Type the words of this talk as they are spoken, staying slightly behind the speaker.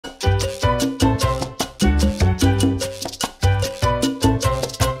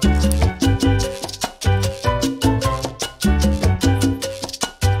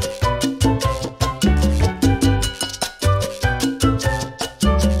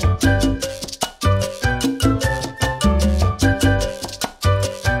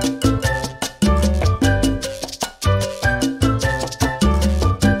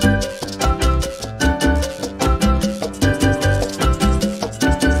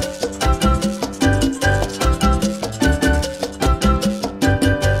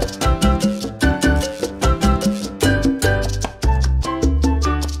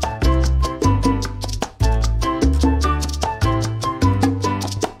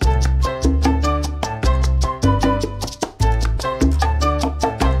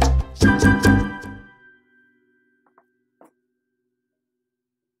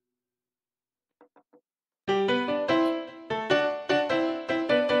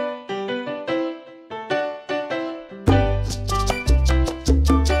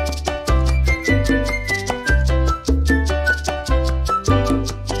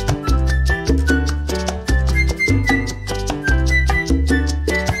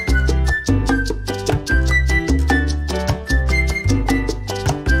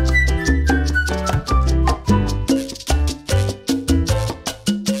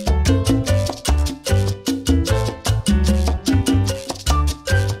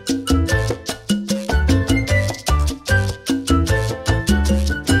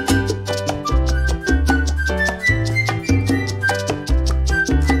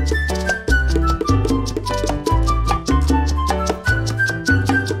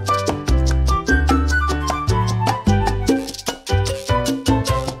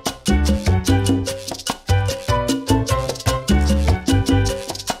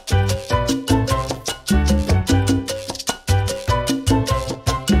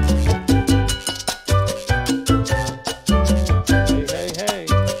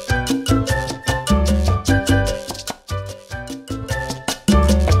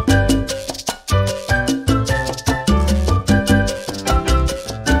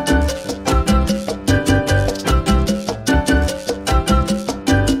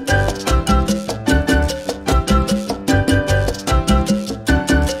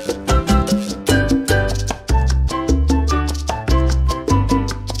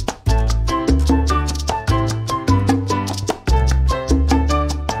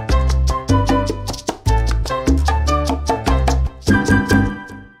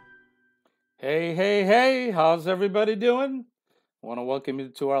How's everybody doing? I want to welcome you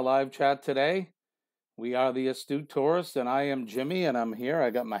to our live chat today. We are the Astute Tourist, and I am Jimmy, and I'm here. I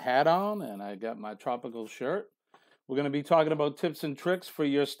got my hat on, and I got my tropical shirt. We're going to be talking about tips and tricks for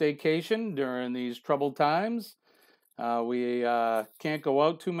your staycation during these troubled times. We can't go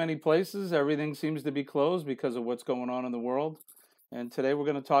out too many places. Everything seems to be closed because of what's going on in the world. And today we're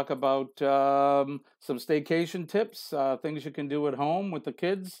going to talk about some staycation tips, things you can do at home with the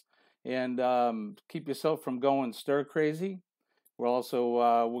kids, and keep yourself from going stir crazy. We're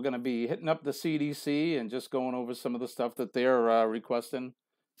also we're going to be hitting up the CDC and just going over some of the stuff that they're requesting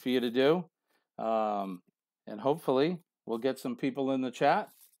for you to do. And hopefully we'll get some people in the chat.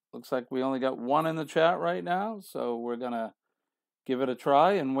 Looks like we only got one in the chat right now, so we're going to give it a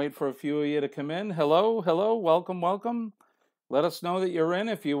try and wait for a few of you to come in. Hello, welcome. Let us know that you're in.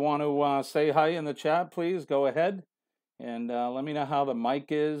 If you want to say hi in the chat, please go ahead. And let me know how the mic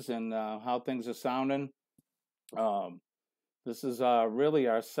is and how things are sounding. This is really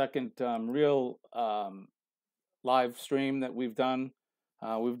our second real live stream that we've done.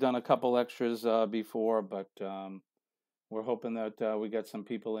 We've done a couple extras before, but we're hoping that we get some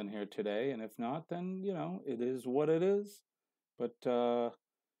people in here today. And if not, then, you know, it is what it is. But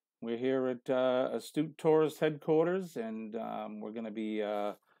we're here at Astute Tourist headquarters, and we're going to be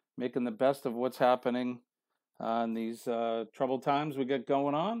making the best of what's happening in these troubled times we get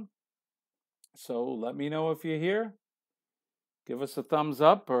going on. So let me know if you're here. Give us a thumbs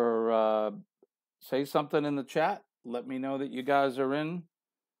up or say something in the chat. Let me know that you guys are in.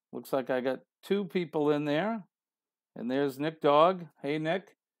 Looks like I got two people in there. And there's Nick Dog. Hey,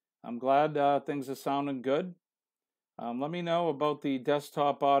 Nick. I'm glad things are sounding good. Let me know about the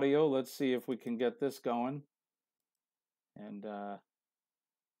desktop audio. Let's see if we can get this going. And, oh,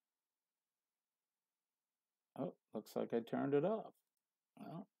 looks like I turned it off.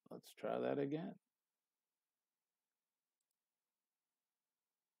 Well, let's try that again.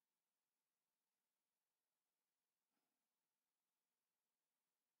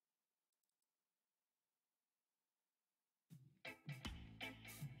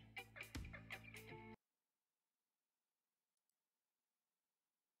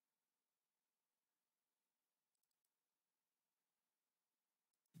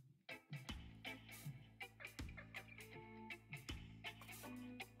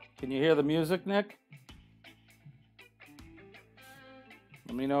 Can you hear the music, Nick?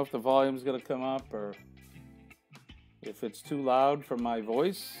 Let me know if the volume's going to come up or if it's too loud for my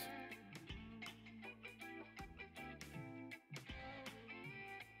voice.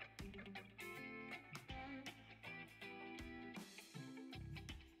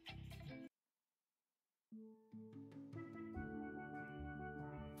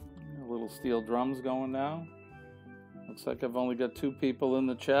 Little steel drums going now. Looks like I've only got two people in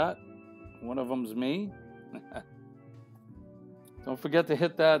the chat. One of them's me. Don't forget to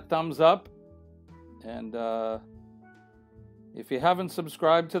hit that thumbs up. And if you haven't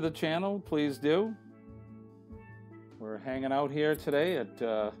subscribed to the channel, please do. We're hanging out here today at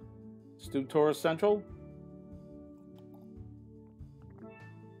Astute Tourist Central.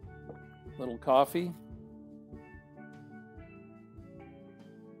 Little coffee.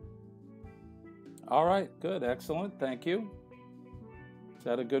 All right, good, excellent, thank you. Is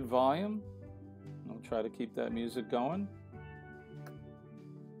that a good volume? I'll try to keep that music going.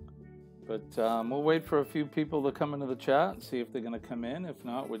 But we'll wait for a few people to come into the chat and see if they're going to come in. If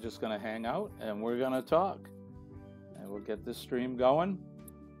not, we're just going to hang out and we're going to talk. And we'll get this stream going.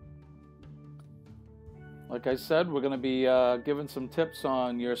 Like I said, we're going to be giving some tips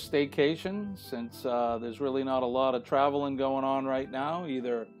on your staycation since there's really not a lot of traveling going on right now,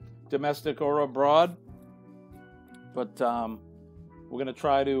 either domestic or abroad, but we're going to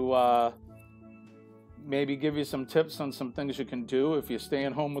try to maybe give you some tips on some things you can do if you're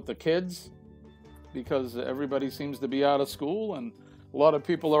staying home with the kids, because everybody seems to be out of school and a lot of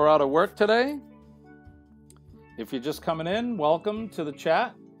people are out of work today. If you're just coming in, welcome to the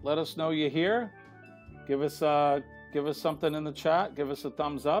chat. Let us know you're here. Give us something in the chat. Give us a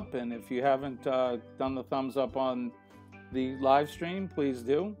thumbs up, and if you haven't done the thumbs up on the live stream, please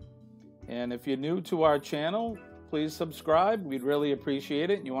do. And if you're new to our channel, please subscribe. We'd really appreciate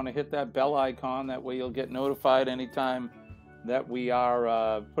it. You want to hit that bell icon. That way you'll get notified anytime that we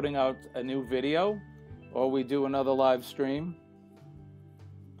are putting out a new video or we do another live stream.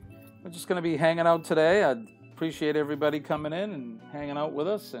 We're just going to be hanging out today. I'd appreciate everybody coming in and hanging out with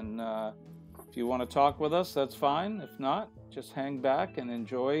us. And if you want to talk with us, that's fine. If not, just hang back and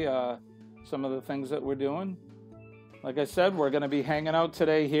enjoy some of the things that we're doing. Like I said, we're going to be hanging out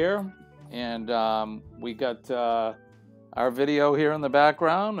today here. And we got our video here in the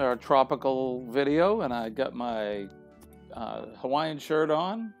background, our tropical video, and I got my Hawaiian shirt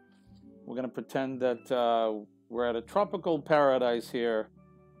on. We're going to pretend that we're at a tropical paradise here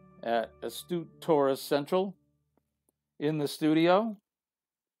at Astute Tourist Central in the studio,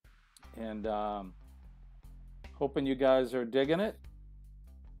 and hoping you guys are digging it.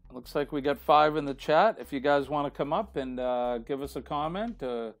 Looks like we got 5 in the chat. If you guys want to come up and give us a comment,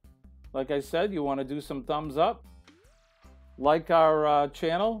 like I said, you want to do some thumbs up, like our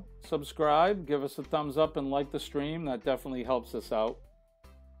channel, subscribe, give us a thumbs up and like the stream. That definitely helps us out.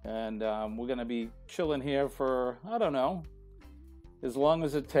 And we're going to be chilling here for, I don't know, as long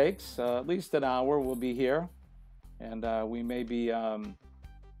as it takes. At least an hour we'll be here. And we may be going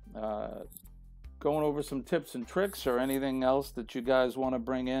over some tips and tricks or anything else that you guys want to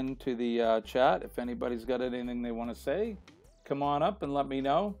bring into the chat. If anybody's got anything they want to say, come on up and let me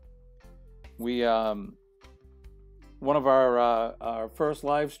know. We one of our first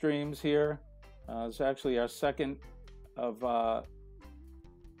live streams here is actually our second of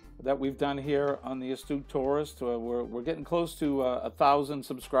that we've done here on the Astute Tourist. We're getting close to 1,000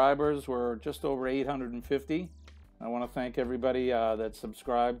 subscribers. We're just over 850. I want to thank everybody that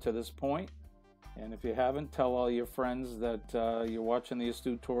subscribed to this point. And if you haven't, tell all your friends that you're watching the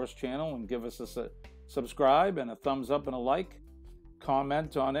Astute Tourist channel, and give us a subscribe and a thumbs up and a like.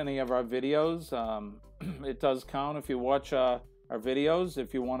 Comment on any of our videos. It does count if you watch our videos.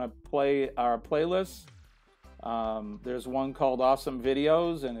 If you want to play our playlists, there's one called Awesome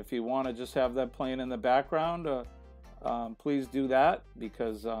Videos, and if you want to just have that playing in the background, please do that,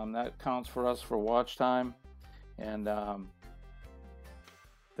 because that counts for us for watch time, and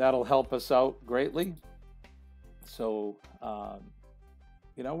that'll help us out greatly. So,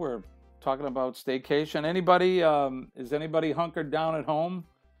 you know, we're talking about staycation. Anybody, is anybody hunkered down at home?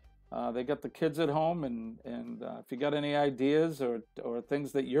 They got the kids at home, and if you got any ideas or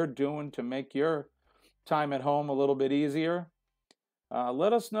things that you're doing to make your time at home a little bit easier,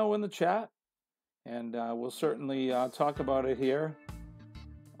 let us know in the chat, and we'll certainly talk about it here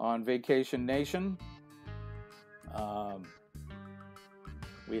on Vacation Nation.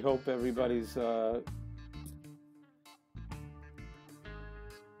 We hope everybody's like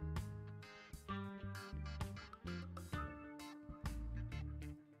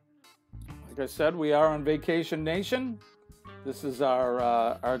I said, we are on Vacation Nation. This is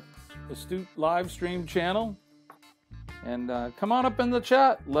our Astute live stream channel, and come on up in the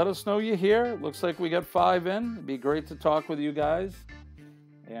chat. Let us know you're here. Looks like we got 5 in. It'd be great to talk with you guys.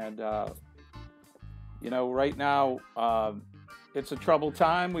 And you know, right now it's a troubled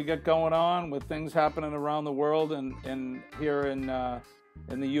time we got going on with things happening around the world, and here in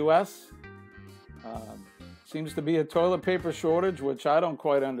the U.S. Seems to be a toilet paper shortage, which I don't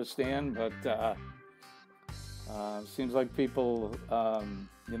quite understand, but seems like people,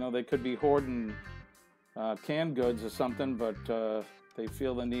 you know, they could be hoarding canned goods or something, but they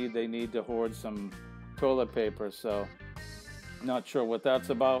feel they need to hoard some toilet paper. So, not sure what that's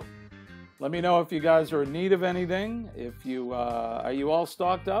about. Let me know if you guys are in need of anything. If you are you all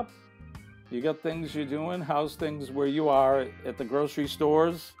stocked up? You got things you're doing? How's things where you are at the grocery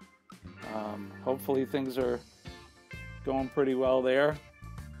stores? Hopefully things are going pretty well there.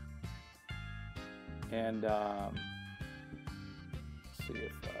 And let's see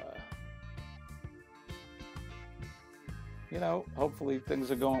if you know, hopefully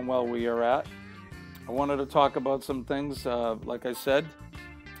things are going well where you're at. I wanted to talk about some things. Like I said,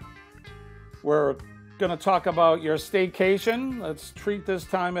 we're going to talk about your staycation. Let's treat this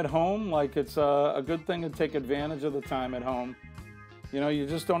time at home like it's a good thing, to take advantage of the time at home. You know, you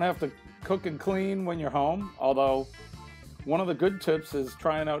just don't have to cook and clean when you're home. Although, one of the good tips is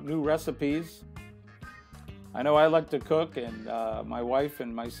trying out new recipes. I know I like to cook, and my wife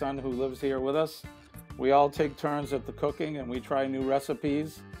and my son, who lives here with us, we all take turns at the cooking, and we try new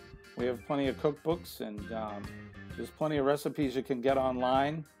recipes. We have plenty of cookbooks, and there's plenty of recipes you can get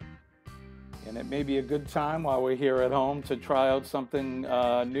online. And it may be a good time while we're here at home to try out something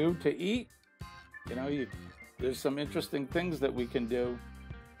new to eat. You know, there's some interesting things that we can do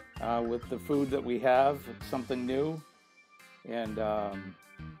with the food that we have, something new. And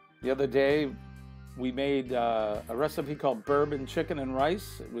the other day we made a recipe called bourbon chicken and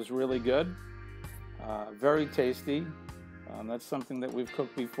rice. It was really good, very tasty. That's something that we've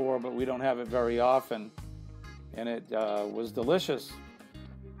cooked before, but we don't have it very often. And it was delicious.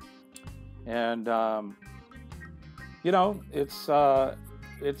 And you know, it's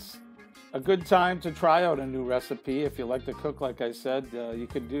a good time to try out a new recipe. If you like to cook, like I said, you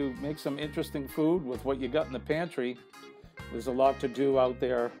could make some interesting food with what you got in the pantry. There's a lot to do out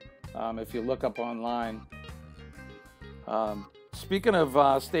there if you look up online. Speaking of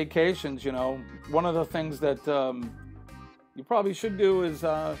staycations, you know, one of the things that you probably should do is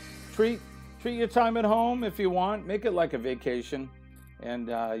treat your time at home if you want. Make it like a vacation, and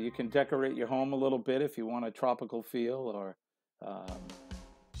you can decorate your home a little bit if you want a tropical feel, or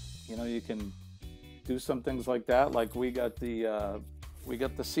you know, you can do some things like that. Like we got the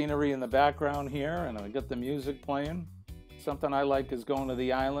scenery in the background here, and I got the music playing. Something I like is going to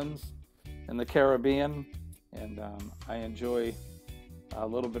the islands in the Caribbean, and I enjoy a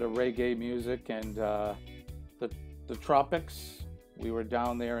little bit of reggae music and the tropics. We were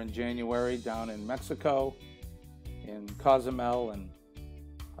down there in January, down in Mexico, in Cozumel, and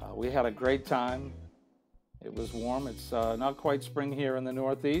we had a great time. It was warm. It's not quite spring here in the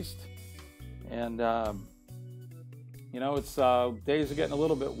Northeast, and you know, it's days are getting a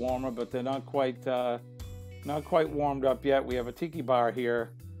little bit warmer, but they're not quite warmed up yet. We have a tiki bar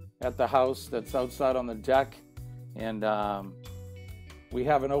here at the house that's outside on the deck, and we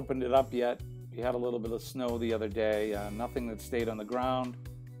haven't opened it up yet. We had a little bit of snow the other day, nothing that stayed on the ground.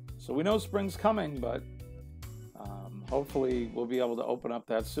 So we know spring's coming, but hopefully we'll be able to open up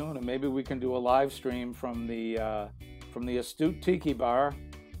that soon, and maybe we can do a live stream from the Astute Tiki Bar,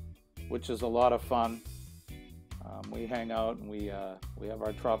 which is a lot of fun. We hang out and we have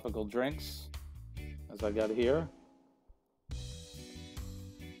our tropical drinks, as I got here.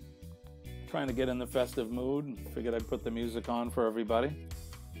 Trying to get in the festive mood, and figured I'd put the music on for everybody.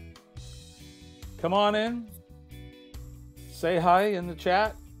 Come on in, say hi in the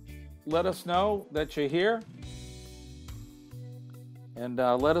chat, let us know that you're here, and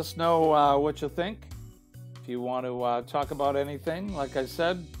let us know what you think. If you want to talk about anything, like I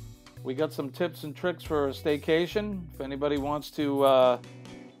said, we got some tips and tricks for a staycation. If anybody wants to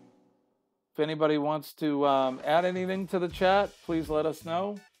add anything to the chat, please let us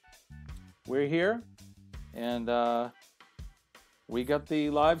know. We're here, and we got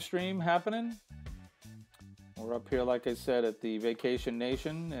the live stream happening. We're up here, like I said, at the Vacation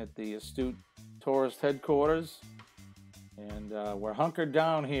Nation at the Astute Tourist headquarters, and we're hunkered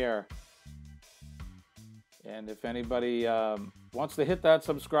down here. And if anybody wants to hit that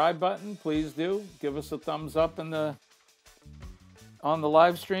subscribe button, please do. Give us a thumbs up on the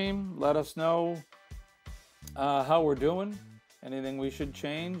live stream. Let us know how we're doing. Anything we should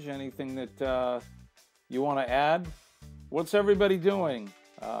change, anything that you want to add. What's everybody doing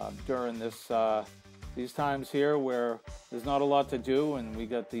during these times here where there's not a lot to do and we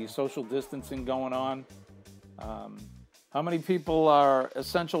got the social distancing going on? How many people are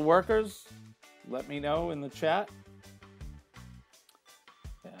essential workers? Let me know in the chat.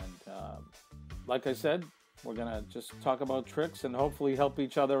 And like I said, we're going to just talk about tricks and hopefully help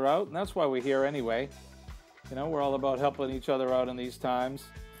each other out. And that's why we're here anyway. You know, we're all about helping each other out in these times.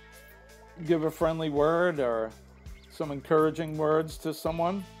 Give a friendly word or some encouraging words to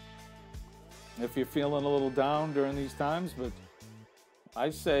someone if you're feeling a little down during these times. But I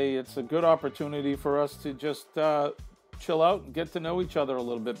say it's a good opportunity for us to just chill out and get to know each other a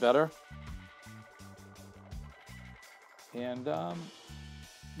little bit better. And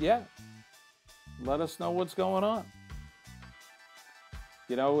yeah, let us know what's going on.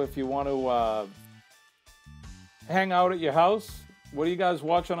 You know, if you want to hang out at your house, what are you guys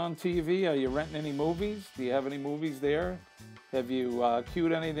watching on TV? Are you renting any movies? Do you have any movies there? Have you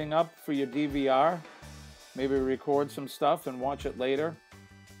queued anything up for your DVR? Maybe record some stuff and watch it later.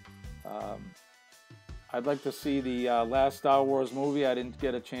 I'd like to see the last Star Wars movie. I didn't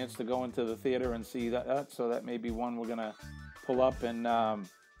get a chance to go into the theater and see that, so that may be one we're gonna pull up and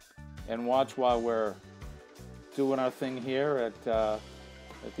watch while we're doing our thing here at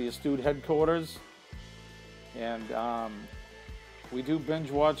the Astute headquarters. And we do binge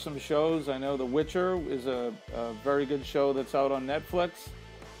watch some shows. I know The Witcher is a very good show that's out on Netflix,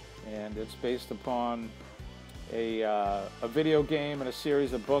 and it's based upon a video game and a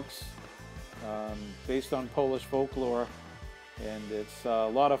series of books based on Polish folklore, and it's a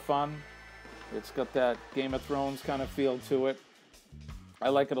lot of fun. It's got that Game of Thrones kind of feel to it. I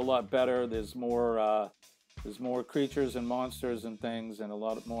like it a lot better. There's more creatures and monsters and things, and a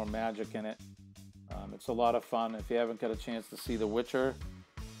lot more magic in it. It's a lot of fun. If you haven't got a chance to see The Witcher,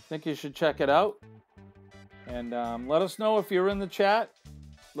 I think you should check it out. And let us know if you're in the chat.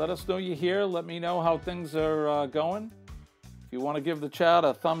 Let us know you're here. Let me know how things are going. If you want to give the chat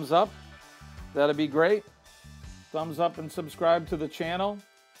a thumbs up, that'd be great. Thumbs up and subscribe to the channel.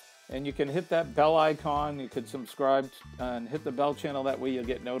 And you can hit that bell icon. You could subscribe and hit the bell channel. That way you'll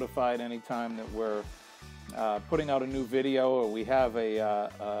get notified anytime that we're putting out a new video or we have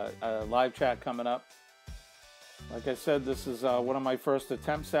a live chat coming up. Like I said, this is one of my first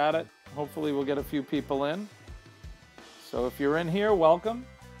attempts at it. Hopefully we'll get a few people in. So if you're in here, welcome.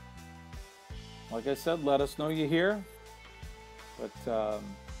 Like I said, let us know you're here. But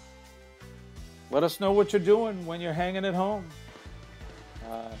let us know what you're doing when you're hanging at home.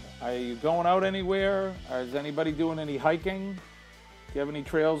 Are you going out anywhere? Is anybody doing any hiking? Do you have any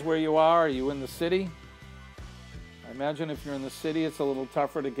trails where you are? Are you in the city? I imagine if you're in the city, it's a little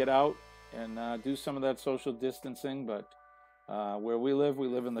tougher to get out and do some of that social distancing. But where we live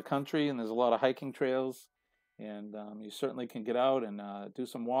in the country, and there's a lot of hiking trails. And you certainly can get out and do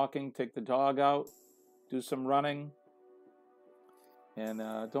some walking, take the dog out, do some running. And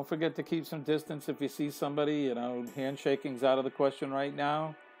don't forget to keep some distance if you see somebody. Handshaking's out of the question right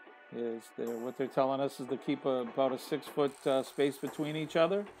now. What they're telling us is to keep about a 6-foot space between each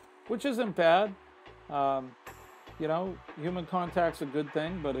other, which isn't bad. Human contact's a good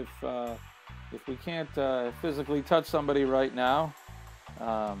thing, but if we can't physically touch somebody right now,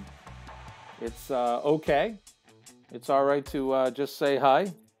 it's okay. It's all right to just say hi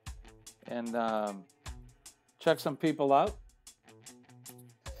and check some people out.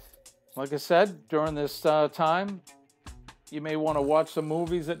 Like I said, during this time, you may want to watch some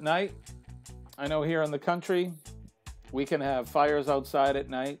movies at night. I know here in the country, we can have fires outside at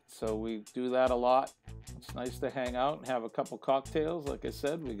night, so we do that a lot. It's nice to hang out and have a couple cocktails. Like I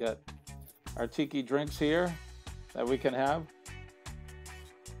said, we got our tiki drinks here that we can have.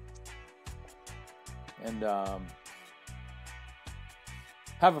 And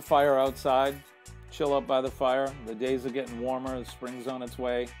have a fire outside, chill up by the fire. The days are getting warmer, the spring's on its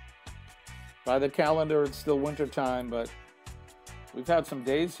way. By the calendar, it's still winter time, but we've had some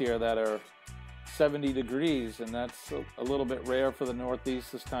days here that are 70 degrees, and that's a little bit rare for the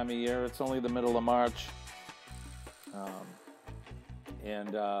Northeast this time of year. It's only the middle of March.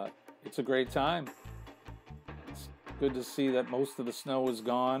 It's a great time. It's good to see that most of the snow is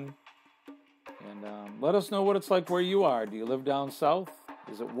gone. And let us know what it's like where you are. Do you live down south?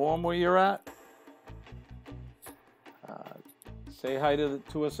 Is it warm where you're at? Say hi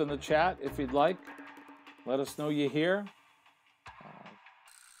to us in the chat if you'd like. Let us know you're here.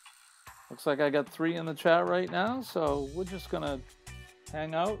 Looks like I got 3 in the chat right now, so we're just going to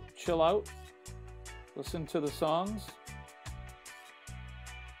hang out, chill out, listen to the songs.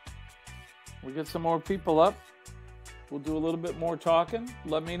 We'll get some more people up. We'll do a little bit more talking.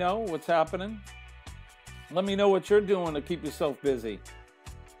 Let me know what's happening. Let me know what you're doing to keep yourself busy.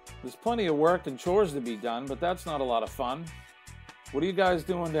 There's plenty of work and chores to be done, but that's not a lot of fun. What are you guys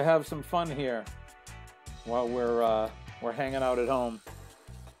doing to have some fun here while we're hanging out at home?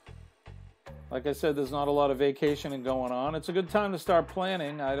 Like I said, there's not a lot of vacationing going on. It's a good time to start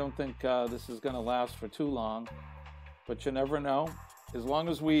planning. I don't think this is going to last for too long, but you never know. As long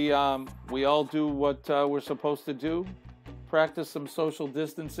as we all do what we're supposed to do, practice some social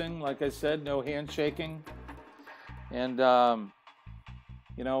distancing. Like I said, no handshaking. And,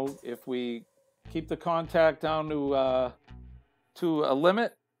 if we keep the contact down to a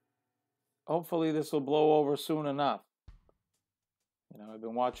limit, hopefully this will blow over soon enough. I've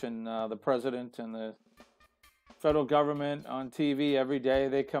been watching the president and the federal government on TV every day.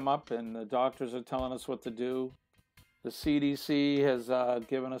 They come up and the doctors are telling us what to do. The CDC has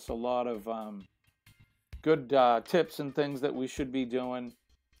given us a lot of good tips and things that we should be doing.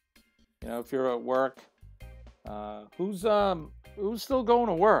 If you're at work, who's still going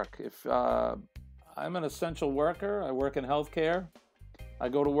to work? If I'm an essential worker, I work in healthcare. I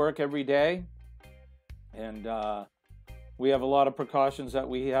go to work every day, and we have a lot of precautions that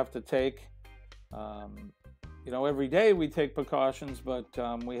we have to take. Every day we take precautions, but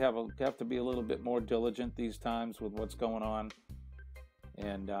we have to be a little bit more diligent these times with what's going on.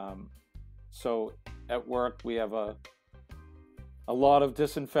 And so at work we have a lot of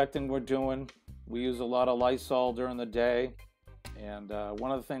disinfecting we're doing. We use a lot of Lysol during the day. And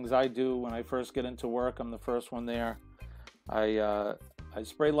one of the things I do when I first get into work, I'm the first one there, I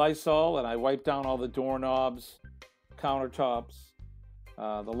spray Lysol and I wipe down all the doorknobs, countertops,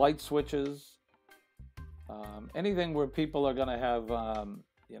 the light switches, anything where people are going to have,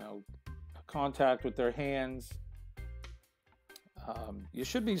 contact with their hands. You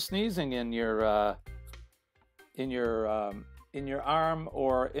should be sneezing in your arm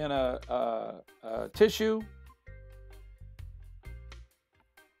or in a tissue.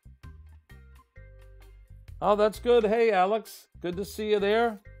 Oh, that's good. Hey, Alex, good to see you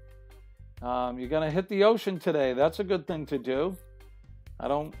there. You're going to hit the ocean today. That's a good thing to do.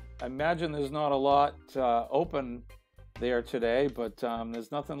 I imagine there's not a lot open there today, but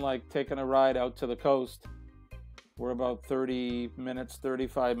there's nothing like taking a ride out to the coast. We're about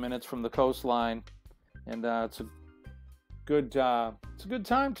 35 minutes from the coastline, and it's a good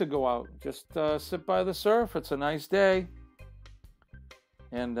time to go out. Just sit by the surf. It's a nice day.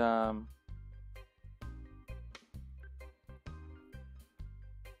 And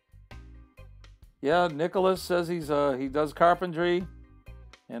yeah, Nicholas says he does carpentry,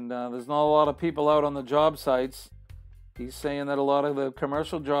 and there's not a lot of people out on the job sites. He's saying that a lot of the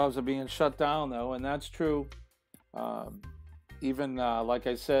commercial jobs are being shut down, though, and that's true. Even like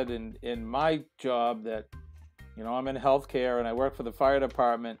I said, in my job, that I'm in healthcare and I work for the fire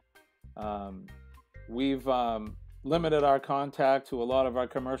department. We've limited our contact to a lot of our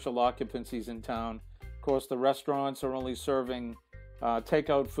commercial occupancies in town. Of course, the restaurants are only serving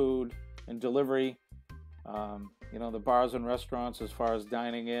takeout food and delivery. The bars and restaurants, as far as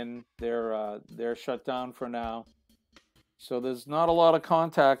dining in, they're shut down for now. So there's not a lot of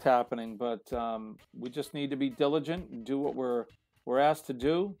contact happening, but we just need to be diligent and do what we're asked to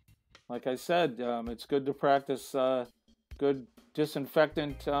do. Like I said, it's good to practice good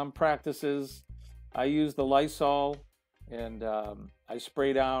disinfectant practices. I use the Lysol, and I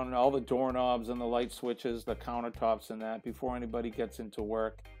spray down all the doorknobs and the light switches, the countertops and that, before anybody gets into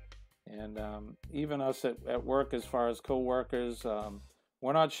work. And even us at work, as far as co-workers,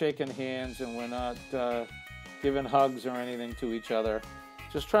 we're not shaking hands and we're not giving hugs or anything to each other.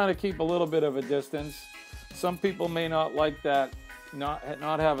 Just trying to keep a little bit of a distance. Some people may not like that, not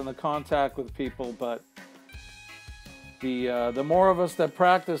having the contact with people, but the more of us that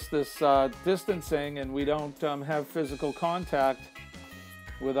practice this distancing, and we don't have physical contact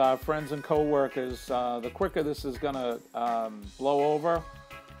with our friends and co-workers, the quicker this is going to blow over.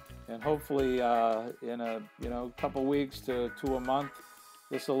 And hopefully in a couple weeks to a month,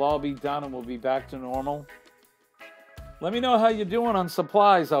 this will all be done and we'll be back to normal. Let me know how you're doing on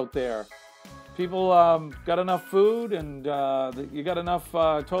supplies out there. People got enough food, and you got enough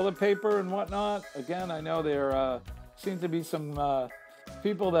toilet paper and whatnot. Again, I know there seem to be some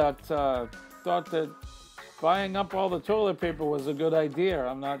people that thought that buying up all the toilet paper was a good idea.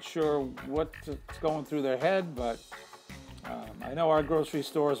 I'm not sure what's going through their head, but I know our grocery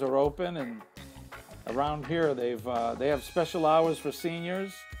stores are open, and around here they have special hours for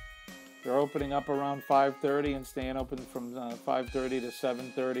seniors. They're opening up around 5:30 and staying open from 5:30 to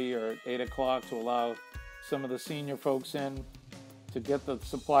 7:30 or 8 o'clock to allow some of the senior folks in to get the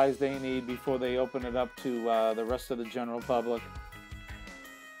supplies they need before they open it up to the rest of the general public.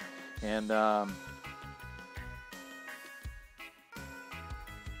 And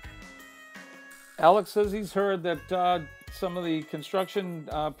Alex says he's heard that some of the construction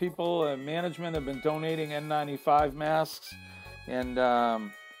people and management have been donating N95 masks and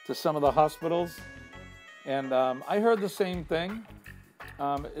to some of the hospitals. And I heard the same thing.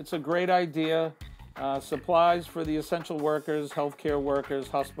 It's a great idea. Supplies for the essential workers, healthcare workers,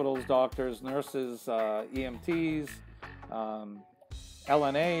 hospitals, doctors, nurses, EMTs,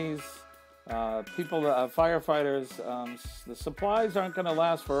 LNAs, people, firefighters. The supplies aren't going to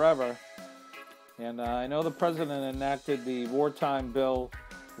last forever. And I know the president enacted the wartime bill,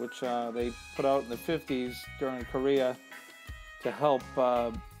 which they put out in the 50s during Korea, to help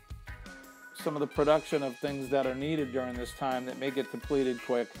some of the production of things that are needed during this time that may get depleted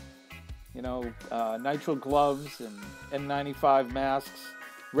quick. Nitrile gloves and N95 masks,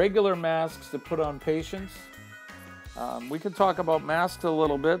 regular masks to put on patients. We could talk about masks a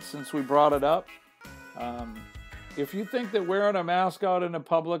little bit since we brought it up. If you think that wearing a mask out in the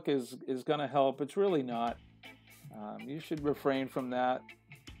public is going to help, it's really not. You should refrain from that.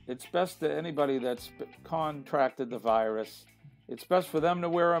 It's best to anybody that's contracted the virus. It's best for them to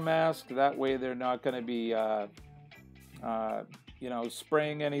wear a mask. That way they're not going to be,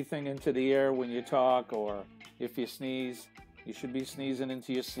 spraying anything into the air when you talk, or if you sneeze. You should be sneezing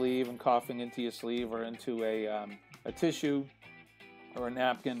into your sleeve and coughing into your sleeve or into a tissue or a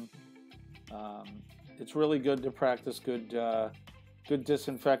napkin. It's really good to practice good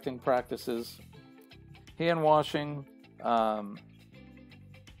disinfecting practices. Hand washing. Hand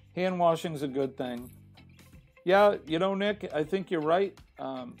washing is a good thing. Yeah, Nick, I think you're right.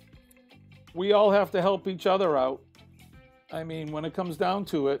 We all have to help each other out. I mean, when it comes down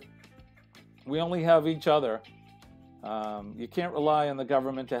to it, we only have each other. You can't rely on the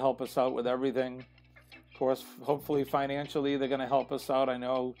government to help us out with everything. Of course, hopefully financially they're going to help us out. I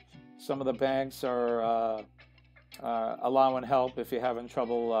know some of the banks are allowing help if you're having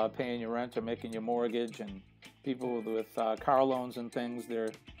trouble paying your rent or making your mortgage, and people with car loans and things, they're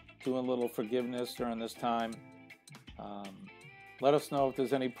doing a little forgiveness during this time. Let us know if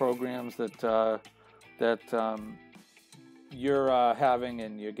there's any programs that you're having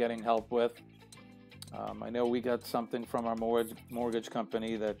and you're getting help with. I know we got something from our mortgage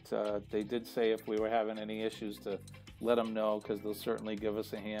company that they did say if we were having any issues to let them know, because they'll certainly give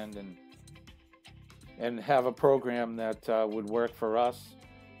us a hand and have a program that would work for us.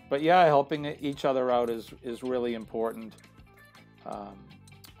 But yeah, helping each other out is really important.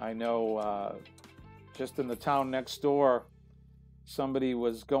 I know just in the town next door, somebody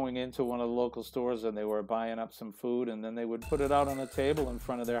was going into one of the local stores and they were buying up some food, and then they would put it out on a table in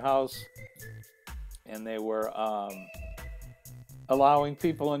front of their house, and they were allowing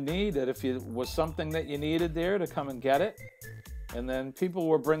people in need that if it was something that you needed there to come and get it. And then people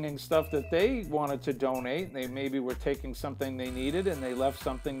were bringing stuff that they wanted to donate, and they maybe were taking something they needed and they left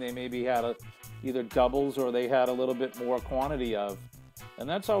something they maybe had either doubles or they had a little bit more quantity of. And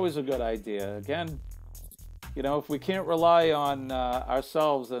that's always a good idea. Again, you know, if we can't rely on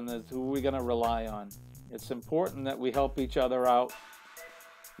ourselves, then who are we going to rely on? It's important that we help each other out.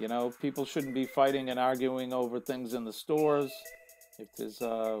 You know, people shouldn't be fighting and arguing over things in the stores. If there's,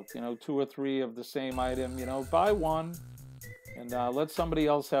 you know, 2 or 3 of the same item, you know, buy one and let somebody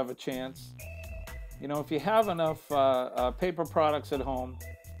else have a chance. You know, if you have enough paper products at home,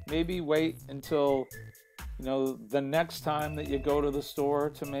 maybe wait until, you know, the next time that you go to the store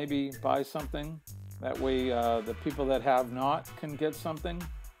to maybe buy something. That way the people that have not can get something.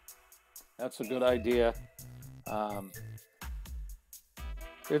 That's a good idea.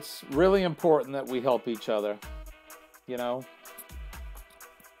 It's really important that we help each other, you know.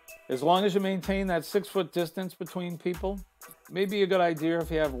 As long as you maintain that 6-foot distance between people, maybe a good idea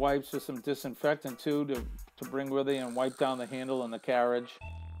if you have wipes or some disinfectant too to bring with you and wipe down the handle and the carriage.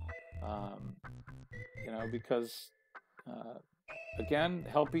 You know, because again,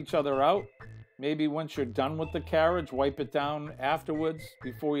 help each other out. Maybe once you're done with the carriage, wipe it down afterwards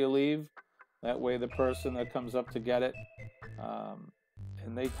before you leave. That way the person that comes up to get it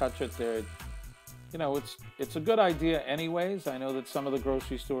and they touch it, they're, you know, it's a good idea anyways. I know that some of the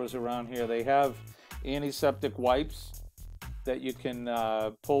grocery stores around here, they have antiseptic wipes that you can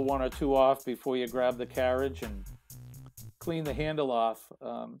pull 1 or 2 off before you grab the carriage and clean the handle off.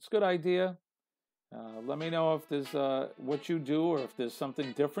 It's a good idea. Let me know if there's what you do or if there's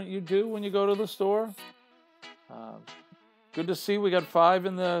something different you do when you go to the store. Good to see we got 5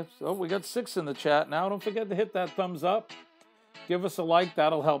 in the, oh, we got 6 in the chat now. Don't forget to hit that thumbs up. Give us a like,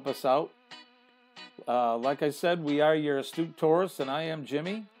 that'll help us out. Like I said, we are your Astute Tourists, and I am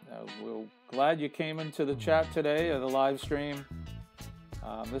Jimmy. We're glad you came into the chat today, the live stream.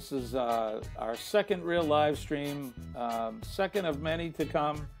 This is our second real live stream, second of many to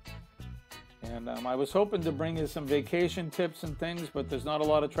come. And I was hoping to bring you some vacation tips and things, but there's not a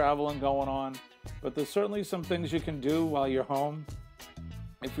lot of traveling going on. But there's certainly some things you can do while you're home.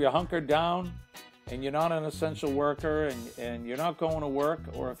 If you're hunkered down and you're not an essential worker and you're not going to work,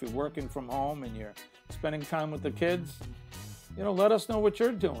 or if you're working from home and you're spending time with the kids, you know, let us know what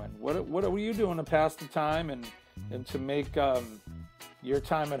you're doing. What are you doing to pass the time and to make your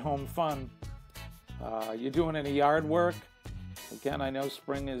time at home fun? You doing any yard work? Again, I know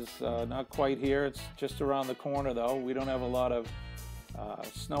spring is not quite here. It's just around the corner, though. We don't have a lot of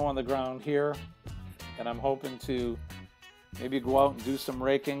snow on the ground here, and I'm hoping to maybe go out and do some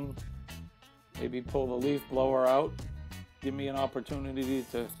raking, maybe pull the leaf blower out, give me an opportunity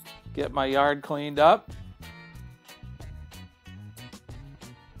to get my yard cleaned up.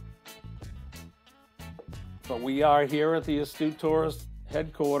 But we are here at the Astute Tourist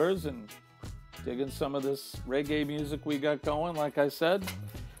headquarters and digging some of this reggae music we got going. Like I said,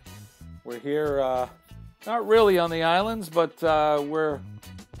 we're here not really on the islands, but we're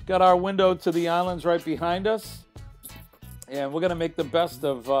got our window to the islands right behind us, and we're gonna make the best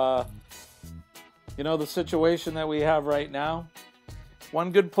of you know, the situation that we have right now.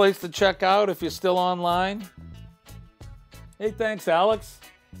 One good place to check out if you're still online. Hey, thanks, Alex.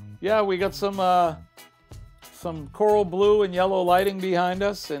 Yeah, we got some coral blue and yellow lighting behind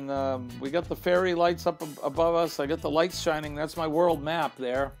us, and we got the fairy lights up above us. I got the lights shining. That's my world map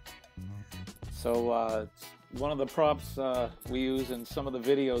there. So it's one of the props we use in some of the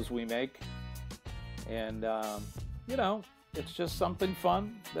videos we make. And, you know, it's just something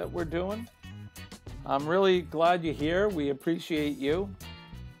fun that we're doing. I'm really glad you're here. We appreciate you.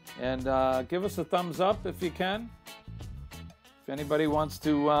 And give us a thumbs up if you can. If anybody wants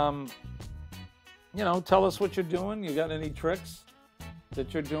to you know, tell us what you're doing. You got any tricks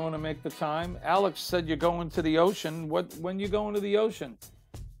that you're doing to make the time? Alex said you're going to the ocean. When you going to the ocean?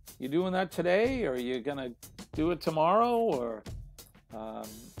 You doing that today, or are you gonna do it tomorrow, or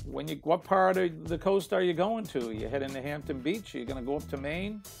what part of the coast are you going to? You heading to Hampton Beach? Are you gonna go up to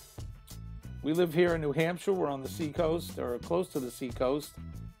Maine? We live here in New Hampshire. We're on the seacoast, or close to the seacoast,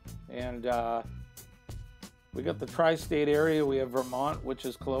 and we got the tri-state area. We have Vermont, which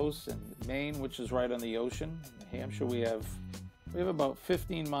is close, and Maine, which is right on the ocean. New Hampshire, we have about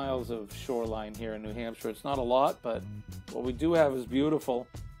 15 miles of shoreline here in New Hampshire. It's not a lot, but what we do have is beautiful.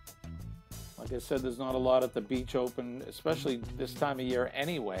 Like I said, there's not a lot at the beach open, especially this time of year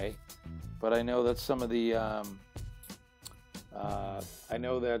anyway. But I know that some of the,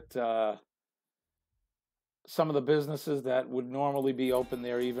 some of the businesses that would normally be open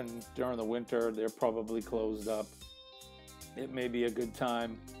there, even during the winter, they're probably closed up. It may be a good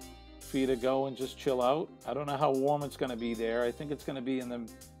time for you to go and just chill out. I don't know how warm it's going to be there. I think it's going to be in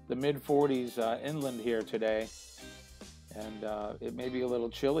the mid 40s inland here today. And it may be a little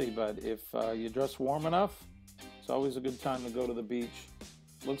chilly, but if you dress warm enough, it's always a good time to go to the beach.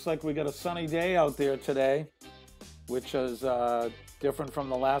 Looks like we got a sunny day out there today, which is different from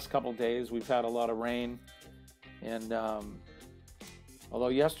the last couple days. We've had a lot of rain. And although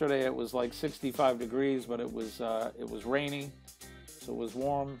yesterday it was like 65 degrees, but it was rainy, so it was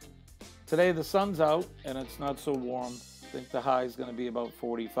warm. Today the sun's out and it's not so warm. I think the high is going to be about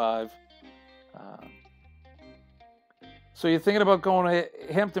 45. So you're thinking about going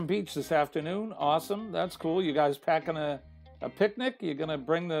to Hampton Beach this afternoon? Awesome, that's cool. You guys packing a picnic? You're going to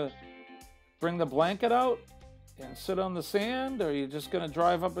bring the blanket out and sit on the sand, or are you just going to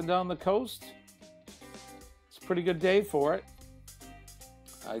drive up and down the coast? It's a pretty good day for it.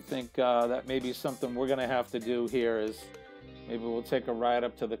 I think that may be something we're going to have to do here, is maybe we'll take a ride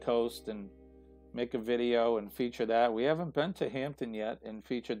up to the coast and make a video and feature that. We haven't been to Hampton yet and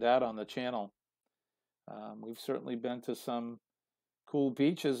featured that on the channel. We've certainly been to some cool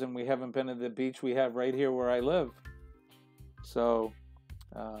beaches, and we haven't been to the beach we have right here where I live. So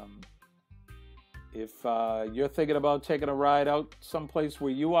if you're thinking about taking a ride out someplace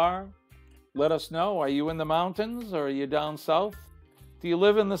where you are, let us know. Are you in the mountains, or are you down south? Do you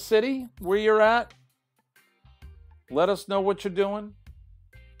live in the city where you're at? Let us know what you're doing.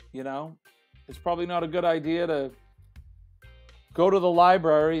 You know, it's probably not a good idea to go to the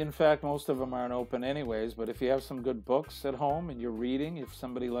library. In fact, most of them aren't open anyways, but if you have some good books at home and you're reading, if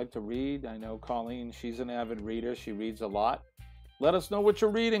somebody likes to read, I know Colleen, she's an avid reader, she reads a lot. Let us know what you're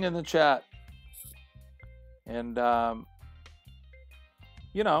reading in the chat. And,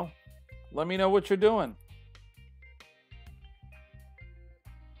 you know, let me know what you're doing.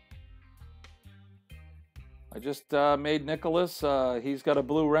 I just made Nicholas, he's got a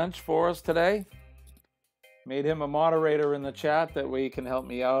blue wrench for us today. Made him a moderator in the chat, that way he can help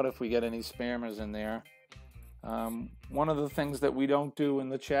me out if we get any spammers in there. One of the things that we don't do in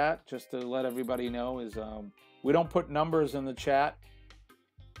the chat, just to let everybody know, is we don't put numbers in the chat.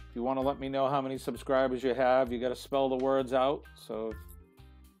 If you want to let me know how many subscribers you have, you got to spell the words out. So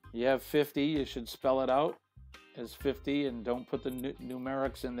if you have 50, you should spell it out as 50 and don't put the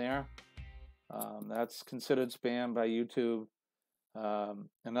numerics in there. That's considered spam by YouTube.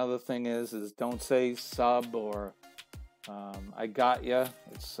 Another thing is don't say sub or I got ya.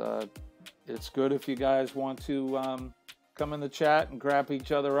 It's good if you guys want to come in the chat and grab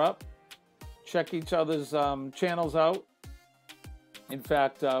each other up, check each other's channels out. In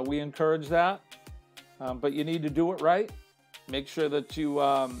fact, we encourage that, but you need to do it right. Make sure that you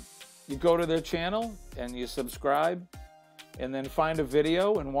go to their channel and you subscribe, and then find a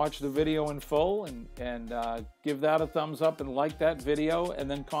video and watch the video in full, and give that a thumbs up and like that video, and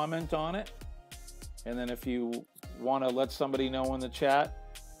then comment on it. And then if you want to let somebody know in the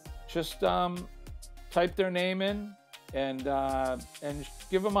chat, just type their name in and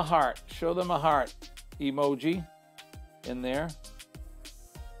give them a heart. Show them a heart emoji in there.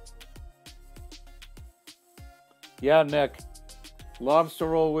 Yeah, Nick, lobster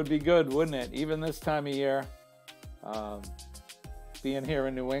roll would be good, wouldn't it? Even this time of year. Being here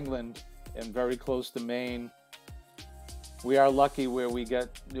in New England and very close to Maine, we are lucky where we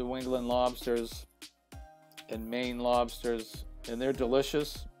get New England lobsters and Maine lobsters, and they're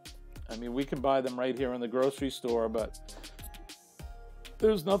delicious. I mean, we can buy them right here in the grocery store, but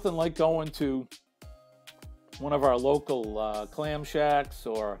there's nothing like going to one of our local clam shacks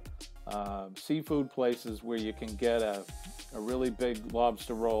or seafood places where you can get a really big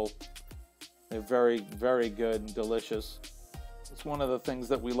lobster roll. They're very, very good and delicious. It's one of the things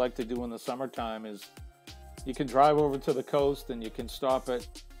that we like to do in the summertime, is you can drive over to the coast and you can stop at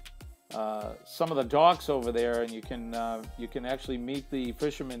some of the docks over there, and you can actually meet the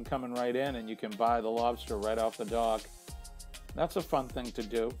fishermen coming right in, and you can buy the lobster right off the dock. That's a fun thing to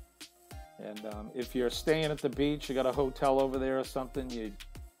do. And if you're staying at the beach, you got a hotel over there or something, you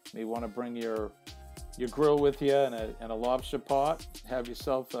may want to bring your grill with you and a lobster pot. Have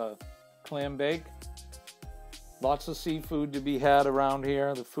yourself a clam bake. Lots of seafood to be had around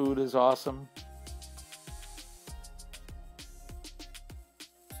here. The food is awesome.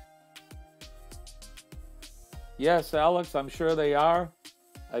 Yes, Alex, I'm sure they are.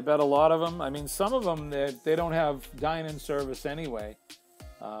 I bet a lot of them. I mean, some of them, they don't have dine-in service anyway.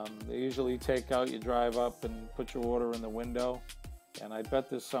 They usually take out, you drive up and put your order in the window. And I bet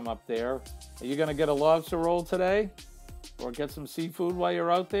there's some up there. Are you going to get a lobster roll today? Or get some seafood while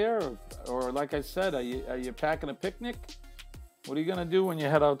you're out there? Or like I said, are you packing a picnic? What are you going to do when you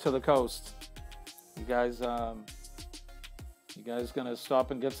head out to the coast? You guys going to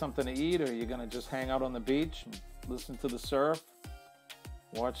stop and get something to eat? Or are you going to just hang out on the beach and listen to the surf?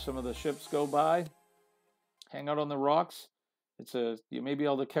 Watch some of the ships go by? Hang out on the rocks? You may be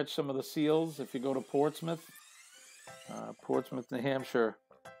able to catch some of the seals if you go to Portsmouth. Portsmouth, New Hampshire.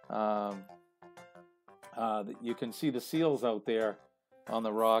 You can see the seals out there on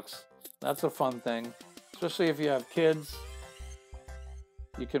the rocks. That's a fun thing, especially if you have kids.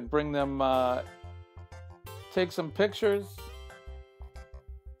 You can bring them, take some pictures.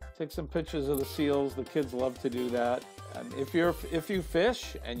 Take some pictures of the seals. The kids love to do that. And if you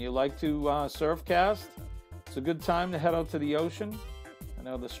fish and you like to surf cast, it's a good time to head out to the ocean. I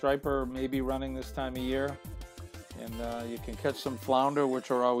know the striper may be running this time of year, and you can catch some flounder, which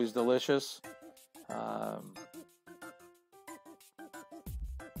are always delicious.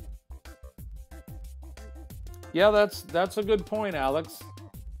 Yeah, that's a good point, Alex.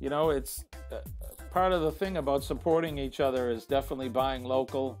 You know, it's part of the thing about supporting each other is definitely buying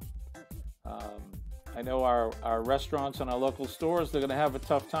local. I know our restaurants and our local stores, they're going to have a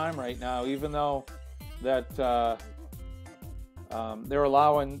tough time right now, even though that they're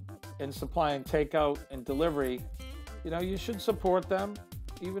allowing and supplying takeout and delivery. You know, you should support them,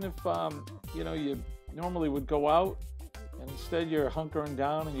 even if you know, you normally would go out and instead you're hunkering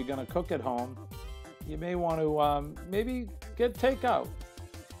down and you're going to cook at home. You may want to maybe get takeout.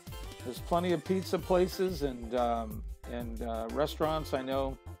 There's plenty of pizza places and restaurants. I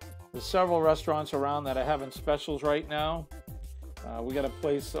know there's several restaurants around that are having specials right now. We got a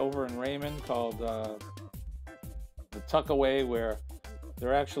place over in Raymond called the Tuckaway, where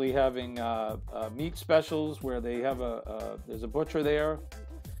they're actually having meat specials, where they have there's a butcher there,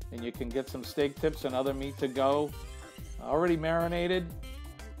 and you can get some steak tips and other meat to go, already marinated,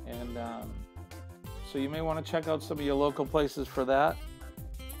 and so you may want to check out some of your local places for that.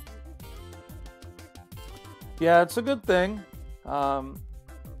 Yeah, it's a good thing.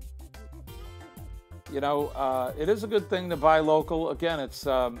 You know, it is a good thing to buy local. Again, it's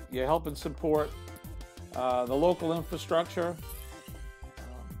you help and support the local infrastructure.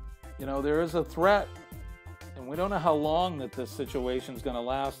 You know, there is a threat, and we don't know how long that this situation is going to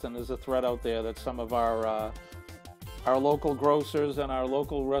last. And there's a threat out there that some of our local grocers and our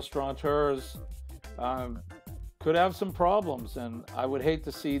local restaurateurs could have some problems. And I would hate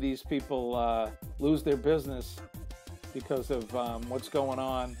to see these people lose their business because of what's going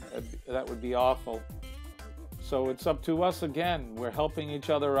on. That would be awful. So it's up to us again. We're helping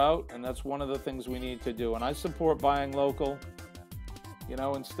each other out, and that's one of the things we need to do. And I support buying local. You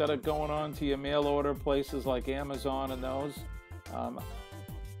know, instead of going on to your mail order places like Amazon and those,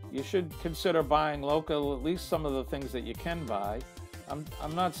 you should consider buying local, at least some of the things that you can buy.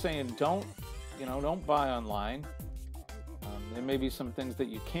 I'm not saying don't buy online. There may be some things that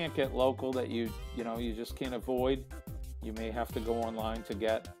you can't get local that you just can't avoid. You may have to go online to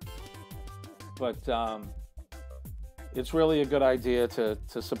get. But it's really a good idea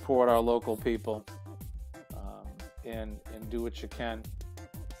to support our local people and do what you can.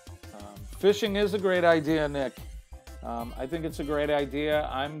 Fishing is a great idea, Nick. I think it's a great idea.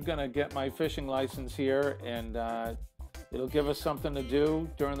 I'm going to get my fishing license here, and it'll give us something to do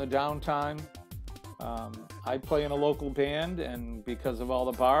during the downtime. I play in a local band, and because of all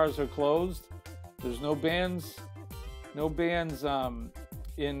the bars are closed, there's no bands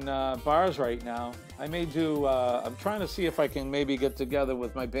in bars right now. I may do, I'm trying to see if I can maybe get together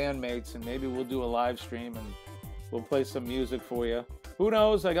with my bandmates, and maybe we'll do a live stream and we'll play some music for you. Who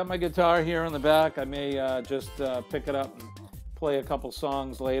knows? I got my guitar here in the back. I may just pick it up and play a couple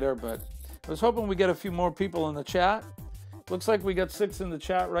songs later, but I was hoping we get a few more people in the chat. Looks like we got 6 in the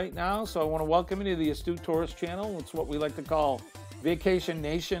chat right now, so I want to welcome you to the Astute Tourist channel. It's what we like to call Vacation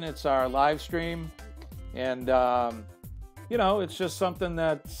Nation. It's our live stream, and you know, it's just something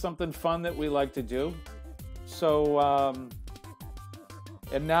fun that we like to do. So,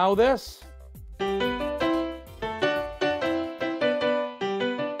 and now this.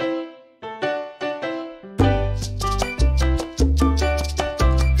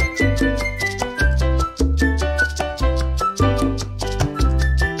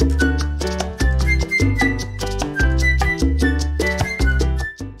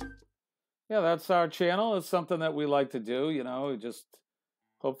 That's our channel. It's something that we like to do, you know, just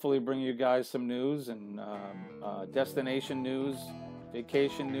hopefully bring you guys some news and destination news,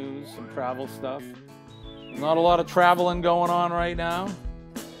 vacation news, some travel stuff. Not a lot of traveling going on right now.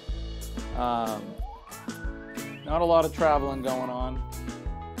 Not a lot of traveling going on,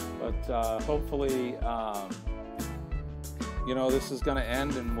 but hopefully, you know, this is going to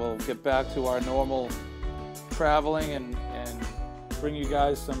end and we'll get back to our normal traveling and bring you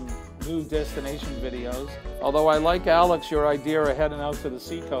guys some new destination videos. Although I like, Alex, your idea of heading out to the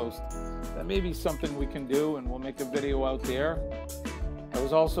seacoast. That may be something we can do, and we'll make a video out there. I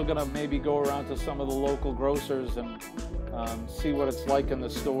was also going to maybe go around to some of the local grocers and see what it's like in the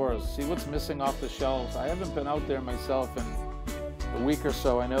stores, see what's missing off the shelves. I haven't been out there myself in a week or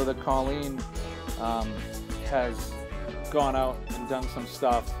so. I know that Colleen has gone out and done some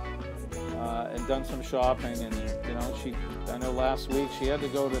stuff and done some shopping, and you know, I know last week she had to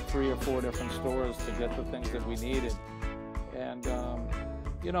go to 3 or 4 different stores to get the things that we needed, and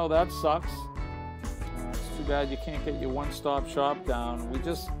you know, that sucks. It's too bad you can't get your one-stop shop down. We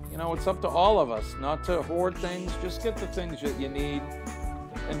just, you know, it's up to all of us not to hoard things. Just get the things that you need,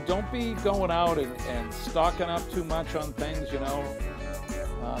 and don't be going out and stocking up too much on things, you know,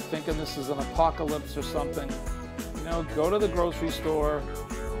 thinking this is an apocalypse or something. You know, go to the grocery store,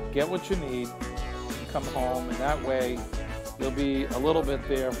 get what you need, and come home, and that way you'll be a little bit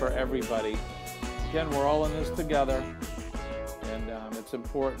there for everybody. Again, we're all in this together, and it's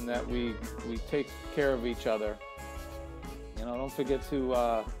important that we take care of each other. You know, don't forget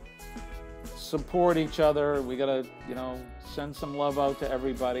to support each other. We gotta, you know, send some love out to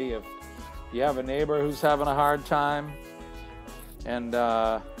everybody. If you have a neighbor who's having a hard time, and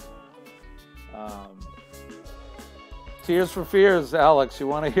Tears for Fears, Alex, you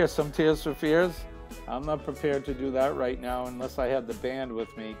want to hear some Tears for Fears? I'm not prepared to do that right now unless I had the band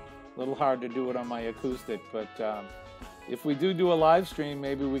with me. A little hard to do it on my acoustic, but if we do a live stream,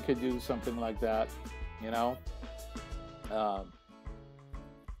 maybe we could do something like that, you know.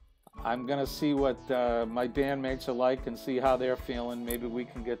 I'm going to see what my bandmates are like and see how they're feeling. Maybe we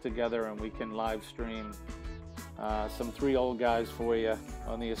can get together and we can live stream some 3 old guys for you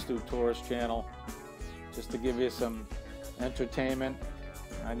on the Astute Tourist channel, just to give you some entertainment.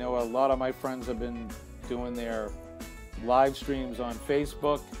 I know a lot of my friends have been doing their live streams on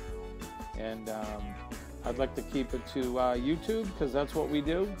Facebook, and I'd like to keep it to YouTube, because that's what we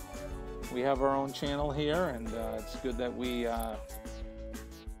do. We have our own channel here, and it's good that we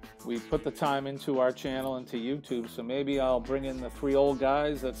put the time into our channel, into YouTube. So maybe I'll bring in the 3 old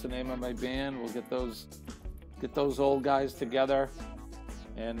guys. That's the name of my band. We'll get those old guys together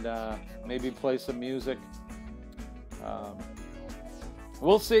and maybe play some music.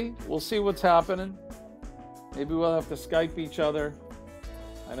 We'll see what's happening. Maybe we'll have to Skype each other.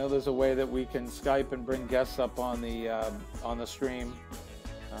 I know there's a way that we can Skype and bring guests up on the stream.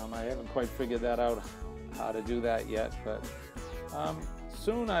 I haven't quite figured that out, how to do that yet, but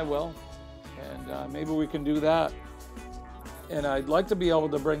soon I will, and maybe we can do that. And I'd like to be able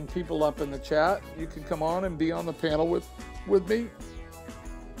to bring people up in the chat. You can come on and be on the panel with me.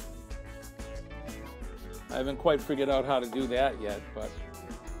 I haven't quite figured out how to do that yet, but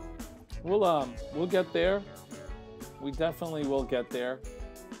we'll get there. We definitely will get there.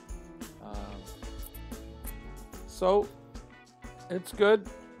 So it's good,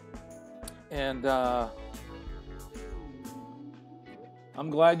 and I'm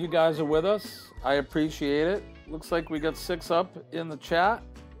glad you guys are with us. I appreciate it. Looks like we got 6 up in the chat,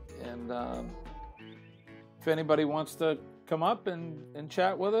 and if anybody wants to come up and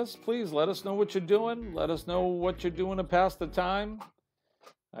chat with us, please let us know what you're doing. Let us know what you're doing to pass the time.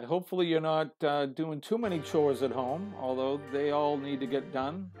 Hopefully you're not doing too many chores at home, although they all need to get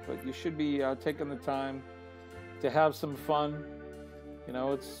done, but you should be taking the time to have some fun. You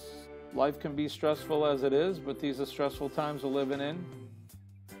know, life can be stressful as it is, but these are stressful times we're living in.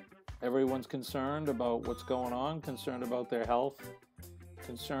 Everyone's concerned about what's going on, concerned about their health,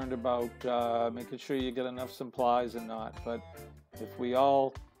 concerned about making sure you get enough supplies and not. But if we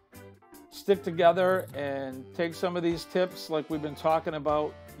all stick together and take some of these tips like we've been talking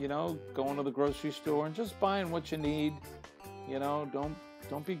about, you know, going to the grocery store and just buying what you need, you know,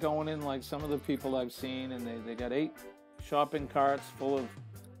 don't be going in like some of the people I've seen, and they got 8 shopping carts full of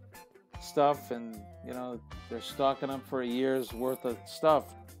stuff, and you know, they're stocking up for a year's worth of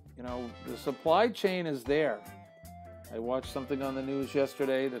stuff. You know, the supply chain is there. I watched something on the news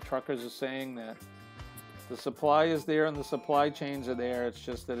yesterday. The truckers are saying that the supply is there and the supply chains are there. It's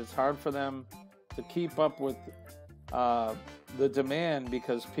just that it's hard for them to keep up with the demand,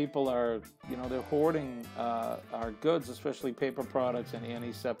 because people are, you know, they're hoarding our goods, especially paper products and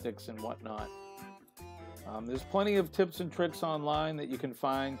antiseptics and whatnot. There's plenty of tips and tricks online that you can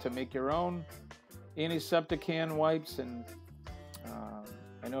find to make your own antiseptic hand wipes, and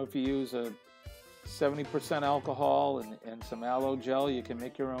I know if you use a 70% alcohol and some aloe gel. You can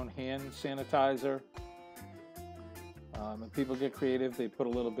make your own hand sanitizer. And people get creative. They put a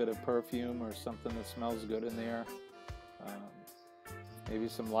little bit of perfume or something that smells good in there. Maybe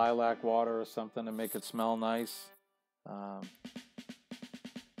some lilac water or something to make it smell nice.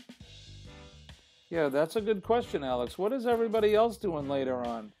 Yeah, that's a good question, Alex. What is everybody else doing later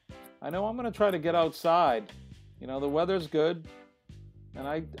on? I know I'm going to try to get outside. You know, the weather's good. And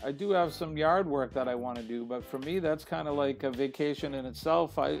I do have some yard work that I want to do. But for me, that's kind of like a vacation in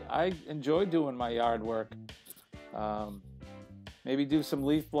itself. I enjoy doing my yard work. Maybe do some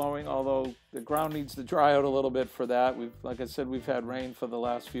leaf blowing, although the ground needs to dry out a little bit for that. Like I said, we've had rain for the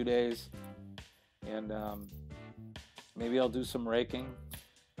last few days. And maybe I'll do some raking.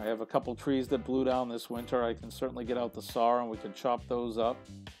 I have a couple trees that blew down this winter. I can certainly get out the saw and we can chop those up.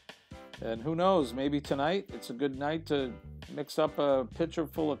 And who knows, maybe tonight it's a good night to mix up a pitcher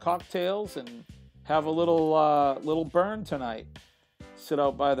full of cocktails and have a little burn tonight. Sit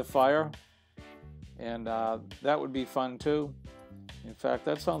out by the fire, and that would be fun too. In fact,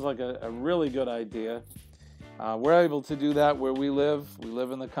 that sounds like a really good idea. We're able to do that where we live. We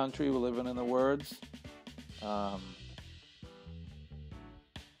live in the country. We're living in the woods.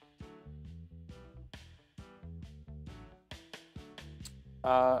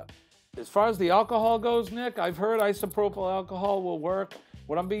 As far as the alcohol goes, Nick, I've heard isopropyl alcohol will work.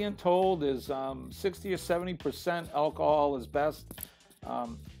 What I'm being told is 60 or 70% alcohol is best.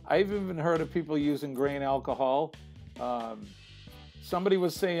 I've even heard of people using grain alcohol. Somebody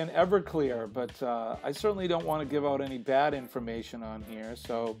was saying Everclear, but I certainly don't want to give out any bad information on here.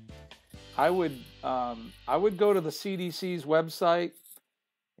 So I would go to the CDC's website.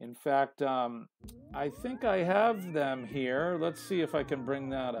 In fact, I think I have them here. Let's see if I can bring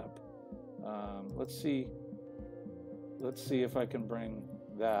that up. Let's see if I can bring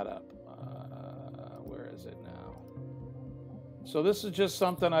that up. Where is it now? So this is just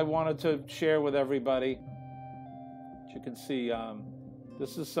something I wanted to share with everybody. As you can see,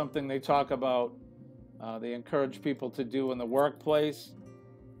 this is something they talk about. They encourage people to do in the workplace.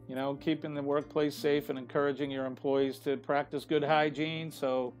 You know, keeping the workplace safe and encouraging your employees to practice good hygiene.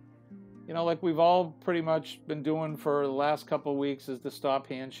 So, you know, like we've all pretty much been doing for the last couple of weeks, is to stop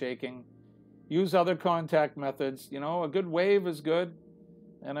handshaking. Use other contact methods. You know, a good wave is good.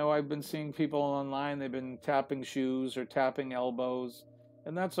 I know I've been seeing people online, they've been tapping shoes or tapping elbows,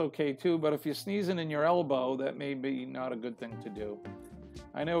 and that's okay too. But if you're sneezing in your elbow, that may be not a good thing to do.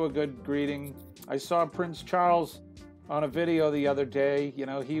 I know a good greeting. I saw Prince Charles on a video the other day. You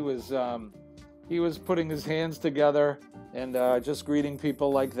know, he was putting his hands together and just greeting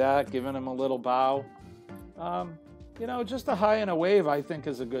people like that, giving them a little bow. You know, just a hi and a wave, I think,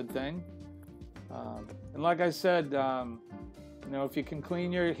 is a good thing. And like I said, you know, if you can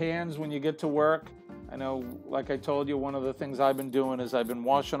clean your hands when you get to work. I know, like I told you, one of the things I've been doing is I've been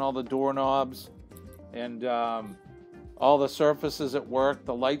washing all the doorknobs and all the surfaces at work,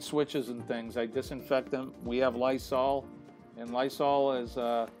 the light switches and things. I disinfect them. We have Lysol, and Lysol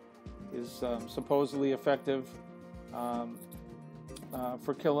is supposedly effective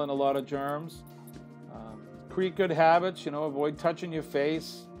for killing a lot of germs. Create good habits, you know, avoid touching your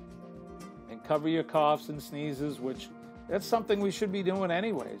face and cover your coughs and sneezes, which that's something we should be doing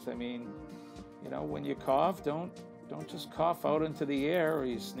anyways. I mean, you know, when you cough, don't just cough out into the air, or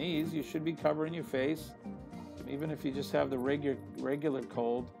you sneeze. You should be covering your face. And even if you just have the regular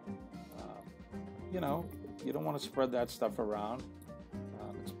cold, you know, you don't want to spread that stuff around.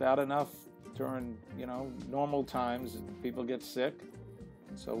 It's bad enough during, you know, normal times, people get sick.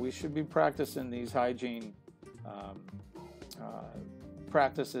 So we should be practicing these hygiene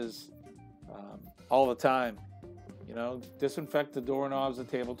practices all the time. You know, disinfect the doorknobs, the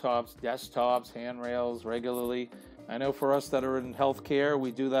tabletops, desktops, handrails regularly. I know for us that are in healthcare,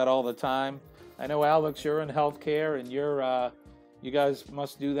 we do that all the time. I know, Alex, you're in healthcare, and you guys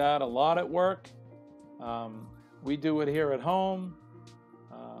must do that a lot at work. We do it here at home.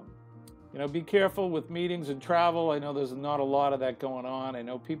 You know, be careful with meetings and travel. I know there's not a lot of that going on. I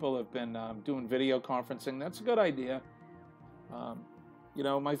know people have been doing video conferencing. That's a good idea. You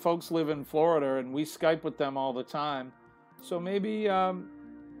know, my folks live in Florida, and we Skype with them all the time. So maybe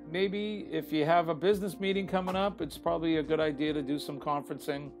if you have a business meeting coming up, it's probably a good idea to do some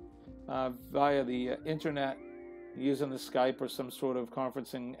conferencing via the internet, using the Skype or some sort of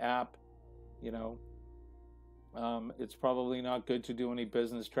conferencing app. You know, it's probably not good to do any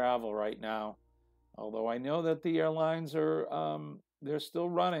business travel right now. Although I know that the airlines are, they're still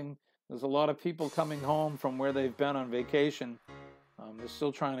running. There's a lot of people coming home from where they've been on vacation. They're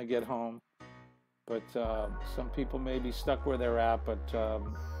still trying to get home, but some people may be stuck where they're at. But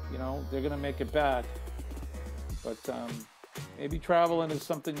you know, they're going to make it back. But maybe traveling is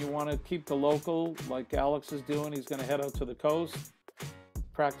something you want to keep the local, like Alex is doing. He's going to head out to the coast,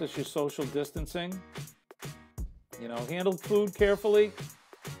 practice your social distancing. You know, handle food carefully,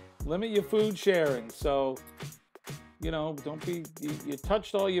 limit your food sharing. So, you know, don't be, you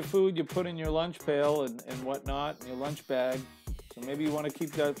touched all your food you put in your lunch pail and whatnot, in your lunch bag. So maybe you want to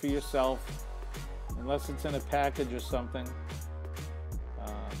keep that for yourself, unless it's in a package or something.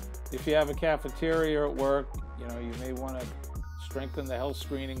 If you have a cafeteria at work, you know, you may want to strengthen the health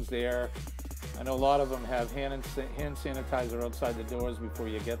screenings there. I know a lot of them have hand sanitizer outside the doors before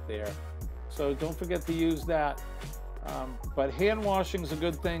you get there. So don't forget to use that. But hand washing is a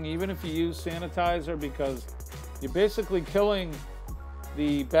good thing, even if you use sanitizer, because you're basically killing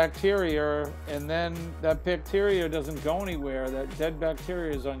the bacteria, and then that bacteria doesn't go anywhere. That dead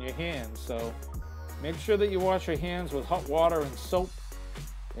bacteria is on your hands. So make sure that you wash your hands with hot water and soap.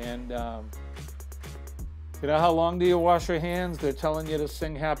 And you know, how long do you wash your hands? They're telling you to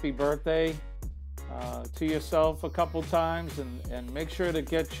sing happy birthday to yourself a couple times, and make sure to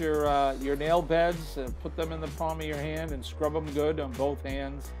get your nail beds and put them in the palm of your hand and scrub them good on both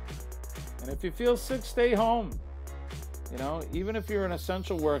hands. And if you feel sick, stay home. You know, even if you're an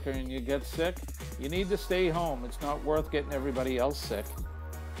essential worker and you get sick, you need to stay home. It's not worth getting everybody else sick.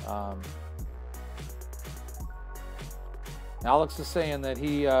 Alex is saying that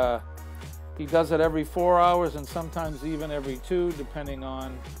he does it every 4 hours and sometimes even every 2, depending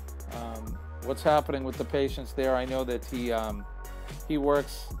on what's happening with the patients there. I know that he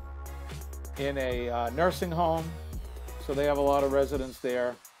works in a nursing home, so they have a lot of residents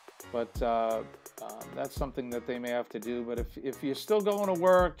there. But that's something that they may have to do. But if you're still going to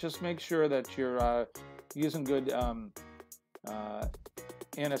work, just make sure that you're using good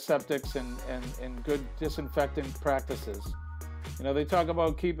antiseptics and good disinfectant practices. You know, they talk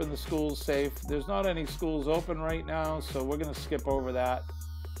about keeping the schools safe. There's not any schools open right now, so we're going to skip over that.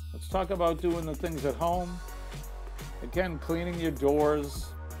 Let's talk about doing the things at home. Again, cleaning your doors.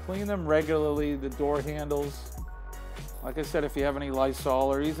 Clean them regularly, the door handles. Like I said, if you have any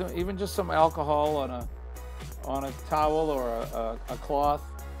Lysol or even just some alcohol on a towel or a cloth,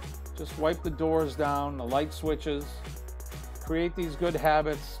 just wipe the doors down, the light switches. Create these good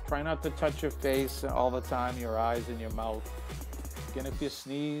habits. Try not to touch your face all the time, your eyes and your mouth. Again, if you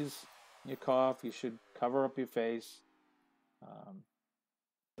sneeze, you cough, you should cover up your face.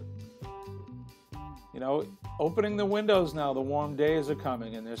 You know, opening the windows now, the warm days are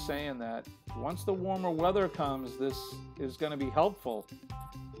coming, and they're saying that once the warmer weather comes, this is going to be helpful.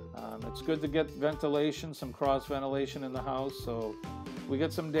 It's good to get ventilation, some cross ventilation in the house. So we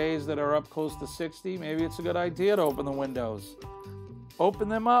get some days that are up close to 60. Maybe it's a good idea to open the windows. Open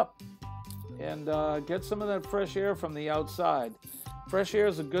them up and get some of that fresh air from the outside. Fresh air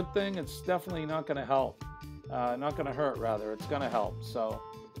is a good thing. It's definitely not going to help. Not going to hurt, rather. It's going to help. So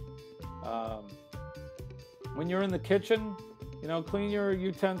when you're in the kitchen, you know, clean your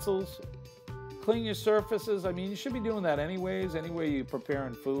utensils, clean your surfaces. I mean, you should be doing that anyways, anyway you're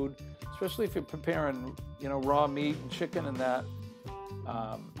preparing food, especially if you're preparing, you know, raw meat and chicken and that.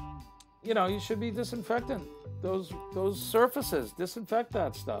 You know, you should be disinfecting those surfaces. Disinfect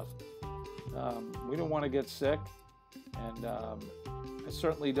that stuff. We don't want to get sick, and I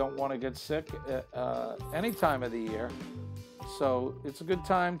certainly don't want to get sick at any time of the year. So it's a good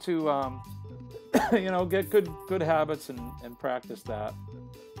time to you know, get good habits and practice that.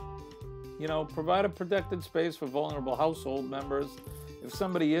 You know, provide a protected space for vulnerable household members. If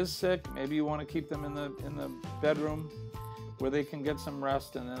somebody is sick, maybe you want to keep them in the bedroom where they can get some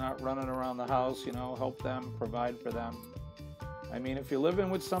rest and they're not running around the house. You know, help them, provide for them. I mean, if you're living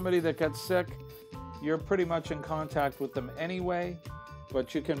with somebody that gets sick, you're pretty much in contact with them anyway,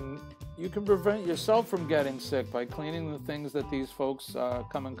 but you can prevent yourself from getting sick by cleaning the things that these folks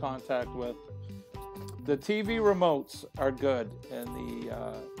come in contact with. The TV remotes are good, and the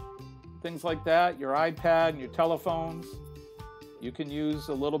things like that, your iPad and your telephones, you can use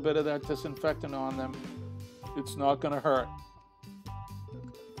a little bit of that disinfectant on them. It's not going to hurt.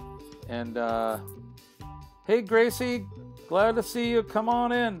 And hey, Gracie, glad to see you. Come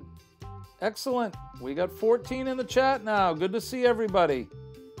on in. Excellent. We got 14 in the chat now. Good to see everybody.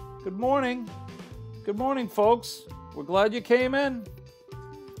 Good morning. Good morning, folks. We're glad you came in.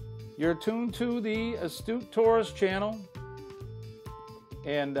 You're tuned to the Astute Tourist channel.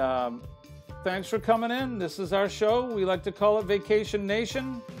 And thanks for coming in. This is our show. We like to call it Vacation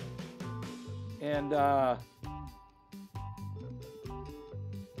Nation. And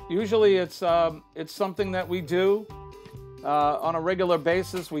usually it's something that we do On a regular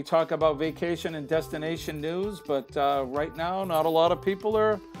basis, we talk about vacation and destination news, but right now, not a lot of people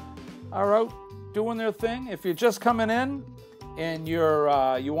are out doing their thing. If you're just coming in and you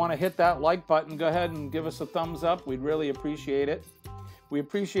want to hit that like button, go ahead and give us a thumbs up. We'd really appreciate it. We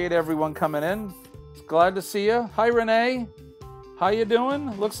appreciate everyone coming in. Glad to see you. Hi, Renee. How you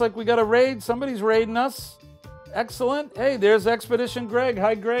doing? Looks like we got a raid. Somebody's raiding us. Excellent. Hey, there's Expedition Greg.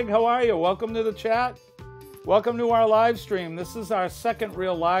 Hi, Greg. How are you? Welcome to the chat. Welcome to our live stream. This is our second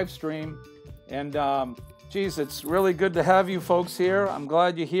real live stream. And, geez, it's really good to have you folks here. I'm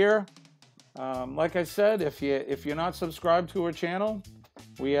glad you're here. Like I said, if you're not subscribed to our channel,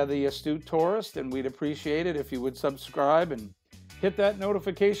 we are the Astute Tourist, and we'd appreciate it if you would subscribe and hit that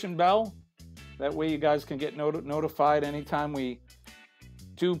notification bell. That way you guys can get notified anytime we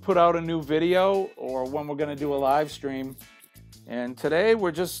do put out a new video or when we're going to do a live stream. And today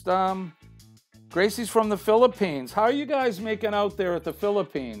we're just, Gracie's from the Philippines. How are you guys making out there at the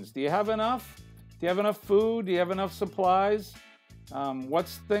Philippines? Do you have enough? Do you have enough food? Do you have enough supplies?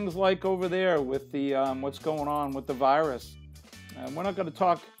 What's things like over there with the what's going on with the virus? We're not going to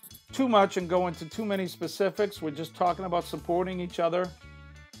talk too much and go into too many specifics. We're just talking about supporting each other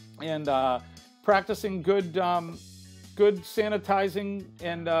and practicing good sanitizing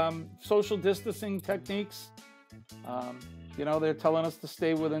and social distancing techniques. You know, they're telling us to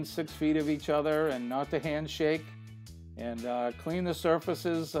stay within 6 feet of each other and not to handshake, and clean the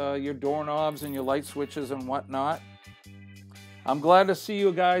surfaces, your doorknobs and your light switches and whatnot. I'm glad to see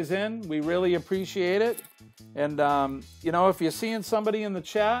you guys in. We really appreciate it. And, you know, if you're seeing somebody in the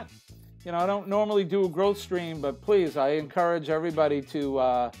chat, you know, I don't normally do a growth stream, but please, I encourage everybody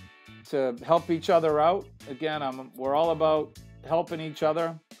to help each other out. Again, we're all about helping each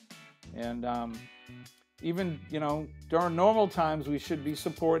other. And even, you know, during normal times, we should be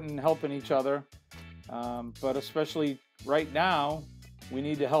supporting and helping each other. But especially right now, we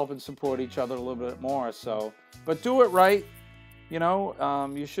need to help and support each other a little bit more. So, but do it right. You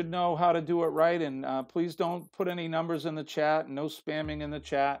know, you should know how to do it right, and please don't put any numbers in the chat, no spamming in the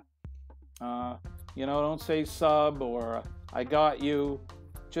chat. You know, don't say sub or I got you.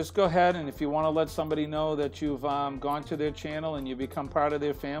 Just go ahead, and if you want to let somebody know that you've gone to their channel and you become part of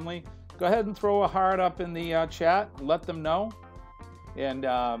their family, go ahead and throw a heart up in the chat, let them know. And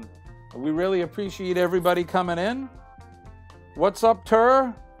we really appreciate everybody coming in. What's up,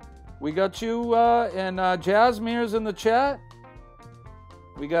 Tur? We got you and Jasmine's in the chat.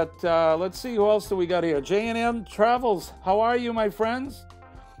 We got, let's see, who else do we got here? J&M Travels. How are you, my friends?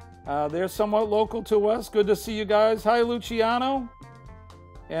 They're somewhat local to us. Good to see you guys. Hi, Luciano.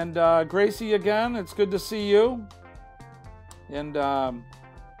 And Gracie again. It's good to see you. And,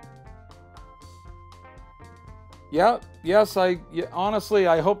 yeah, yes, honestly,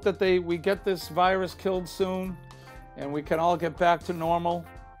 I hope that we get this virus killed soon and we can all get back to normal.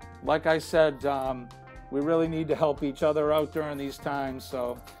 Like I said, we really need to help each other out during these times.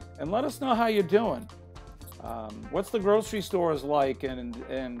 So, and let us know how you're doing. What's the grocery stores like and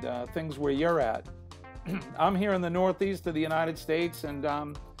things where you're at? I'm here in the Northeast of the United States, and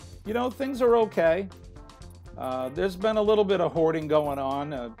you know, things are okay. There's been a little bit of hoarding going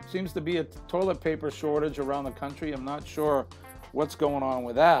on. Seems to be a toilet paper shortage around the country. I'm not sure what's going on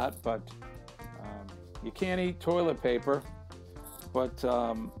with that, but you can't eat toilet paper. But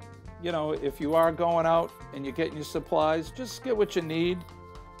you know, if you are going out and you're getting your supplies, just get what you need.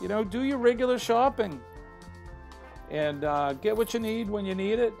 You know, do your regular shopping and get what you need when you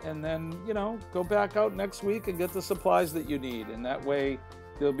need it. And then, you know, go back out next week and get the supplies that you need. And that way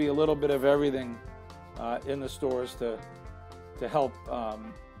there'll be a little bit of everything in the stores to help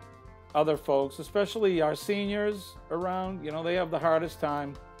other folks, especially our seniors around. You know, they have the hardest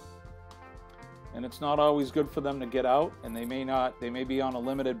time. And it's not always good for them to get out, and they may be on a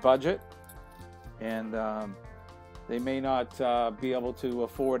limited budget, and they may not be able to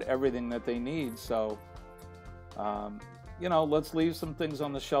afford everything that they need. So, you know, let's leave some things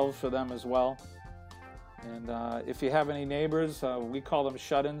on the shelves for them as well. And if you have any neighbors, we call them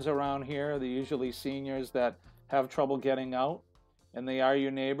shut-ins around here. They're usually seniors that have trouble getting out, and they are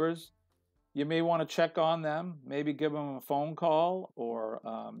your neighbors. You may want to check on them, maybe give them a phone call, or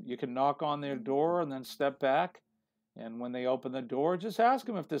you can knock on their door and then step back. And when they open the door, just ask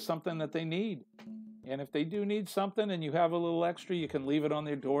them if there's something that they need. And if they do need something and you have a little extra, you can leave it on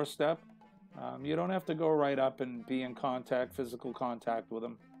their doorstep. You don't have to go right up and be in physical contact with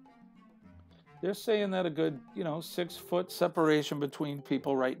them. They're saying that a good, 6-foot separation between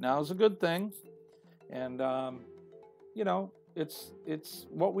people right now is a good thing. And, it's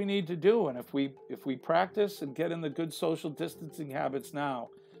what we need to do. And if we practice and get in the good social distancing habits now,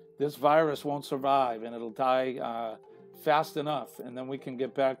 this virus won't survive, and it'll die fast enough, and then we can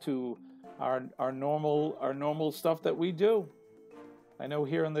get back to our normal stuff that we do. I know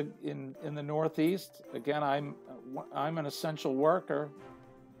here in the Northeast, again, I'm an essential worker,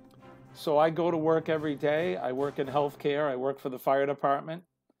 so I go to work every day. I work in healthcare. I work for the fire department,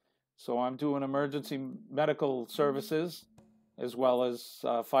 so I'm doing emergency medical services as well as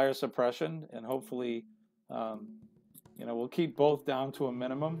fire suppression, and hopefully, we'll keep both down to a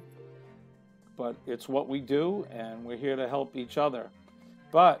minimum. But it's what we do, and we're here to help each other.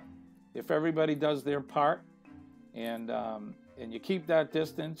 But if everybody does their part, and you keep that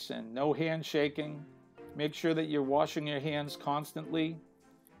distance and no handshaking, make sure that you're washing your hands constantly.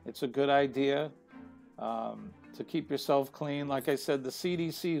 It's a good idea to keep yourself clean. Like I said, the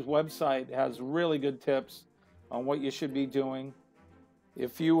CDC's website has really good tips on what you should be doing.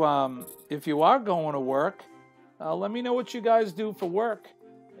 If you are going to work, let me know what you guys do for work.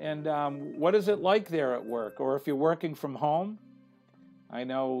 And what is it like there at work? Or if you're working from home, I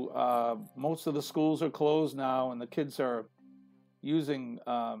know most of the schools are closed now, and the kids are using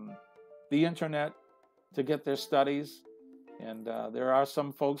the internet to get their studies. And there are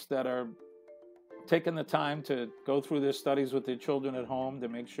some folks that are taking the time to go through their studies with their children at home to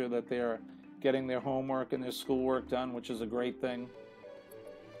make sure that they're getting their homework and their schoolwork done, which is a great thing.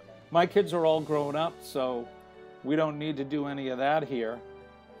 My kids are all grown up, so we don't need to do any of that here.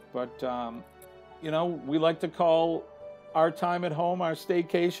 But, we like to call our time at home our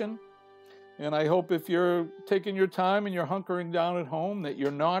staycation. And I hope if you're taking your time and you're hunkering down at home that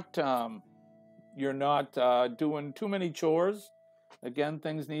you're not doing too many chores. Again,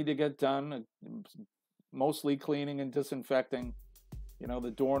 things need to get done, mostly cleaning and disinfecting.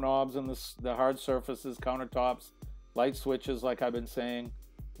 The doorknobs and the hard surfaces, countertops, light switches, like I've been saying.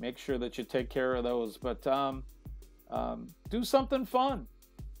 Make sure that you take care of those. But do something fun.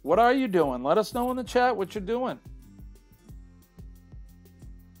 What are you doing? Let us know in the chat what you're doing.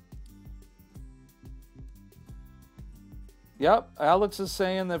 Yep, Alex is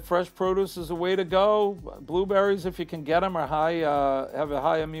saying that fresh produce is the way to go. Blueberries, if you can get them, are have a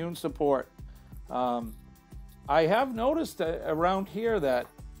high immune support. I have noticed around here that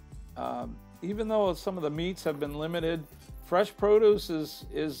even though some of the meats have been limited, fresh produce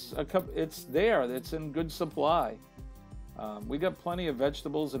it's there. It's in good supply. We got plenty of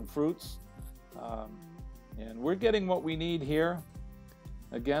vegetables and fruits, and we're getting what we need here.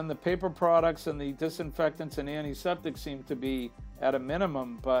 Again, the paper products and the disinfectants and antiseptics seem to be at a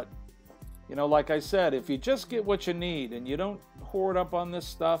minimum, but, like I said, if you just get what you need and you don't hoard up on this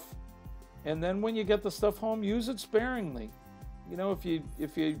stuff, and then when you get the stuff home, use it sparingly.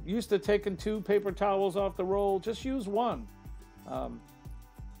 If you're used to taking 2 paper towels off the roll, just use 1.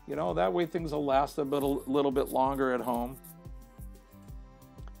 That way things will last a little bit longer at home.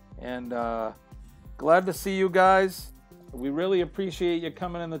 And glad to see you guys. We really appreciate you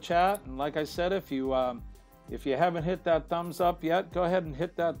coming in the chat. And like I said, if you haven't hit that thumbs up yet, go ahead and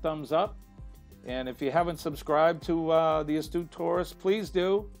hit that thumbs up. And if you haven't subscribed to the Astute Tourist, please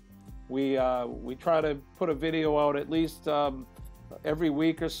do. We try to put a video out at least every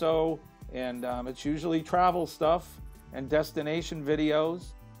week or so, and it's usually travel stuff and destination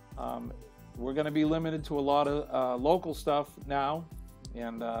videos. We're going to be limited to a lot of local stuff now.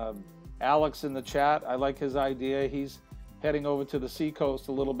 And Alex in the chat, I like his idea. He's heading over to the seacoast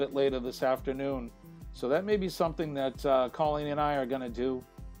a little bit later this afternoon. So that may be something that Colleen and I are going to do.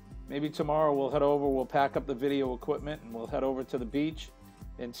 Maybe tomorrow we'll head over, we'll pack up the video equipment, and we'll head over to the beach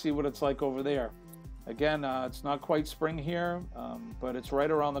and see what it's like over there. Again, it's not quite spring here, but it's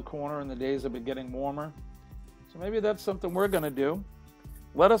right around the corner and the days have been getting warmer. So maybe that's something we're going to do.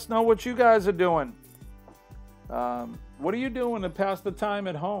 Let us know what you guys are doing. What are you doing to pass the time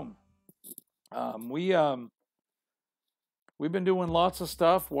at home? We've been doing lots of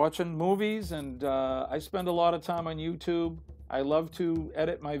stuff, watching movies, and I spend a lot of time on YouTube. I love to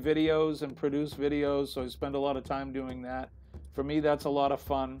edit my videos and produce videos, so I spend a lot of time doing that. For me, that's a lot of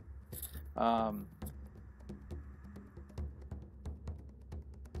fun. Now,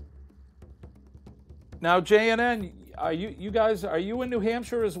 JNN, are you in New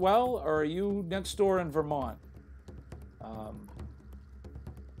Hampshire as well, or are you next door in Vermont?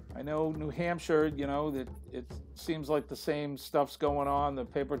 I know New Hampshire, that it seems like the same stuff's going on. The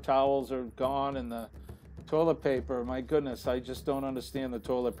paper towels are gone, and the toilet paper, my goodness, I just don't understand the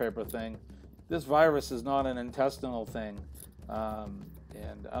toilet paper thing. This virus is not an intestinal thing.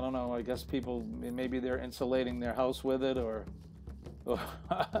 And I don't know, I guess people, maybe they're insulating their house with it, or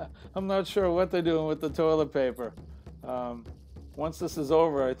I'm not sure what they're doing with the toilet paper. Once this is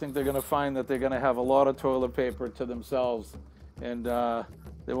over, I think they're going to find that they're going to have a lot of toilet paper to themselves, and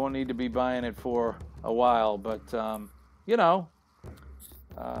they won't need to be buying it for a while. But you know,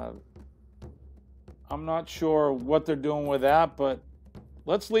 uh, I'm not sure what they're doing with that, but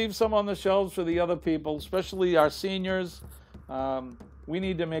let's leave some on the shelves for the other people, especially our seniors. We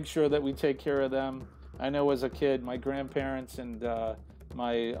need to make sure that we take care of them. I know as a kid, my grandparents and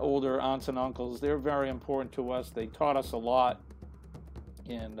my older aunts and uncles, they're very important to us. They taught us a lot,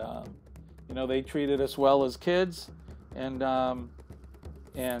 and they treated us well as kids, and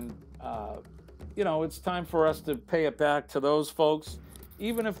and it's time for us to pay it back to those folks,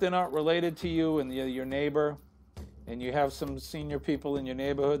 even if they're not related to you and your neighbor, and you have some senior people in your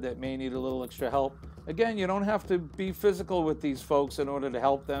neighborhood that may need a little extra help. Again, you don't have to be physical with these folks in order to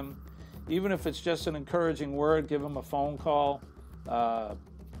help them. Even if it's just an encouraging word, give them a phone call.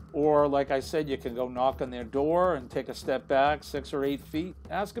 Or like I said, you can go knock on their door and take a step back 6 or 8 feet.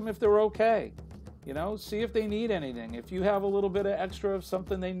 Ask them if they're okay. See if they need anything. If you have a little bit of extra of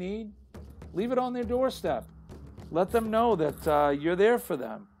something they need, leave it on their doorstep. Let them know that you're there for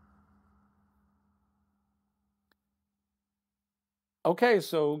them. Okay,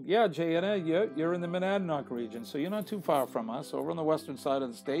 so yeah, Jayana, you're in the Monadnock region, so you're not too far from us, over on the western side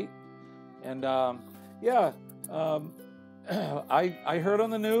of the state. And yeah, I heard on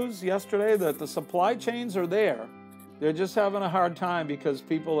the news yesterday that the supply chains are there. They're just having a hard time because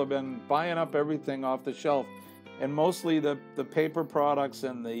people have been buying up everything off the shelf, and mostly the paper products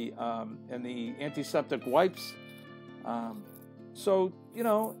and the antiseptic wipes. So,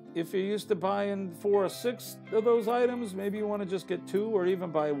 if you're used to buying 4 or 6 of those items, maybe you want to just get 2 or even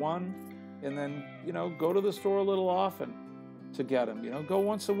buy 1, and then, go to the store a little often to get them. Go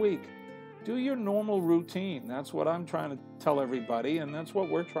once a week. Do your normal routine. That's what I'm trying to tell everybody, and that's what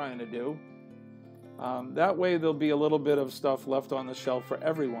we're trying to do. That way there'll be a little bit of stuff left on the shelf for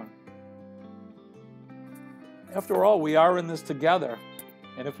everyone. After all, we are in this together,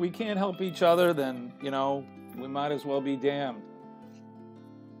 and if we can't help each other, then, we might as well be damned.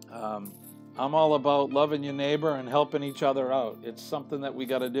 I'm all about loving your neighbor and helping each other out. It's something that we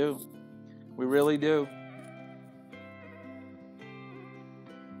got to do. We really do.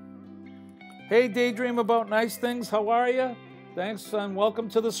 Hey, Daydream About Nice Things, how are you? Thanks and welcome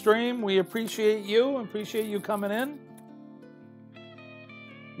to the stream. We appreciate you coming in.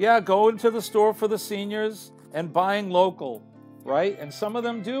 Yeah, going to the store for the seniors and buying local, right? And some of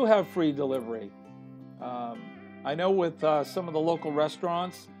them do have free delivery. I know with some of the local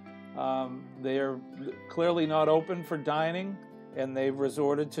restaurants, they're clearly not open for dining, and they've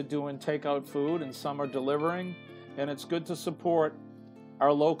resorted to doing takeout food, and some are delivering, and it's good to support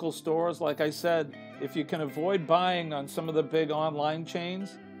our local stores. Like I said, if you can avoid buying on some of the big online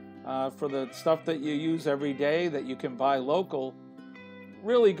chains for the stuff that you use every day that you can buy local,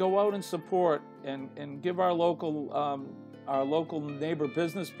 really go out and support and give our local neighbor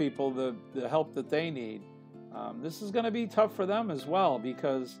business people the help that they need. This is going to be tough for them as well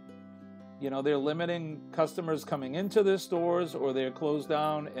because they're limiting customers coming into their stores, or they're closed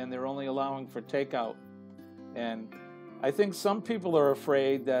down and they're only allowing for takeout. And I think some people are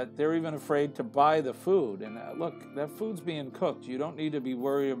afraid that they're even afraid to buy the food. And look, that food's being cooked. You don't need to be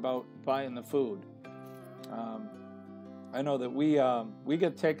worried about buying the food. I know that we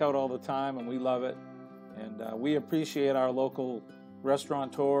get takeout all the time, and we love it. And we appreciate our local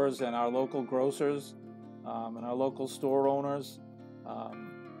restaurateurs and our local grocers and our local store owners.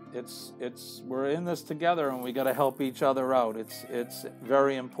 We're in this together, and we got to help each other out. It's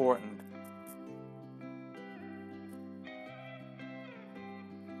very important.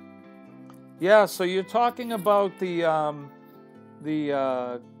 Yeah, so you're talking about the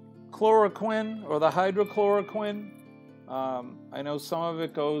chloroquine or the hydrochloroquine. I know some of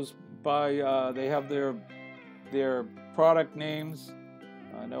it goes by, they have their product names.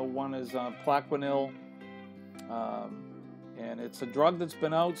 I know one is Plaquenil, and it's a drug that's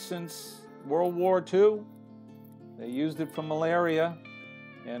been out since World War II. They used it for malaria,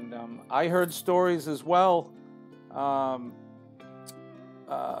 and I heard stories as well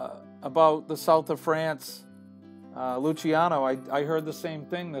about the south of France. Luciano, I heard the same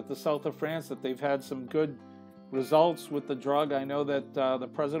thing, that the south of France, that they've had some good results with the drug. I know that the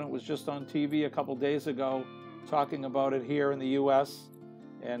president was just on TV a couple days ago talking about it here in the U.S.,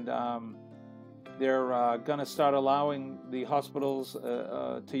 and they're going to start allowing the hospitals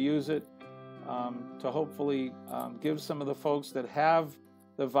to use it to hopefully give some of the folks that have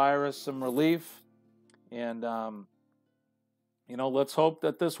the virus some relief. And let's hope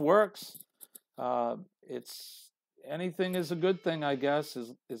that this works. Anything is a good thing, I guess,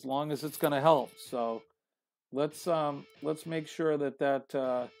 as long as it's going to help. So let's make sure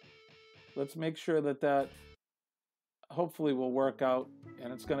that hopefully will work out,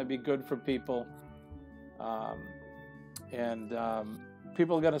 and it's going to be good for people. and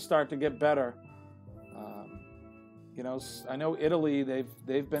people are going to start to get better. You know, I know Italy,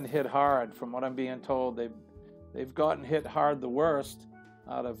 they've been hit hard. From what I'm being told, they've gotten hit hard the worst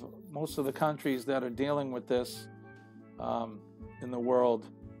out of most of the countries that are dealing with this in the world.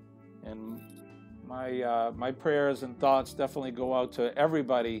 And my prayers and thoughts definitely go out to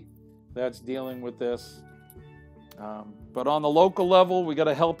everybody that's dealing with this. But on the local level, we got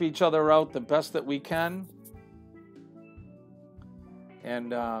to help each other out the best that we can,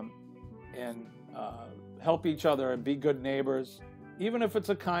 and help each other and be good neighbors. Even if it's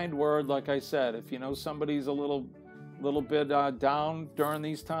a kind word, like I said, if you know somebody's a little bit down during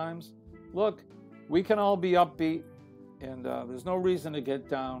these times, look, we can all be upbeat, and there's no reason to get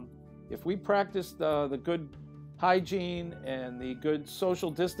down. If we practice the good hygiene and the good social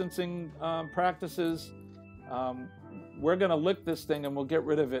distancing practices, we're going to lick this thing and we'll get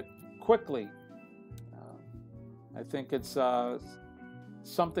rid of it quickly. I think it's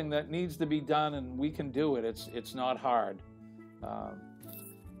something that needs to be done, and we can do it. It's not hard.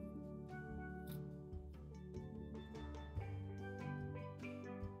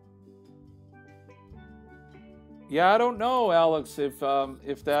 Yeah, I don't know, Alex, if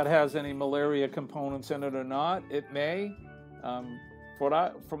that has any malaria components in it or not. It may.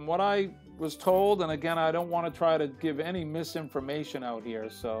 From what I was told, and again, I don't want to try to give any misinformation out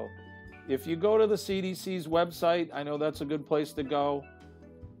here. So, if you go to the CDC's website, I know that's a good place to go.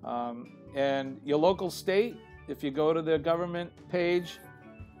 And your local state, if you go to their government page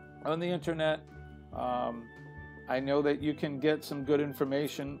on the internet, I know that you can get some good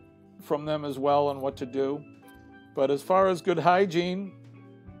information from them as well on what to do. But as far as good hygiene,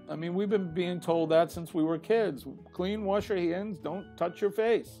 I mean, we've been being told that since we were kids. Clean, wash your hands, don't touch your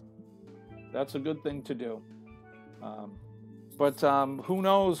face. That's a good thing to do. But who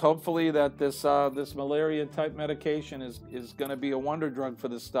knows? Hopefully that this malaria type medication is going to be a wonder drug for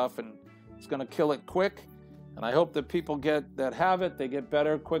this stuff, and it's going to kill it quick. And I hope that people that have it, they get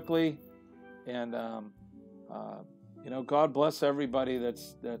better quickly. And you know, God bless everybody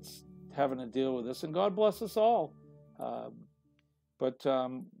that's having to deal with this, and God bless us all. But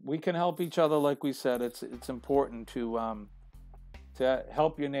we can help each other, like we said. It's important to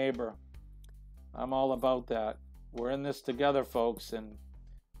help your neighbor. I'm all about that. We're in this together, folks, and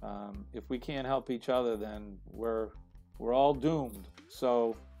if we can't help each other, then we're all doomed.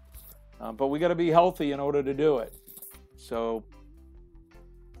 So, but we got to be healthy in order to do it. So,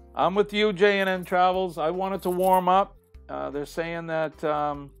 I'm with you, J&N Travels. I wanted to warm up. They're saying that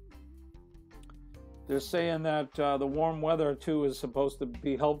the warm weather too is supposed to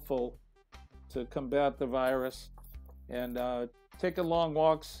be helpful to combat the virus, and taking long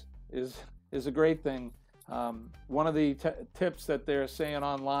walks is a great thing. One of the tips that they're saying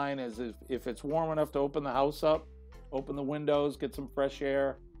online is if it's warm enough to open the house up, open the windows, get some fresh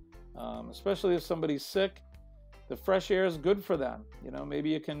air, especially if somebody's sick. The fresh air is good for them. You know, maybe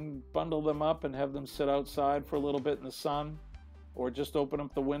you can bundle them up and have them sit outside for a little bit in the sun, or just open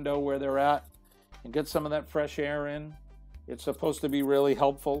up the window where they're at and get some of that fresh air in. It's supposed to be really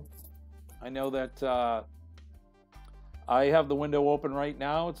helpful. I know that I have the window open right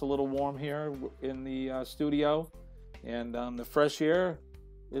now. It's a little warm here in the studio, and the fresh air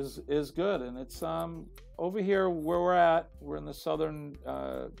is good. And it's over here where we're at. We're in the southern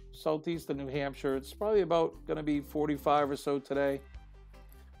southeast of New Hampshire. It's probably about going to be 45 or so today.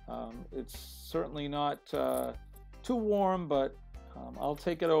 It's certainly not too warm, but I'll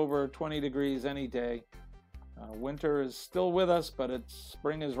take it over 20 degrees any day. Winter is still with us, but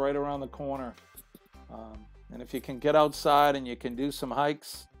spring is right around the corner. And if you can get outside and you can do some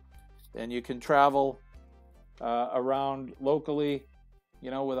hikes and you can travel around locally, you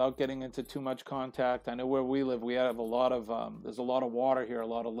know, without getting into too much contact. I know where we live, we have there's a lot of water here, a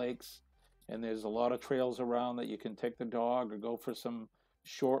lot of lakes, and there's a lot of trails around that you can take the dog or go for some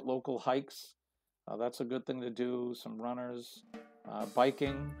short local hikes. That's a good thing to do. Some runners,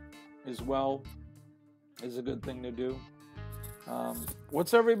 biking as well is a good thing to do.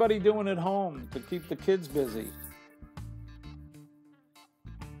 What's everybody doing at home to keep the kids busy?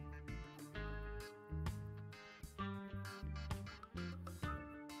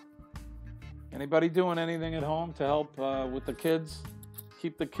 Anybody doing anything at home to help with the kids?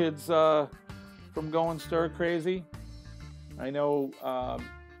 Keep the kids from going stir crazy? I know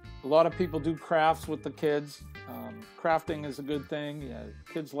a lot of people do crafts with the kids. Crafting is a good thing. Yeah,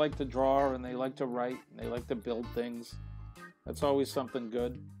 kids like to draw, and they like to write, and they like to build things. That's always something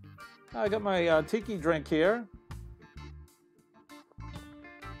good. I got my tiki drink here.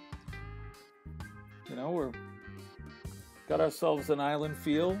 You know, we're got ourselves an island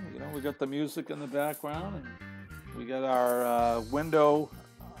feel. You know, we got the music in the background, and We got our window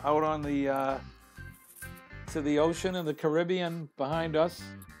out on the to the ocean and the Caribbean behind us,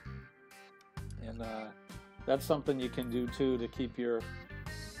 and that's something you can do too to keep your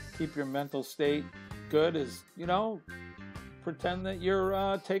mental state good. Is, you know, pretend that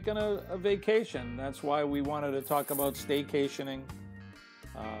you're taking a vacation. That's why we wanted to talk about staycationing.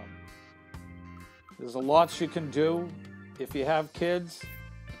 There's a lot you can do if you have kids,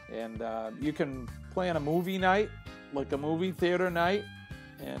 and you can plan a movie night, like a movie theater night.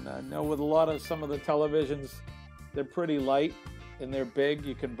 And I know with some of the televisions, they're pretty light and they're big.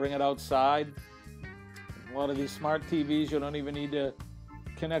 You can bring it outside. A lot of these smart TVs, you don't even need to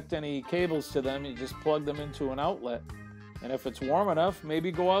connect any cables to them. You just plug them into an outlet. And if it's warm enough,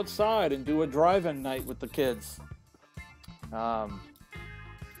 maybe go outside and do a drive-in night with the kids.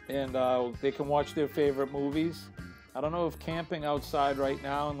 They can watch their favorite movies. I don't know if camping outside right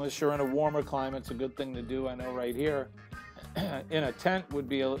now, unless you're in a warmer climate, it's a good thing to do. I know right here, in a tent would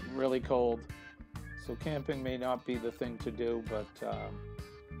be really cold. So camping may not be the thing to do, but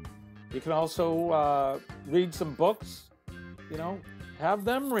you can also read some books. You know, have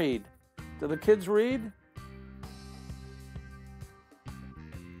them read. Do the kids read?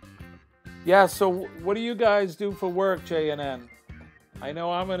 Yeah, so what do you guys do for work, J&N? I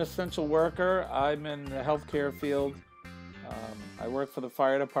know I'm an essential worker. I'm in the healthcare field. I work for the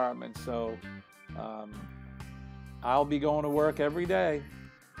fire department, so I'll be going to work every day.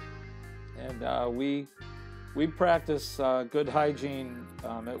 And we practice good hygiene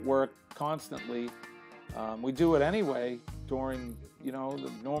at work constantly. We do it anyway during, you know,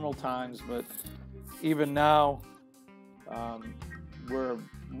 the normal times, but even now we're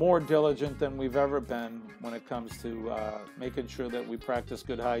more diligent than we've ever been when it comes to making sure that we practice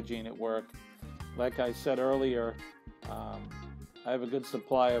good hygiene at work. Like I said earlier, I have a good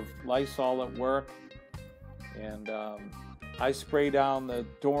supply of Lysol at work, and I spray down the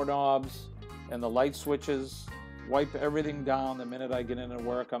doorknobs and the light switches, wipe everything down the minute I get into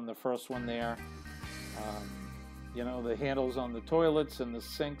work. I'm the first one there. You know, the handles on the toilets and the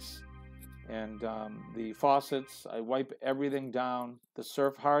sinks and the faucets, I wipe everything down.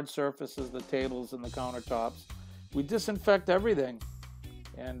 The hard surfaces, the tables and the countertops. We disinfect everything.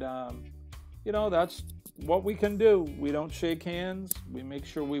 And, you know, that's what we can do. We don't shake hands. We make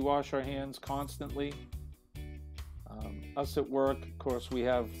sure we wash our hands constantly. Us at work, of course, we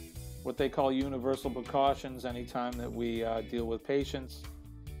have what they call universal precautions anytime that we deal with patients.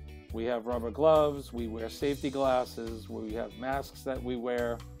 We have rubber gloves. We wear safety glasses. We have masks that we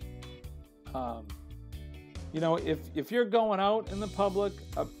wear. You know, if you're going out in the public,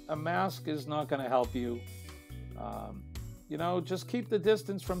 a mask is not going to help you. You know, just keep the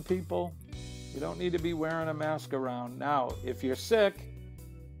distance from people. You don't need to be wearing a mask around. Now, if you're sick,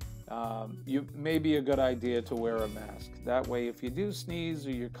 you may be a good idea to wear a mask. That way, if you do sneeze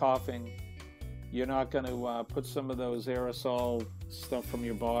or you're coughing, you're not going to put some of those aerosol stuff from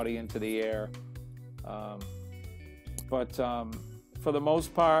your body into the air. But for the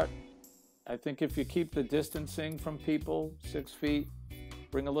most part, I think if you keep the distancing from people, 6 feet,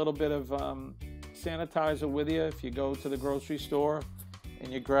 bring a little bit of sanitizer with you. If you go to the grocery store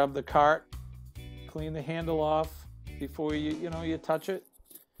and you grab the cart, clean the handle off before you touch it.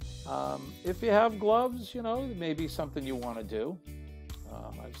 If you have gloves, you know, it may be something you want to do.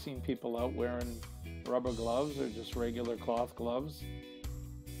 I've seen people out wearing rubber gloves or just regular cloth gloves.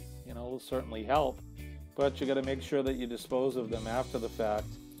 You know, will certainly help, but you got to make sure that you dispose of them after the fact.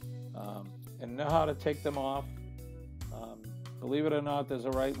 And know how to take them off. Believe it or not, there's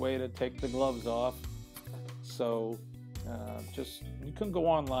a right way to take the gloves off. So you can go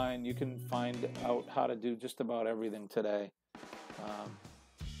online, you can find out how to do just about everything today.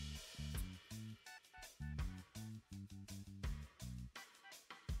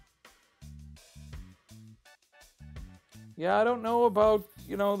 Yeah, I don't know about,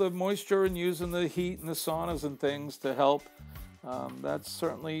 you know, the moisture and using the heat and the saunas and things to help. That's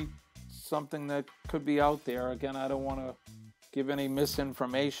certainly something that could be out there. Again, I don't want to give any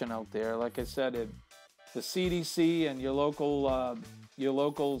misinformation out there. Like I said, the CDC and your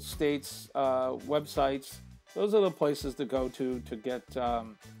local state's websites, those are the places to go to get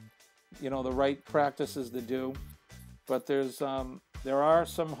you know, the right practices to do. But there are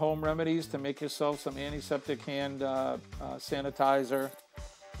some home remedies to make yourself some antiseptic hand sanitizer.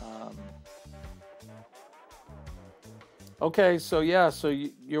 Okay, so yeah,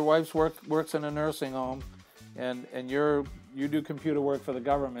 your wife's works in a nursing home, and you do computer work for the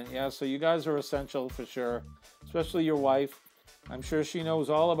government. Yeah, so you guys are essential for sure, especially your wife. I'm sure she knows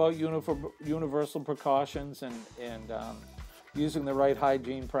all about universal precautions and using the right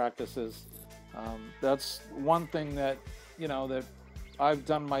hygiene practices. That's one thing that, that I've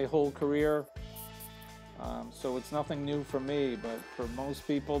done my whole career. So it's nothing new for me, but for most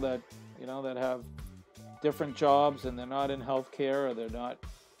people that, that have different jobs and they're not in healthcare or they're not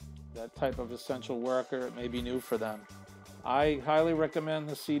that type of essential worker, it may be new for them. I highly recommend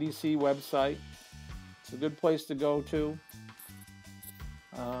the CDC website. It's a good place to go to.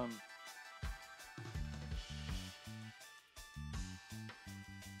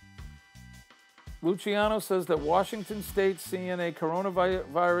 Luciano says that Washington State's seeing a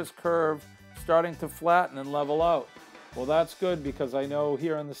coronavirus curve starting to flatten and level out. Well, that's good, because I know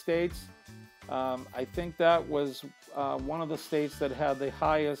here in the States, I think that was one of the states that had the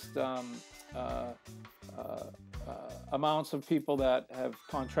highest amounts of people that have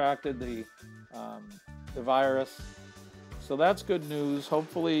contracted the virus. So that's good news.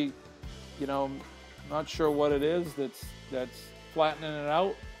 Hopefully, not sure what it is that's flattening it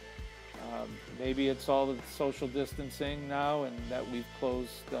out. Maybe it's all the social distancing now, and that we've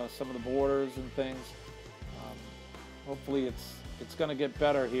closed some of the borders and things. Hopefully it's going to get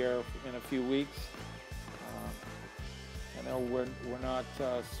better here in a few weeks. I know we're not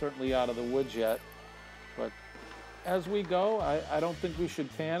certainly out of the woods yet, but as we go, I don't think we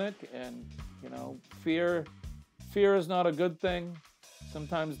should panic. And fear is not a good thing.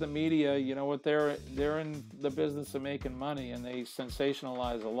 Sometimes the media, what they're in the business of making money, and they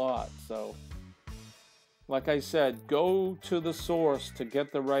sensationalize a lot. So, like I said, go to the source to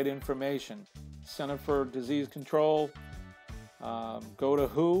get the right information. Center for Disease Control. Go to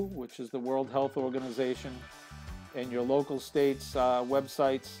WHO, which is the World Health Organization, and your local state's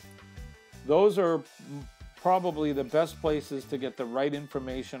websites. Those are probably the best places to get the right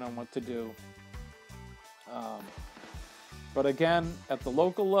information on what to do. But again, at the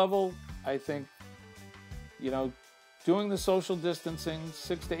local level, I think, doing the social distancing,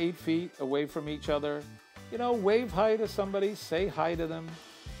 6 to 8 feet away from each other, wave hi to somebody, say hi to them.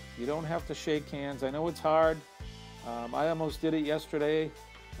 You don't have to shake hands. I know it's hard. I almost did it yesterday.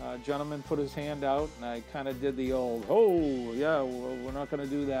 A gentleman put his hand out, and I kind of did the old, oh, yeah, well, we're not going to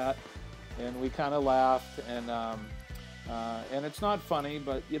do that. And we kind of laughed, and it's not funny,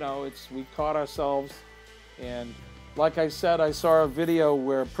 but, we caught ourselves. And like I said, I saw a video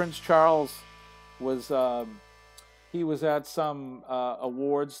where Prince Charles was, he was at some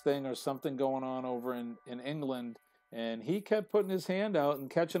awards thing or something going on over in England, and he kept putting his hand out and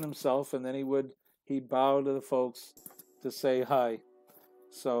catching himself, and then he'd bow to the folks to say hi.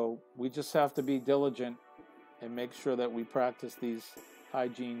 So we just have to be diligent and make sure that we practice these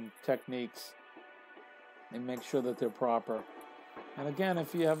hygiene techniques and make sure that they're proper. And again,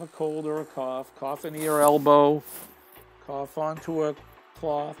 if you have a cold or a cough into your elbow, cough onto a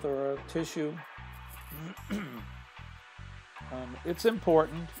cloth or a tissue. It's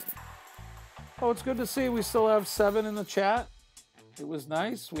important. Oh, it's good to see we still have 7 in the chat. It was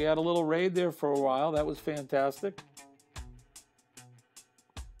nice. We had a little raid there for a while. That was fantastic.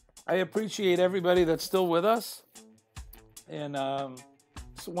 I appreciate everybody that's still with us. And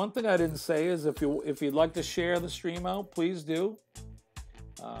so one thing I didn't say is if you'd like to share the stream out, please do.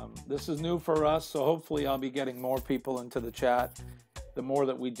 This is new for us, so hopefully I'll be getting more people into the chat the more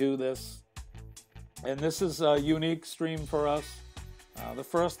that we do this. And this is a unique stream for us. The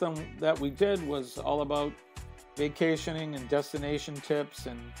first thing that we did was all about vacationing and destination tips,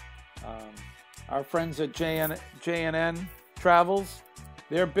 and our friends at J&N Travels,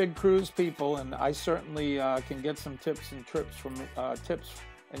 they're big cruise people, and I certainly can get some tips and tricks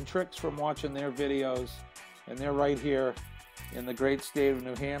from watching their videos. And they're right here in the great state of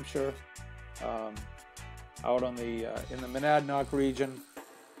New Hampshire, out on the in the Monadnock region.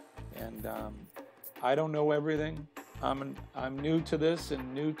 And I don't know everything. I'm new to this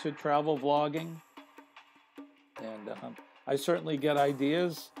and new to travel vlogging, and I certainly get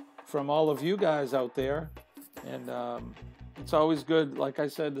ideas from all of you guys out there. And it's always good, like I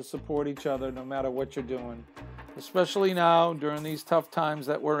said, to support each other no matter what you're doing, especially now during these tough times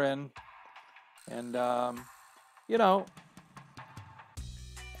that we're in. And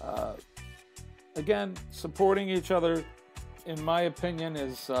again, supporting each other, in my opinion,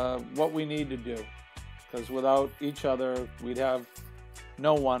 is what we need to do. Because without each other, we'd have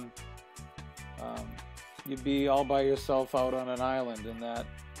no one. You'd be all by yourself out on an island, and that,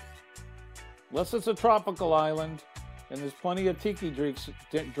 unless it's a tropical island and there's plenty of tiki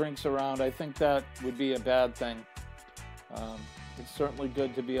drinks around, I think that would be a bad thing. It's certainly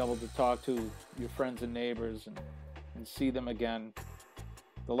good to be able to talk to your friends and neighbors and see them again.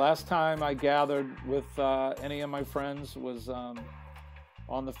 The last time I gathered with any of my friends was on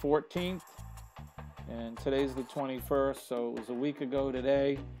the 14th. And today's the 21st, so it was a week ago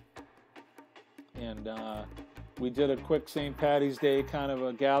today. and we did a quick St. Patty's Day kind of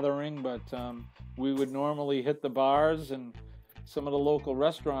a gathering, but we would normally hit the bars and some of the local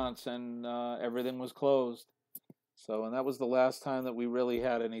restaurants, and everything was closed. So, and that was the last time that we really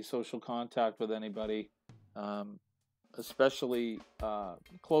had any social contact with anybody, especially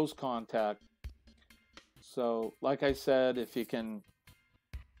close contact. So, like I said, if you can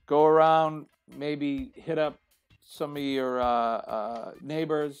go around, maybe hit up some of your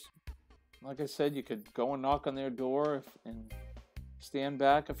neighbors. Like I said, you could go and knock on their door and stand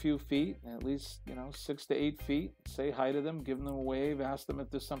back a few feet, at least, 6 to 8 feet. Say hi to them, give them a wave, ask them if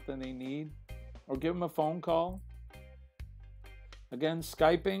there's something they need, or give them a phone call. Again,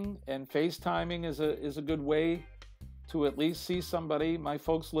 Skyping and FaceTiming is a good way to at least see somebody. My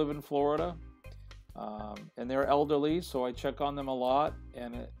folks live in Florida, and they're elderly, so I check on them a lot,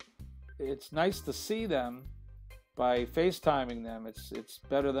 and it's nice to see them by FaceTiming them. It's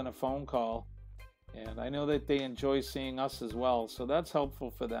better than a phone call, and I know that they enjoy seeing us as well, so that's helpful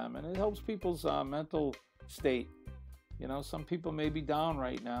for them, and it helps people's mental state. Some people may be down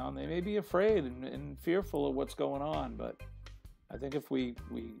right now, and they may be afraid and fearful of what's going on, but I think if we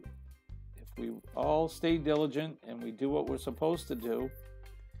all stay diligent and we do what we're supposed to do,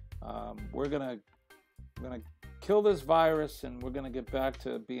 we're gonna kill this virus, and we're gonna get back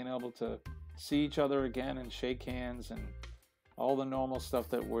to being able to see each other again and shake hands and all the normal stuff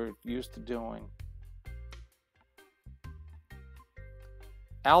that we're used to doing.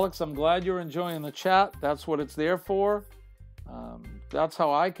 Alex, I'm glad you're enjoying the chat. That's what it's there for. That's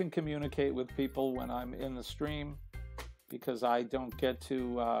how I can communicate with people when I'm in the stream, because I don't get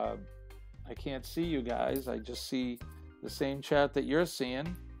to, I can't see you guys. I just see the same chat that you're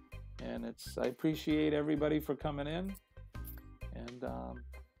seeing, and I appreciate everybody for coming in. And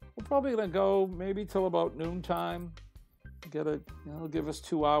we're probably gonna go maybe till about noontime. Give us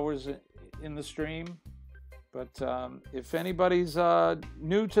 2 hours in the stream. But if anybody's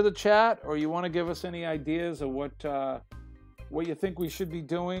new to the chat, or you want to give us any ideas of what you think we should be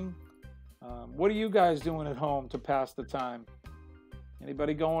doing, what are you guys doing at home to pass the time?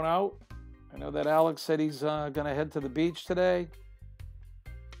 Anybody going out? I know that Alex said he's going to head to the beach today.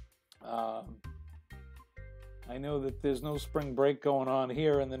 I know that there's no spring break going on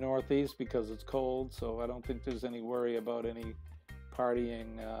here in the Northeast because it's cold, so I don't think there's any worry about any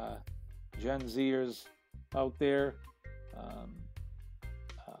partying Gen Zers out there.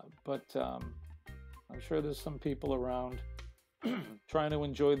 But I'm sure there's some people around trying to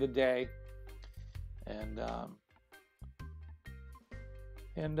enjoy the day. And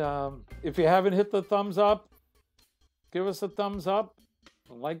if you haven't hit the thumbs up, give us a thumbs up,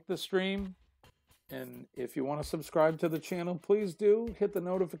 like the stream, and if you want to subscribe to the channel, please do hit the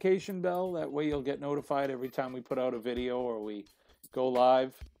notification bell. That way you'll get notified every time we put out a video or we go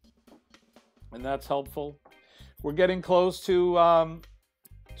live, and that's helpful. We're getting close to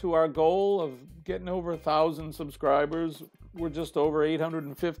our goal of getting over 1,000 subscribers. We're just over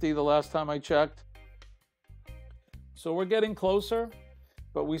 850 the last time I checked. So we're getting closer,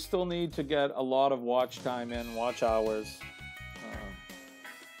 but we still need to get a lot of watch time in, watch hours,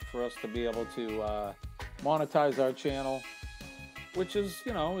 for us to be able to monetize our channel, which is,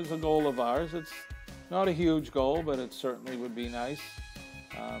 is a goal of ours. It's not a huge goal, but it certainly would be nice.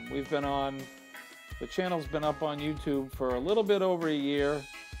 The channel's been up on YouTube for a little bit over a year,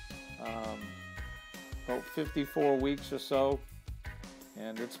 about 54 weeks or so,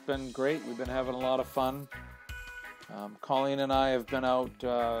 and it's been great. We've been having a lot of fun. Colleen and I have been out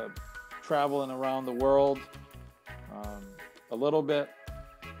traveling around the world a little bit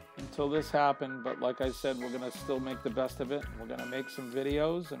until this happened, but like I said, we're going to still make the best of it. We're going to make some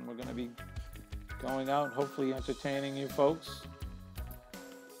videos, and we're going to be going out and hopefully entertaining you folks.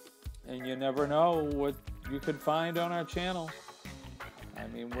 And you never know what you could find on our channel. I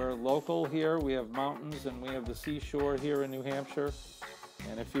mean, we're local here. We have mountains, and we have the seashore here in New Hampshire.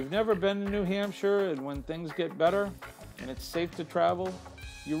 And if you've never been to New Hampshire, and when things get better and it's safe to travel,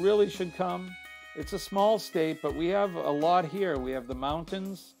 you really should come. It's a small state, but we have a lot here. We have the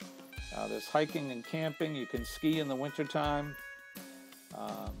mountains. There's hiking and camping. You can ski in the wintertime.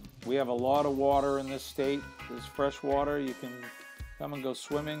 We have a lot of water in this state. There's fresh water. You can come and go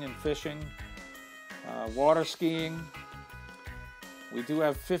swimming and fishing, water skiing. We do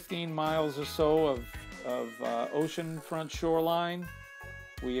have 15 miles or so of oceanfront shoreline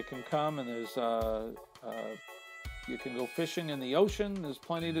where you can come, and there's you can go fishing in the ocean. There's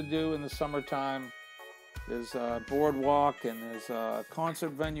plenty to do in the summertime. There's a boardwalk, and there's a concert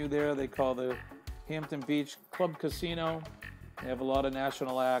venue there they call the Hampton Beach Club Casino. They have a lot of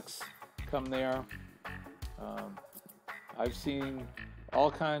national acts come there. I've seen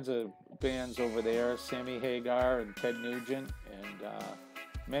all kinds of bands over there, Sammy Hagar and Ted Nugent, and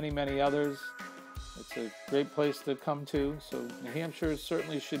many others. It's a great place to come to. So New Hampshire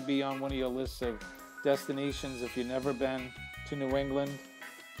certainly should be on one of your lists of destinations if you've never been to New England.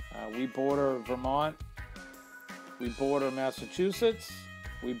 We border Vermont, we border Massachusetts,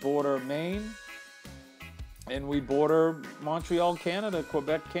 we border Maine, and we border Montreal, Canada,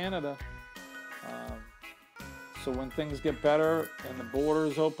 Quebec, Canada. So when things get better and the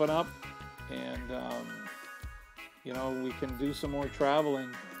borders open up and, we can do some more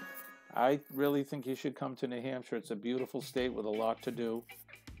traveling, I really think you should come to New Hampshire. It's a beautiful state with a lot to do.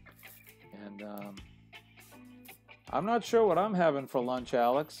 And I'm not sure what I'm having for lunch,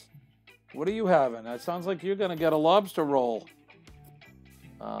 Alex. What are you having? It sounds like you're going to get a lobster roll.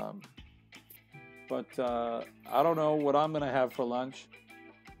 But I don't know what I'm going to have for lunch.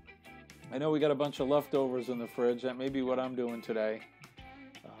 I know we got a bunch of leftovers in the fridge. That may be what I'm doing today.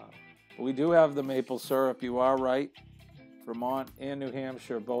 But we do have the maple syrup. You are right. Vermont and New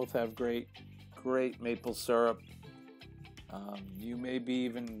Hampshire both have great maple syrup. You may be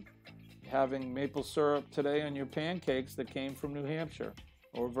even having maple syrup today on your pancakes that came from New Hampshire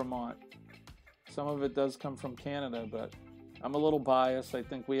or Vermont. Some of it does come from Canada, but I'm a little biased. I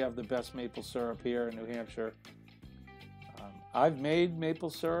think we have the best maple syrup here in New Hampshire. I've made maple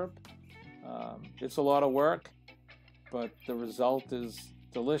syrup. It's a lot of work, but the result is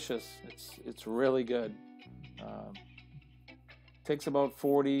delicious. It's really good. Takes about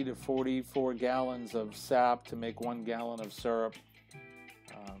 40 to 44 gallons of sap to make 1 gallon of syrup.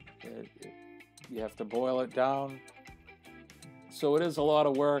 You have to boil it down. So it is a lot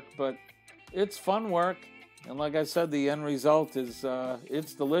of work, but it's fun work. And like I said, the end result is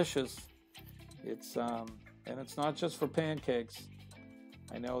it's delicious. And it's not just for pancakes.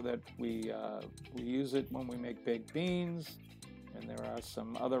 I know that we use it when we make baked beans, and there are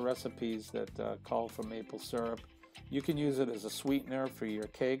some other recipes that call for maple syrup. You can use it as a sweetener for your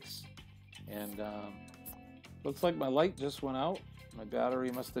cakes. And looks like my light just went out. My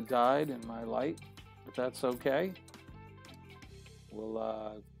battery must have died in my light, but that's okay.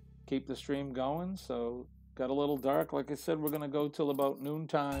 We'll keep the stream going. So got a little dark. Like I said, we're going to go till about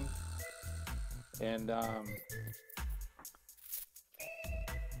noontime. And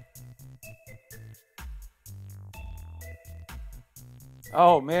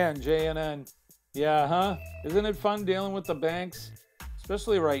oh man, JNN. Yeah, huh? Isn't it fun dealing with the banks?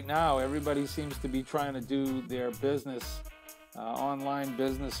 Especially right now, everybody seems to be trying to do their business, online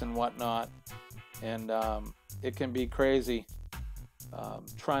business and whatnot. And it can be crazy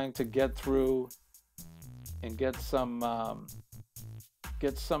trying to get through and get some of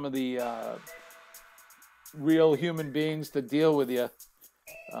the real human beings to deal with you.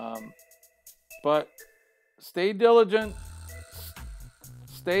 But stay diligent.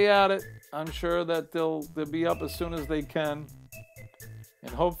 Stay at it. I'm sure that they'll be up as soon as they can.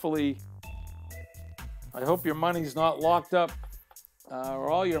 And hopefully, I hope your money's not locked up, or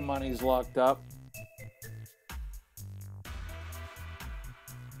all your money's locked up.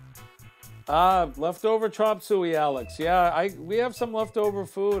 Leftover chop suey, Alex. Yeah, we have some leftover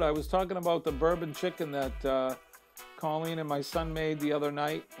food. I was talking about the bourbon chicken that Colleen and my son made the other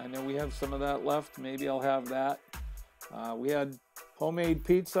night. I know we have some of that left. Maybe I'll have that. We had homemade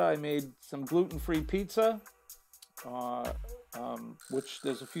pizza. I made some gluten-free pizza, which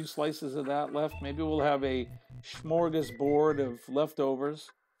there's a few slices of that left. Maybe we'll have a smorgasbord of leftovers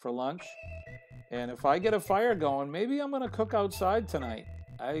for lunch. And if I get a fire going, maybe I'm going to cook outside tonight.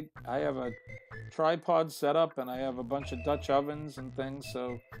 I have a tripod set up, and I have a bunch of Dutch ovens and things,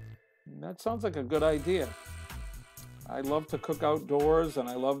 so that sounds like a good idea. I love to cook outdoors, and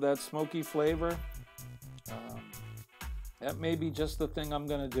I love that smoky flavor. That may be just the thing I'm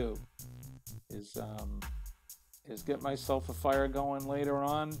going to do, is get myself a fire going later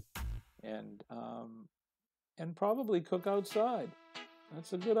on, and probably cook outside.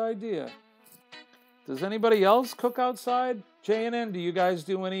 That's a good idea. Does anybody else cook outside? JNN, do you guys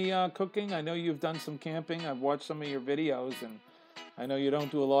do any cooking? I know you've done some camping. I've watched some of your videos, and I know you don't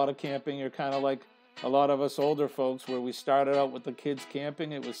do a lot of camping. You're kind of like a lot of us older folks, where we started out with the kids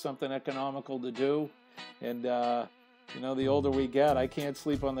camping. It was something economical to do, and the older we get, I can't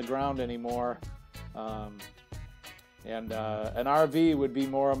sleep on the ground anymore. And an RV would be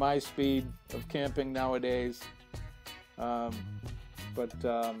more of my speed of camping nowadays. But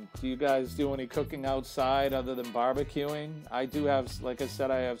do you guys do any cooking outside other than barbecuing? I do have, like I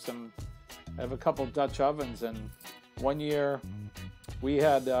said, I have a couple Dutch ovens, and one year we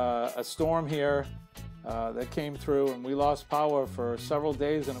had a storm here that came through, and we lost power for several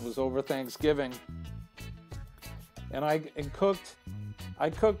days, and it was over Thanksgiving. And I cooked I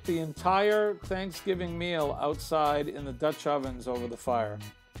cooked the entire Thanksgiving meal outside in the Dutch ovens over the fire.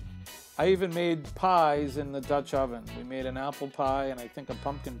 I even made pies in the Dutch oven. We made an apple pie and I think a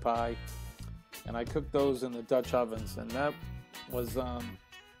pumpkin pie, and I cooked those in the Dutch ovens. And that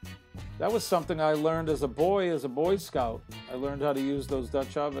was something I learned as a Boy Scout. I learned how to use those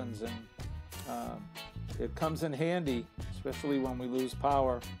Dutch ovens, and it comes in handy, especially when we lose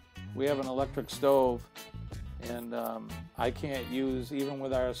power. We have an electric stove, and I can't use, even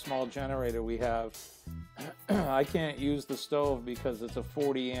with our small generator we have, I can't use the stove because it's a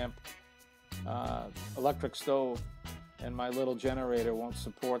 40 amp electric stove, and my little generator won't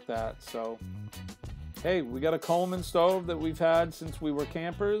support that. So hey, we got a Coleman stove that we've had since we were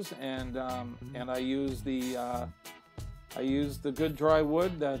campers, and I use the good dry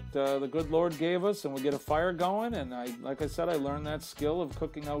wood that the good Lord gave us, and we get a fire going. And like I said, I learned that skill of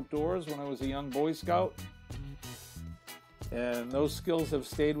cooking outdoors when I was a young Boy Scout, and those skills have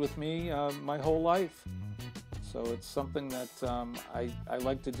stayed with me my whole life. So it's something that I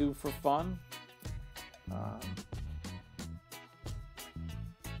like to do for fun.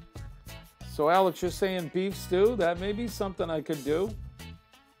 So Alex, you're saying beef stew? That may be something I could do.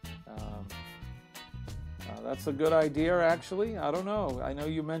 That's a good idea, actually. I don't know. I know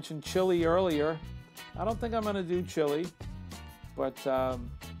you mentioned chili earlier. I don't think I'm going to do chili, but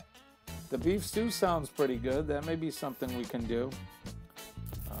the beef stew sounds pretty good. That may be something we can do.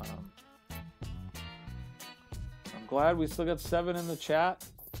 I'm glad we still got 7 in the chat.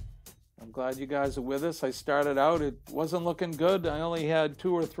 I'm glad you guys are with us. I started out, it wasn't looking good. I only had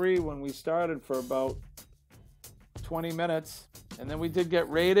 2 or 3 when we started for about 20 minutes. And then we did get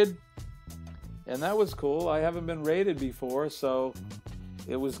rated, and that was cool. I haven't been rated before, so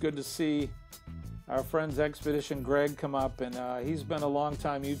it was good to see our friend's Expedition Greg come up, and he's been a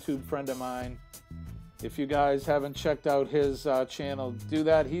longtime YouTube friend of mine. If you guys haven't checked out his channel, do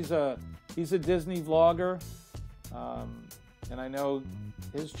that. He's a Disney vlogger, and I know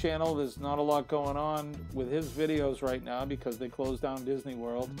his channel, there's not a lot going on with his videos right now because they closed down Disney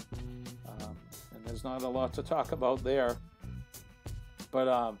World, and there's not a lot to talk about there.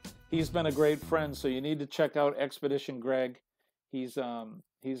 But he's been a great friend, so you need to check out Expedition Greg. He's a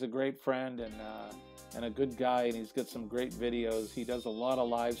great friend and a good guy, and he's got some great videos. He does a lot of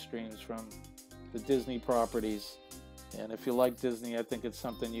live streams from the Disney properties, and if you like Disney, I think it's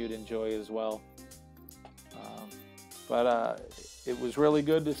something you'd enjoy as well. It was really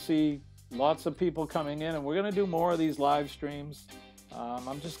good to see lots of people coming in, and we're going to do more of these live streams.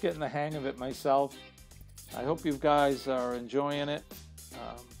 I'm just getting the hang of it myself. I hope you guys are enjoying it.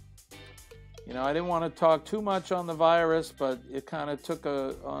 You know, I didn't want to talk too much on the virus, but it kind of took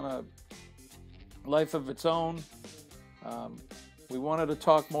on a life of its own. We wanted to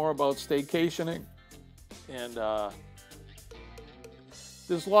talk more about staycationing, and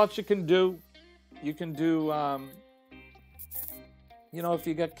there's lots you can do. You can do, you know, if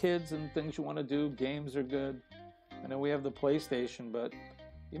you got kids and things you want to do, games are good. I know we have the PlayStation, but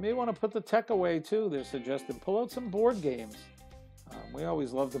you may want to put the tech away too. They're suggesting pull out some board games. We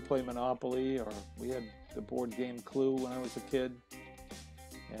always loved to play Monopoly, or we had the board game Clue when I was a kid,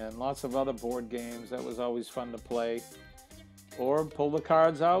 and lots of other board games. That was always fun to play. Or pull the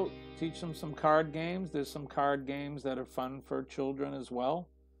cards out, teach them some card games. There's some card games that are fun for children as well.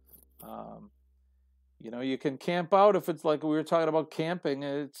 You know, you can camp out if it's like we were talking about camping.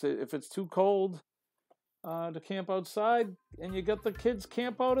 If it's too cold to camp outside, and you get the kids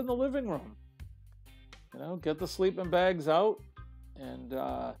camp out in the living room. You know, get the sleeping bags out, and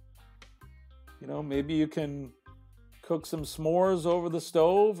you know, maybe you can cook some s'mores over the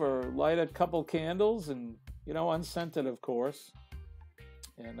stove, or light a couple candles, and you know, unscented of course,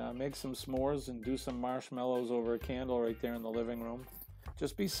 and make some s'mores and do some marshmallows over a candle right there in the living room.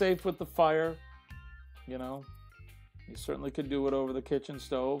 Just be safe with the fire. You know, you certainly could do it over the kitchen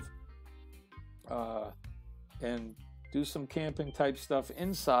stove, and do some camping type stuff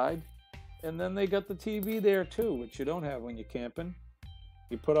inside. And then they got the TV there too, which you don't have when you're camping.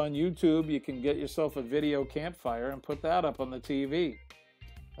 You put on YouTube, you can get yourself a video campfire and put that up on the TV.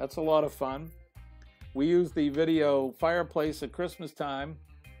 That's a lot of fun. We use the video fireplace at Christmas time.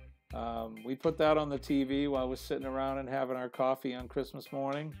 We put that on the TV while we're sitting around and having our coffee on Christmas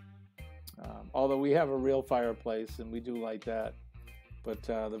morning. Although we have a real fireplace and we do like that. But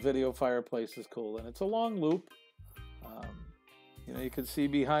the video fireplace is cool, and it's a long loop. You know, you can see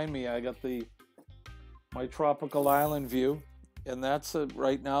behind me, I got my tropical island view, and that's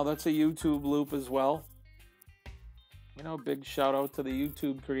right now that's a YouTube loop as well. You know, big shout out to the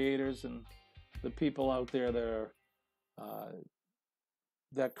YouTube creators and the people out there that are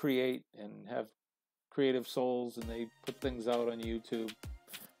that create and have creative souls, and they put things out on YouTube.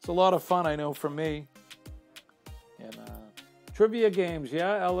 It's a lot of fun, I know, for me. And trivia games,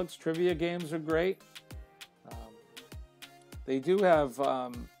 yeah, Alex, trivia games are great. They do have, I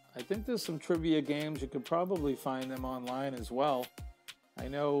think there's some trivia games. You could probably find them online as well. I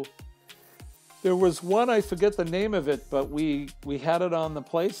know there was one, I forget the name of it, but we had it on the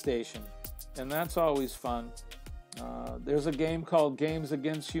PlayStation, and that's always fun. There's a game called Games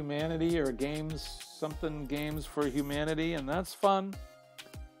Against Humanity, or Games for Humanity, and that's fun.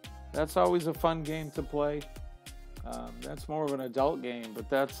 That's always a fun game to play. That's more of an adult game, but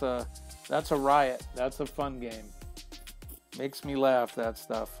that's a riot. That's a fun game. Makes me laugh, that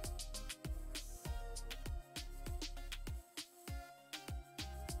stuff.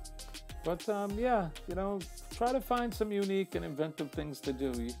 But yeah, you know, try to find some unique and inventive things to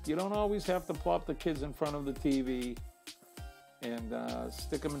do. You don't always have to plop the kids in front of the TV and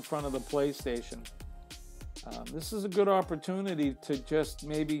stick them in front of the PlayStation. This is a good opportunity to just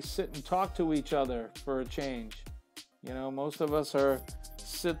maybe sit and talk to each other for a change. You know, most of us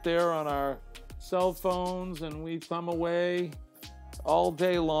sit there on our cell phones and we thumb away all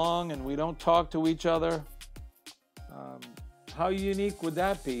day long and we don't talk to each other. How unique would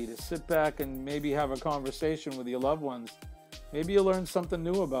that be to sit back and maybe have a conversation with your loved ones? Maybe you learn something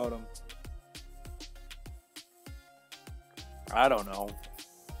new about them. I don't know.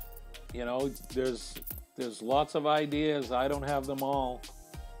 You know, there's lots of ideas. I don't have them all.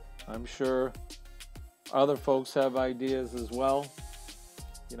 I'm sure other folks have ideas as well.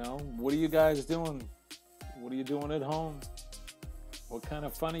 You know, what are you guys doing? What are you doing at home? What kind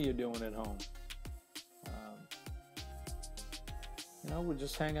of fun are you doing at home? You know, we're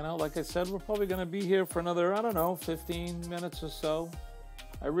just hanging out. Like I said, we're probably going to be here for another, I don't know, 15 minutes or so.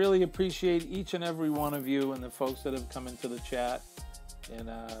 I really appreciate each and every one of you and the folks that have come into the chat and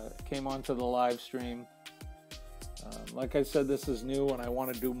came onto the live stream. Like I said, this is new and I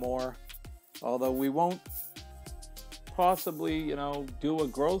want to do more. Although we won't possibly, you know, do a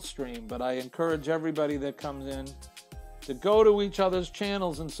growth stream, but I encourage everybody that comes in to go to each other's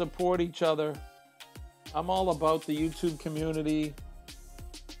channels and support each other. I'm all about the YouTube community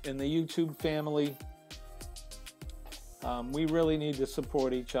and the YouTube family. We really need to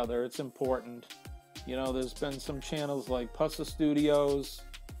support each other. It's important. You know, there's been some channels like Pussa Studios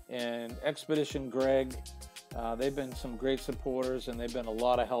and Expedition Greg. They've been some great supporters and they've been a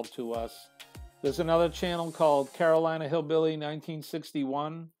lot of help to us. There's another channel called Carolina Hillbilly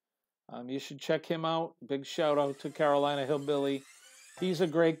 1961. You should check him out. Big shout out to Carolina Hillbilly. He's a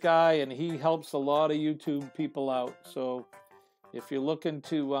great guy and he helps a lot of YouTube people out. So if you're looking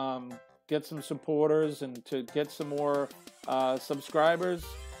to get some supporters and to get some more subscribers,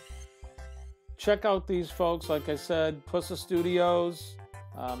 check out these folks. Like I said, Pussa Studios.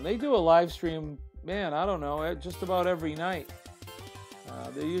 They do a live stream, man, I don't know, just about every night.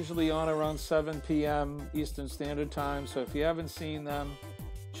 They're usually on around 7 p.m. Eastern Standard Time. So if you haven't seen them,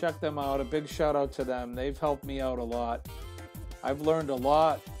 check them out. A big shout out to them. They've helped me out a lot. I've learned a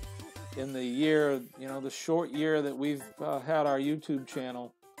lot in the year, you know, the short year that we've had our YouTube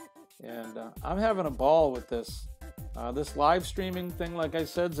channel. And I'm having a ball with this. This live streaming thing, like I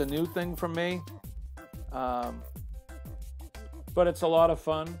said, is a new thing for me. But it's a lot of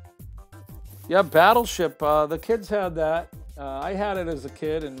fun. Yeah, Battleship. The kids had that. I had it as a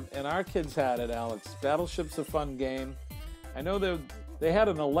kid, and our kids had it, Alex. Battleship's a fun game. I know they had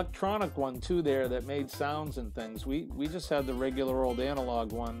an electronic one, too, there that made sounds and things. We just had the regular old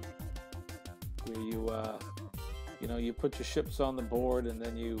analog one where you know, you put your ships on the board, and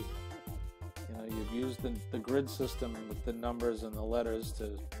then you use the grid system with the numbers and the letters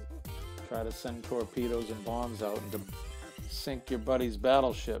to try to send torpedoes and bombs out and to sink your buddy's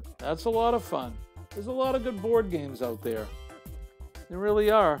battleship. That's a lot of fun. There's a lot of good board games out there. There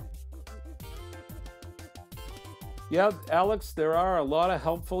really are. Yeah, Alex, there are a lot of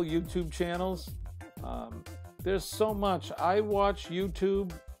helpful YouTube channels. There's so much. I watch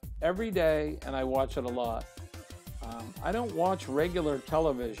YouTube every day, and I watch it a lot. I don't watch regular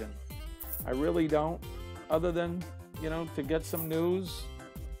television. I really don't, other than, you know, to get some news.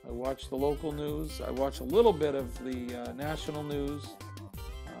 I watch the local news. I watch a little bit of the national news.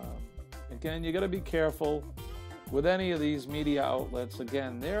 Again, you got to be careful with any of these media outlets.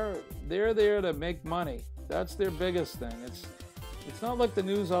 Again, they're there to make money. That's their biggest thing. It's not like the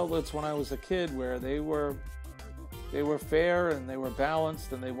news outlets when I was a kid, where they were fair and they were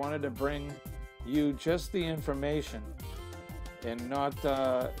balanced and they wanted to bring you just the information and not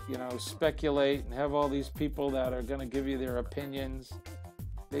you know, speculate and have all these people that are going to give you their opinions.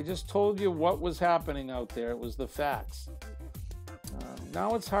 They just told you what was happening out there. It was the facts.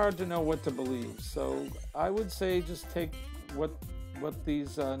 Now it's hard to know what to believe. So I would say just take what what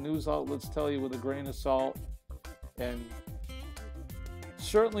these news outlets tell you with a grain of salt, and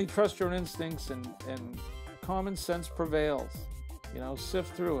certainly trust your instincts, and common sense prevails. You know,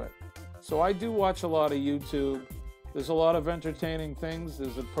 sift through it. So I do watch a lot of YouTube. There's a lot of entertaining things.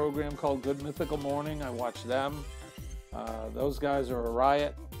 There's a program called Good Mythical Morning. I watch them. Those guys are a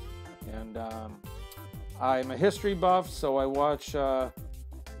riot. And I'm a history buff, so I watch,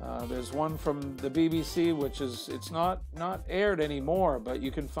 there's one from the BBC, which is, it's not aired anymore, but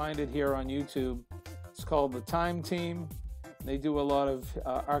you can find it here on YouTube. It's called The Time Team. They do a lot of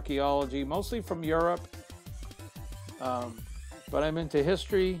archaeology, mostly from Europe. But I'm into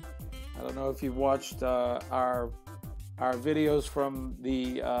history. I don't know if you've watched our videos from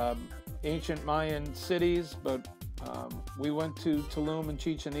the ancient Mayan cities, but we went to Tulum and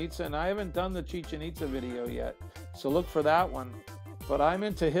Chichen Itza, and I haven't done the Chichen Itza video yet, so look for that one. But I'm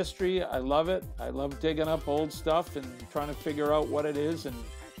into history. I love it. I love digging up old stuff and trying to figure out what it is and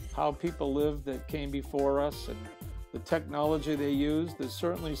how people lived that came before us and the technology they used. There's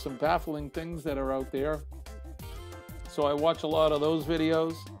certainly some baffling things that are out there. So I watch a lot of those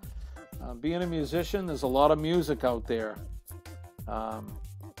videos. Being a musician, there's a lot of music out there. A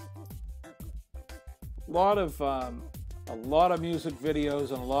lot of music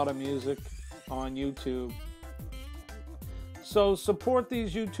videos and a lot of music on YouTube. So support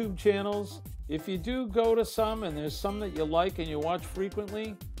these YouTube channels. If you do go to some and there's some that you like and you watch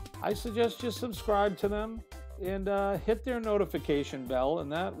frequently, I suggest you subscribe to them and hit their notification bell,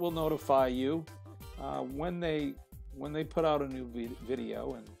 and that will notify you when they put out a new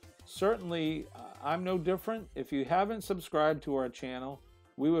video. And certainly I'm no different. If you haven't subscribed to our channel,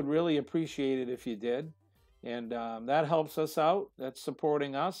 we would really appreciate it if you did, and that helps us out. That's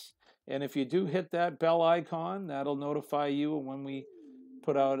supporting us. And if you do hit that bell icon, that'll notify you when we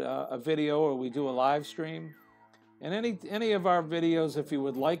put out a video or we do a live stream. And any of our videos, if you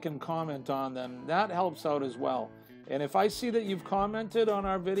would like and comment on them, that helps out as well. And if I see that you've commented on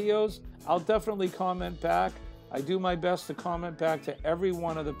our videos, I'll definitely comment back. I do my best to comment back to every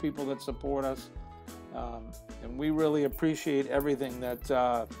one of the people that support us. And we really appreciate everything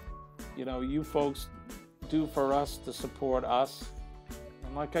that you folks do for us to support us.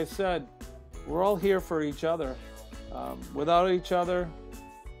 And like I said, we're all here for each other. Without each other,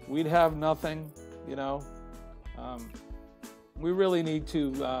 we'd have nothing, you know. We really need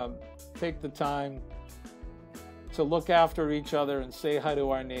to take the time to look after each other and say hi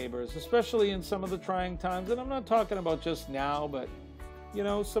to our neighbors, especially in some of the trying times. And I'm not talking about just now, but you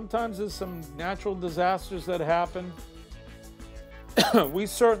know, sometimes there's some natural disasters that happen. we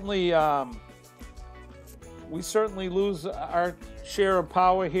certainly lose our share of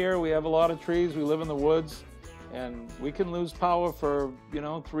power here. We have a lot of trees. We live in the woods, and we can lose power for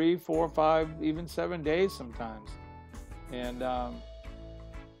 3, 4, 5, even 7 days sometimes. And I'm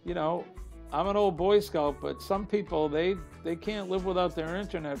an old Boy Scout, but some people, they can't live without their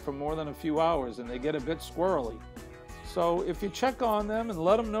internet for more than a few hours, and they get a bit squirrely. So if you check on them and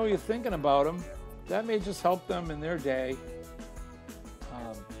let them know you're thinking about them, that may just help them in their day.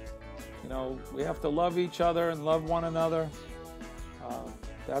 We have to love each other and love one another.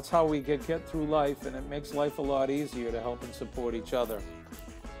 That's how we get through life, and it makes life a lot easier to help and support each other.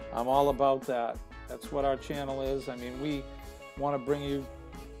 I'm all about that. That's what our channel is. I mean, we want to bring you,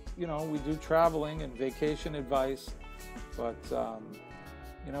 we do traveling and vacation advice, but,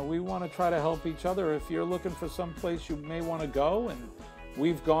 we want to try to help each other. If you're looking for some place you may want to go, and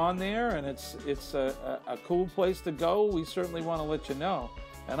we've gone there, and it's a cool place to go, we certainly want to let you know.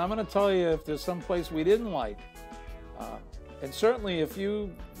 And I'm going to tell you if there's some place we didn't like. And certainly if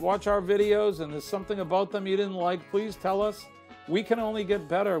you watch our videos and there's something about them you didn't like, please tell us. We can only get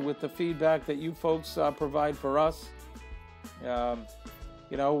better with the feedback that you folks provide for us.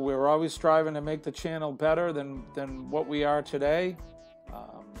 We're always striving to make the channel better than what we are today.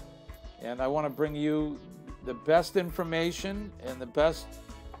 And I want to bring you the best information and the best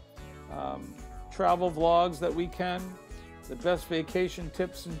travel vlogs that we can, the best vacation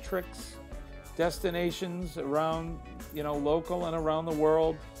tips and tricks, destinations around, local and around the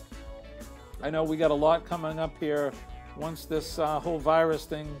world. I know we got a lot coming up here once this whole virus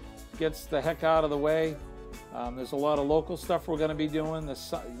thing gets the heck out of the way. There's a lot of local stuff we're going to be doing.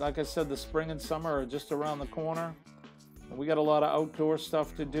 Like I said, the spring and summer are just around the corner. And we got a lot of outdoor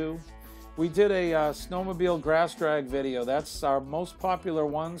stuff to do. We did a snowmobile grass drag video. That's our most popular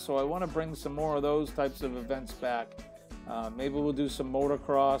one, so I want to bring some more of those types of events back. Maybe we'll do some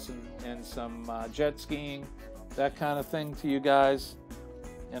motocross and some jet skiing, that kind of thing to you guys.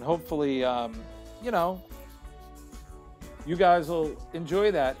 And hopefully, you guys will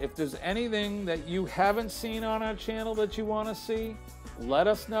enjoy that. If there's anything that you haven't seen on our channel that you want to see, let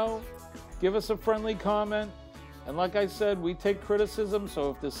us know. Give us a friendly comment. And like I said, we take criticism, so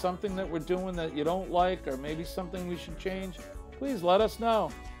if there's something that we're doing that you don't like, or maybe something we should change, please let us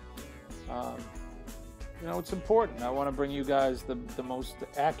know. You know, it's important. I want to bring you guys the most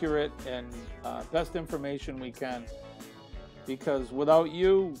accurate and best information we can, because without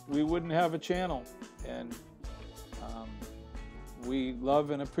you, we wouldn't have a channel. And we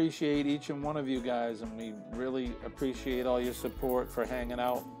love and appreciate each and one of you guys, and we really appreciate all your support for hanging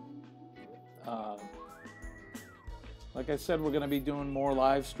out. Like I said, we're going to be doing more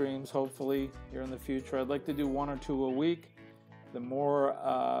live streams, hopefully, here in the future. I'd like to do 1 or 2 a week. The more,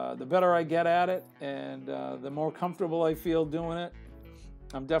 the better I get at it, and the more comfortable I feel doing it,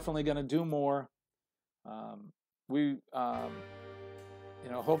 I'm definitely going to do more. You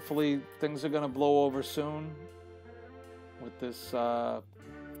know, hopefully things are going to blow over soon with this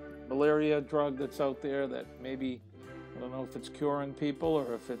malaria drug that's out there that maybe, I don't know if it's curing people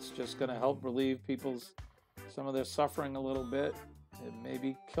or if it's just going to help relieve some of their suffering a little bit. It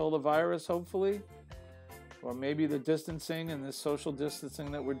maybe kill the virus, hopefully. Or maybe the distancing and this social distancing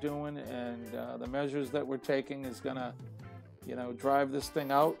that we're doing and the measures that we're taking is gonna, you know, drive this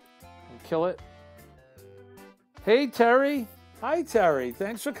thing out and kill it. Hey, Terry. Hi, Terry.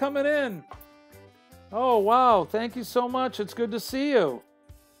 Thanks for coming in. Oh, wow. Thank you so much. It's good to see you.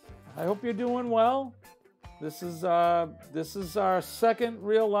 I hope you're doing well. This is our second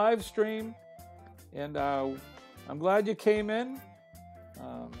real live stream, and I'm glad you came in.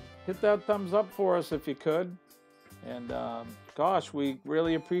 Hit that thumbs up for us if you could. And gosh, we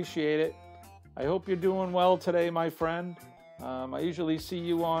really appreciate it. I hope you're doing well today, my friend. I usually see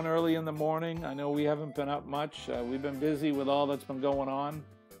you on early in the morning. I know we haven't been up much. We've been busy with all that's been going on.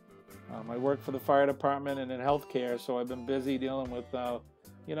 I work for the fire department and in healthcare, so I've been busy dealing with,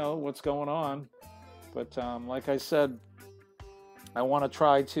 you know, what's going on. But like I said, I want to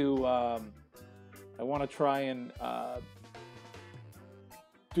try and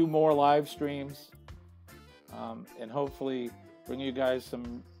do more live streams, and hopefully bring you guys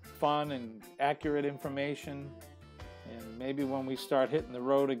some fun and accurate information. And maybe when we start hitting the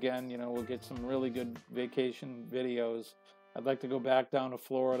road again, you know, we'll get some really good vacation videos. I'd like to go back down to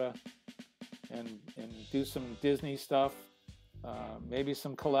Florida and do some Disney stuff. Maybe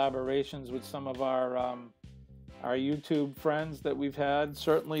some collaborations with some of our YouTube friends that we've had.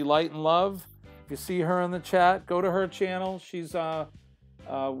 Certainly Light and Love. If you see her in the chat, go to her channel. She's one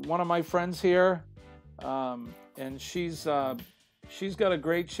of my friends here, and she's got a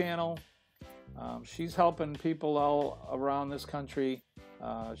great channel. She's helping people all around this country.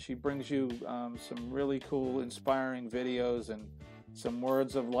 She brings you some really cool, inspiring videos and some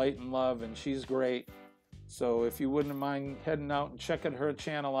words of light and love, and she's great. So if you wouldn't mind heading out and checking her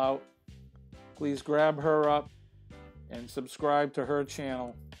channel out, please grab her up and subscribe to her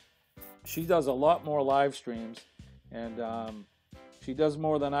channel. She does a lot more live streams, and she does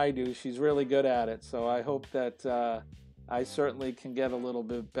more than I do. She's really good at it, so I hope that I certainly can get a little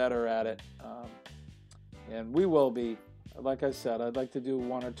bit better at it. And we will be. Like I said, I'd like to do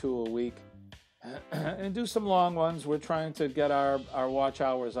 1 or 2 a week and do some long ones. We're trying to get our watch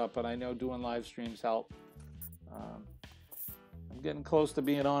hours up, and I know doing live streams help. I'm getting close to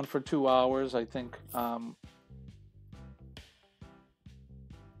being on for 2 hours, I think.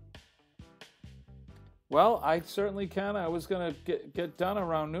 Well, I certainly can. I was going to get done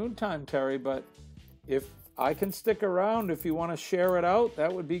around noontime, Terry, but if I can stick around, if you want to share it out,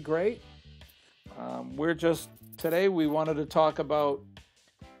 that would be great. Today we wanted to talk about,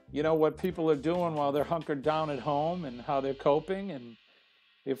 you know, what people are doing while they're hunkered down at home and how they're coping, and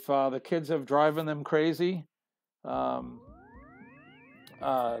if the kids have driving them crazy, you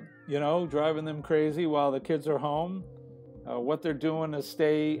know, driving them crazy while the kids are home, what they're doing to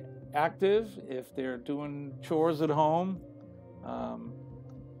stay active, if they're doing chores at home.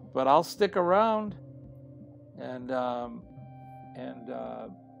 But I'll stick around and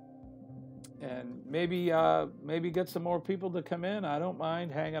maybe get some more people to come in. I don't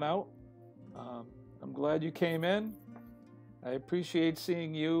mind hanging out. I'm glad you came in. I appreciate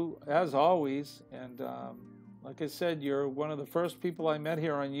seeing you as always. And like I said, you're one of the first people I met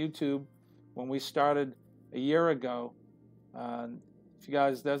here on YouTube when we started a year ago. If you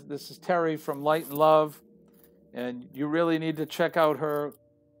guys, this is Terry from Light and Love, and you really need to check out her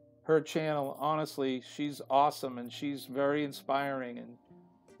channel. Honestly, she's awesome, and she's very inspiring, and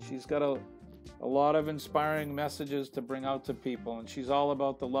she's got a lot of inspiring messages to bring out to people, and she's all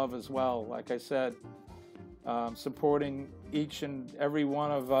about the love as well. Like I said, supporting each and every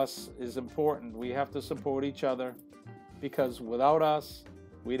one of us is important. We have to support each other, because without us,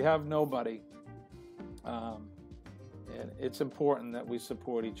 we'd have nobody. And it's important that we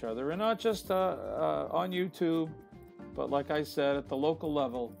support each other, and not just on YouTube, but like I said, at the local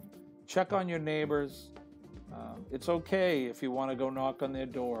level. Check on your neighbors. It's okay if you want to go knock on their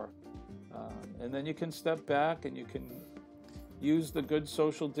door. And then you can step back and you can use the good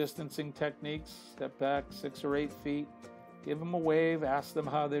social distancing techniques. Step back 6 or 8 feet. Give them a wave. Ask them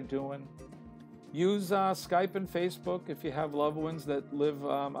how they're doing. Use Skype and Facebook if you have loved ones that live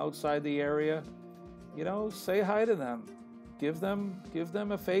outside the area. You know, say hi to them. Give them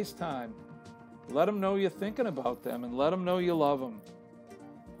a FaceTime. Let them know you're thinking about them, and let them know you love them.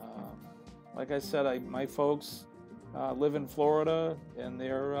 Like I said, my folks live in Florida, and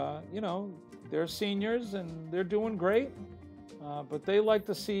they're they're seniors and they're doing great. But they like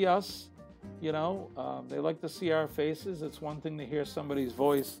to see us. They like to see our faces. It's one thing to hear somebody's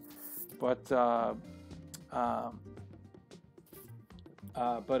voice, but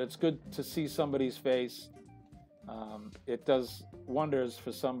it's good to see somebody's face. It does wonders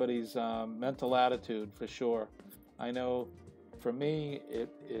for somebody's mental attitude, for sure. I know for me,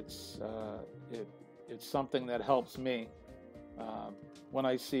 it's something that helps me when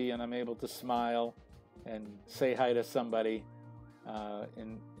I see and I'm able to smile and say hi to somebody,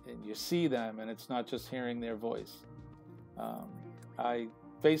 and you see them, and it's not just hearing their voice. I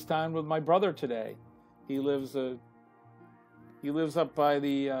FaceTimed with my brother today. He lives up by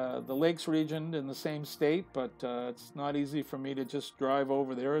the Lakes region in the same state, but it's not easy for me to just drive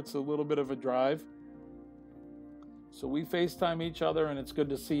over there. It's a little bit of a drive. So we FaceTime each other, and it's good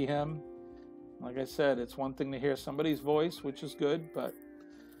to see him. Like I said, it's one thing to hear somebody's voice, which is good, but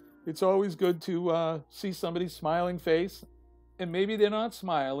it's always good to see somebody's smiling face. And maybe they're not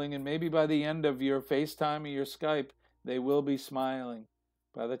smiling, and maybe by the end of your FaceTime or your Skype, they will be smiling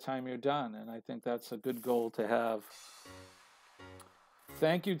by the time you're done. And I think that's a good goal to have.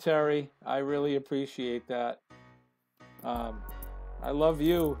 Thank you, Terry. I really appreciate that. I love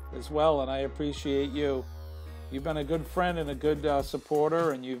you as well, and I appreciate you. You've been a good friend and a good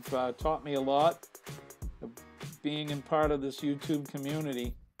supporter, and you've taught me a lot of being in part of this YouTube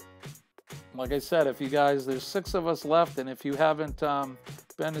community. Like I said, if you guys, there's 6 of us left, and if you haven't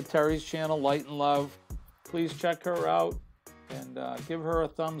been to Terry's channel, Light and Love, please check her out and give her a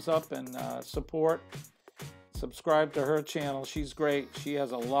thumbs up and support. Subscribe to her channel. She's great. She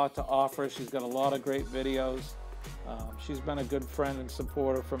has a lot to offer. She's got a lot of great videos. She's been a good friend and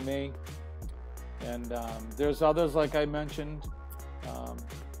supporter for me. And there's others, like I mentioned,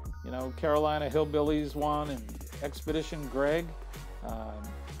 Carolina Hillbillies one, and Expedition Greg,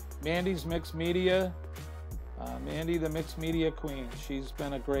 Mandy's Mixed Media, Mandy the Mixed Media Queen. She's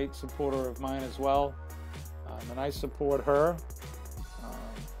been a great supporter of mine as well, and I support her.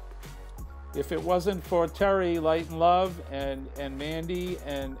 If it wasn't for Terry, Light and Love, and Mandy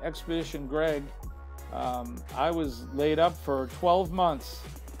and Expedition Greg, I was laid up for 12 months.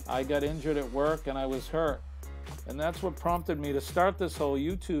 I got injured at work and I was hurt. And that's what prompted me to start this whole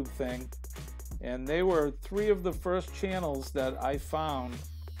YouTube thing. And they were 3 of the first channels that I found.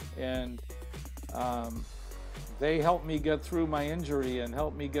 And they helped me get through my injury and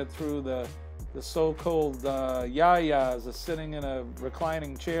helped me get through the so-called yayas of sitting in a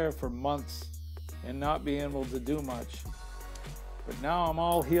reclining chair for months and not being able to do much. But now I'm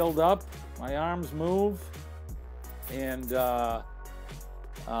all healed up. My arms move. And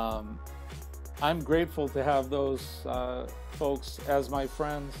I'm grateful to have those folks as my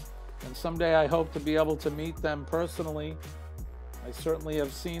friends, and someday I hope to be able to meet them personally. I certainly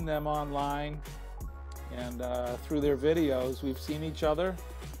have seen them online and through their videos. We've seen each other,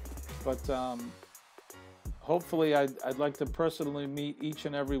 but hopefully I'd like to personally meet each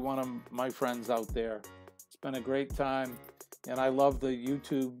and every one of my friends out there. It's been a great time, and I love the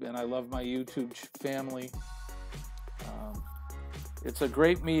YouTube, and I love my YouTube family. It's a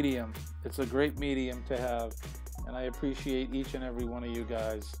great medium. It's a great medium to have, and I appreciate each and every one of you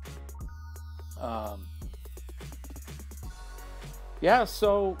guys. Yeah,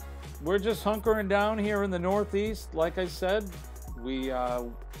 so we're just hunkering down here in the Northeast. Like I said, we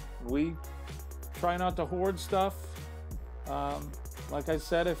try not to hoard stuff. Like I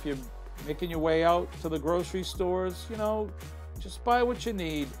said, if you're making your way out to the grocery stores, just buy what you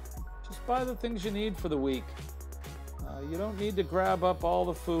need. Just buy the things you need for the week. You don't need to grab up all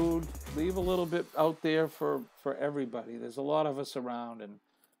the food. Leave a little bit out there for everybody. There's a lot of us around, and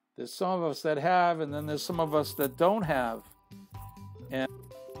there's some of us that have, and then there's some of us that don't have. And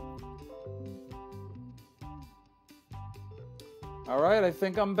all right, I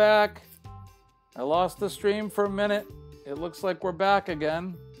think I'm back. I lost the stream for a minute. It looks like we're back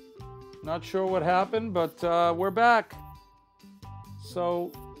again. Not sure what happened, but we're back.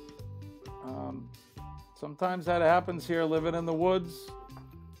 So sometimes that happens here, living in the woods.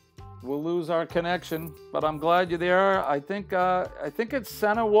 We'll lose our connection, but I'm glad you're there. I think it's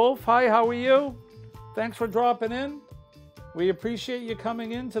Senna Wolf. Hi, how are you? Thanks for dropping in. We appreciate you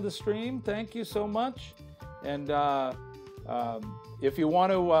coming into the stream. Thank you so much. And if you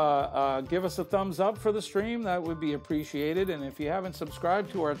want to give us a thumbs up for the stream, that would be appreciated. And if you haven't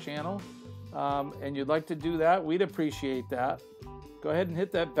subscribed to our channel and you'd like to do that, we'd appreciate that. Go ahead and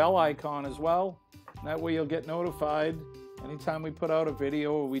hit that bell icon as well. That way you'll get notified anytime we put out a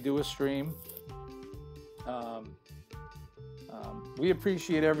video or we do a stream. We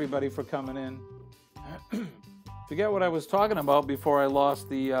appreciate everybody for coming in. Forget what I was talking about before I lost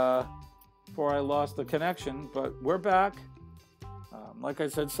the connection, but we're back. Like I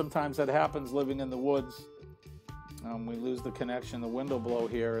said, sometimes that happens living in the woods. We lose the connection, the wind will blow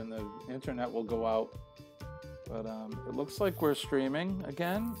here, and the internet will go out. But it looks like we're streaming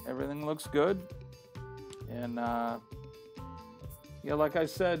again. Everything looks good. And yeah, like I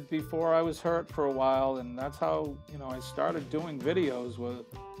said before, I was hurt for a while, and that's how, you know, I started doing videos.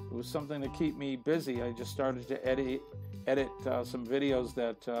 It was something to keep me busy. I just started to edit some videos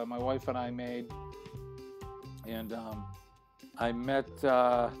that my wife and I made, and I met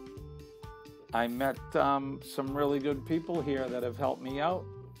some really good people here that have helped me out,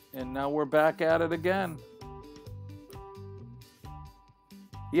 and now we're back at it again.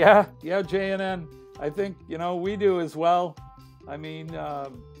 Yeah, JNN. I think, you know, we do as well. I mean,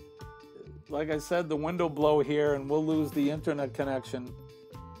 like I said, the wind will blow here and we'll lose the internet connection.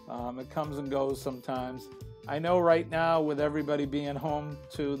 It comes and goes sometimes. I know right now with everybody being home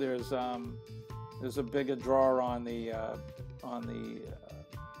too, there's a bigger draw on the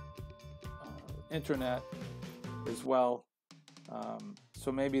internet as well.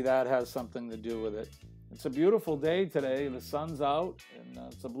 So maybe that has something to do with it. It's a beautiful day today. The sun's out and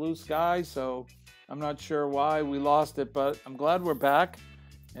it's a blue sky, so I'm not sure why we lost it, but I'm glad we're back.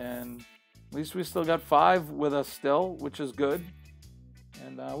 And at least we still got 5 with us still, which is good.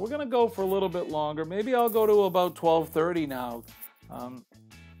 And we're going to go for a little bit longer. Maybe I'll go to about 12:30 now.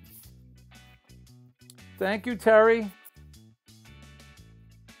 Thank you, Terry.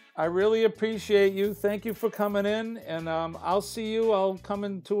 I really appreciate you. Thank you for coming in. And I'll see you. I'll come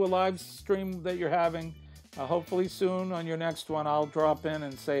into a live stream that you're having. Hopefully soon on your next one, I'll drop in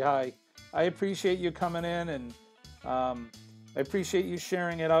and say hi. I appreciate you coming in, and I appreciate you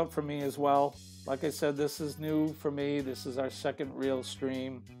sharing it out for me as well. Like I said, this is new for me. This is our second real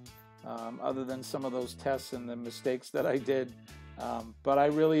stream, other than some of those tests and the mistakes that I did. But I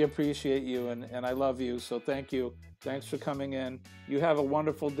really appreciate you, and I love you, so thank you. Thanks for coming in. You have a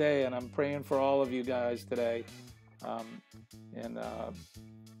wonderful day, and I'm praying for all of you guys today.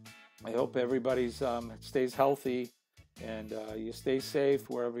 I hope everybody stays healthy, and you stay safe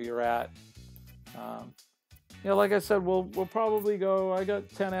wherever you're at. Yeah, like I said, we'll probably go. I got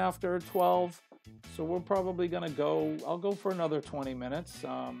 10 after 12, so we're probably gonna go. I'll go for another 20 minutes.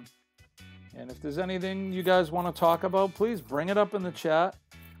 And if there's anything you guys want to talk about, please bring it up in the chat.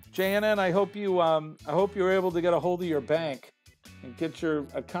 JNN, I hope you're able to get a hold of your bank and get your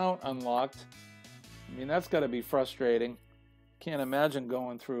account unlocked. I mean, that's got to be frustrating. Can't imagine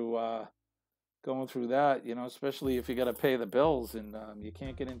going through that, you know, especially if you got to pay the bills and you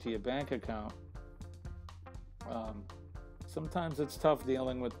can't get into your bank account. Sometimes it's tough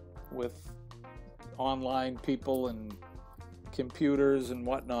dealing with online people and computers and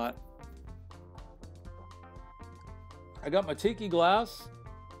whatnot. I got my tiki glass.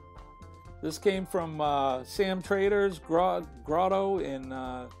 This came from Sam Trader's grotto in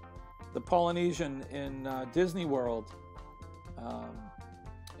the Polynesian in Disney World.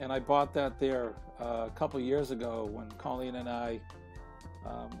 And I bought that there a couple years ago when Colleen and I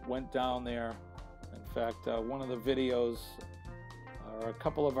went down there. In fact, one of the videos, or a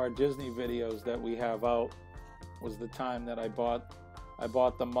couple of our Disney videos that we have out, was the time that I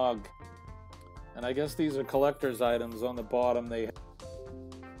bought the mug. And I guess these are collector's items. On the bottom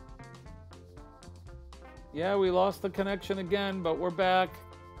yeah, we lost the connection again, but we're back.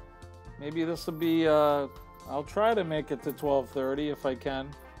 Maybe this will be I'll try to make it to 12:30 if I can.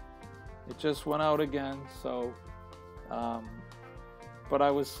 It just went out again, so but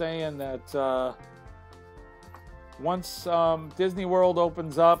I was saying that once Disney World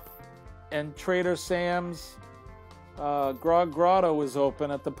opens up and Trader Sam's Grotto is open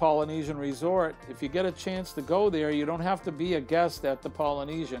at the Polynesian Resort, if you get a chance to go there, you don't have to be a guest at the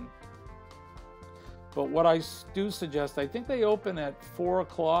Polynesian. But what I do suggest, I think they open at 4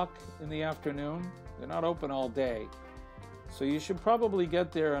 o'clock in the afternoon. They're not open all day. So you should probably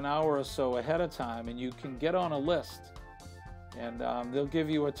get there an hour or so ahead of time, and you can get on a list. and they'll give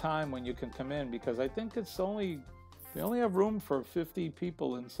you a time when you can come in, because I think we only have room for 50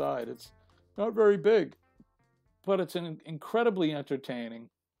 people inside. It's not very big, but it's incredibly entertaining,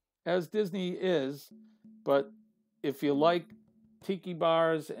 as Disney is. But if you like tiki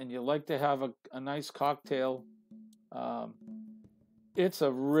bars and you like to have a nice cocktail, it's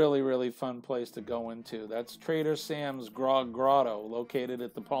a really, really fun place to go into. That's Trader Sam's Grog Grotto, located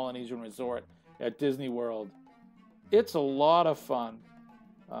at the Polynesian Resort at Disney World. It's a lot of fun.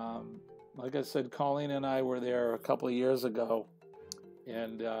 Like I said, Colleen and I were there a couple of years ago,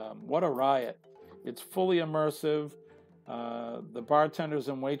 and what a riot. It's fully immersive. The bartenders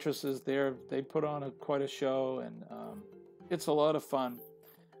and waitresses there, they put on quite a show, and it's a lot of fun.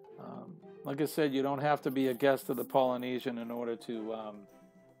 Like I said, you don't have to be a guest of the Polynesian in order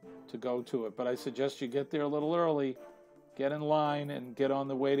to go to it, but I suggest you get there a little early, get in line, and get on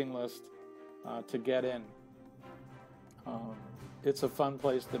the waiting list to get in. It's a fun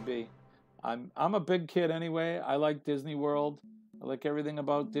place to be. I'm a big kid anyway. I like Disney World. I like everything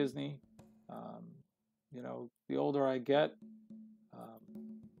about Disney. The older I get,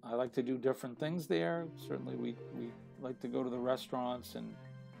 I like to do different things there. Certainly, we like to go to the restaurants, and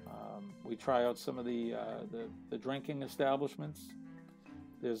we try out some of the drinking establishments.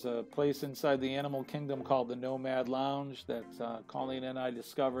 There's a place inside the Animal Kingdom called the Nomad Lounge that Colleen and I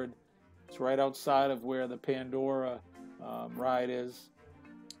discovered. It's right outside of where the Pandora ride is,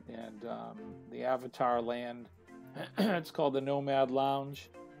 and the Avatar land. It's called the Nomad Lounge,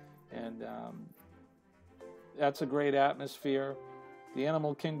 and that's a great atmosphere. The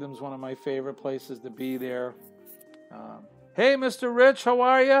Animal Kingdom's one of my favorite places to be there. Hey, Mr. Rich, how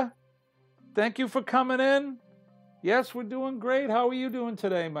are you? Thank you for coming in. Yes, we're doing great. How are you doing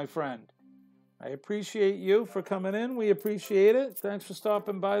today, my friend? I appreciate you for coming in. We appreciate it. Thanks for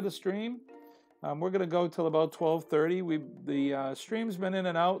stopping by the stream. We're going to go till about 12:30. The stream's been in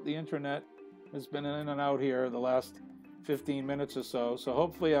and out. The internet has been in and out here the last 15 minutes or so. So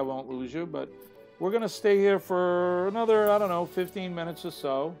hopefully I won't lose you. But we're going to stay here for another, 15 minutes or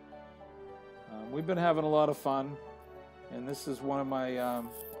so. We've been having a lot of fun. And this is one of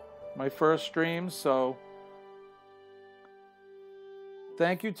my first streams. So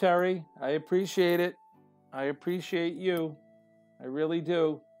thank you, Terry. I appreciate it. I appreciate you. I really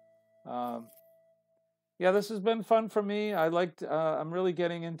do. Yeah, this has been fun for me. I'm really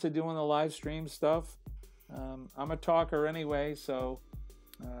getting into doing the live stream stuff. I'm a talker anyway, so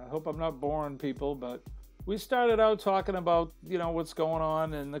I hope I'm not boring people. But we started out talking about, what's going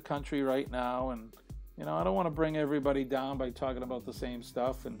on in the country right now. And, I don't want to bring everybody down by talking about the same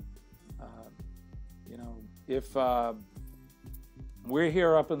stuff. And, if we're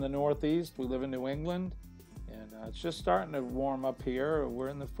here up in the Northeast, we live in New England. And it's just starting to warm up here. We're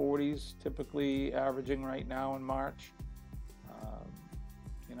in the 40s, typically averaging right now in March.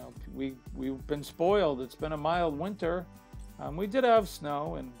 We've been spoiled. It's been a mild winter. We did have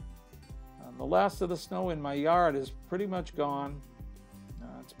snow, and the last of the snow in my yard is pretty much gone.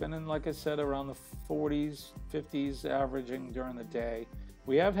 It's been in, like I said, around the 40s, 50s, averaging during the day.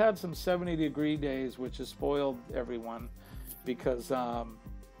 We have had some 70-degree days, which has spoiled everyone, because, then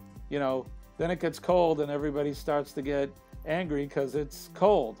it gets cold and everybody starts to get angry because it's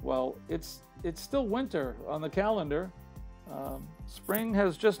cold. Well, it's still winter on the calendar. Spring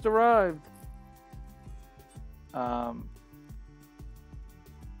has just arrived. Oh,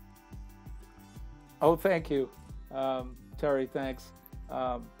 thank you, Terry. Thanks.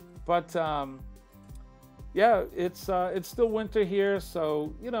 Yeah, it's still winter here,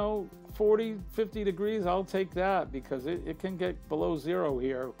 so 40, 50 degrees. I'll take that, because it can get below zero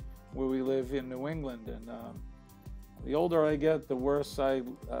here where we live in New England, and the older I get, the worse I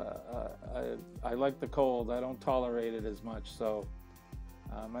like the cold. I don't tolerate it as much, so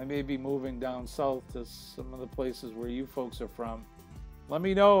I may be moving down south to some of the places where you folks are from. Let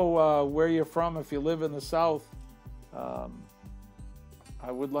me know where you're from if you live in the South. I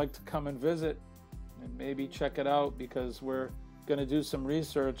would like to come and visit and maybe check it out, because we're going to do some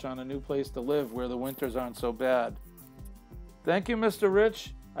research on a new place to live where the winters aren't so bad. Thank you, Mr.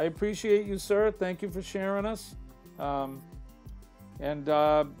 Rich. I appreciate you, sir. Thank you for sharing us.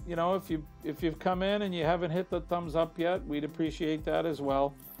 If you've come in and you haven't hit the thumbs up yet, we'd appreciate that as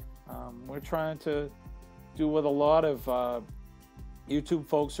well. We're trying to do what a lot of YouTube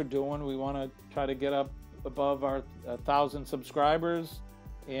folks are doing. We want to try to get up above our 1,000 subscribers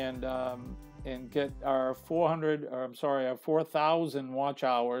and get our 4,000 watch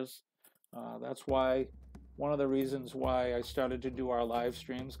hours. That's why one of the reasons why I started to do our live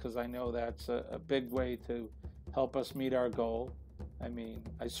streams, because I know that's a big way to help us meet our goal. I mean,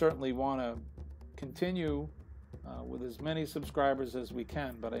 I certainly want to continue with as many subscribers as we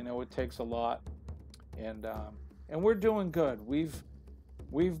can, but I know it takes a lot, and we're doing good.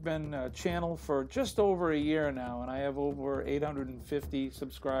 We've been a channel for just over a year now, and I have over 850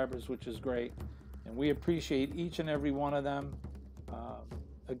 subscribers, which is great, and we appreciate each and every one of them.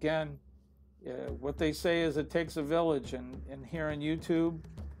 Again, what they say is it takes a village, and here on YouTube,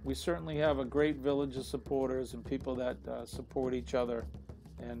 we certainly have a great village of supporters and people that support each other,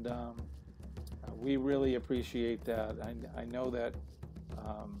 and we really appreciate that. I know that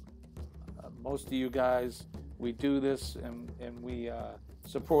most of you guys, we do this and we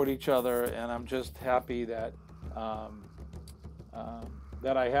support each other, and I'm just happy that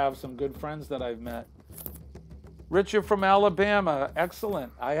that I have some good friends that I've met. Richard from Alabama,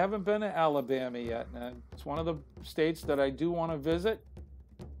 excellent. I haven't been to Alabama yet, and it's one of the states that I do want to visit.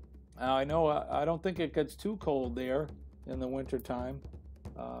 I know I don't think it gets too cold there in the wintertime.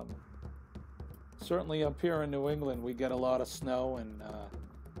 Certainly up here in New England, we get a lot of snow, and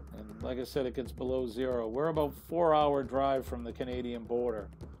like I said, it gets below zero. We're about 4-hour drive from the Canadian border.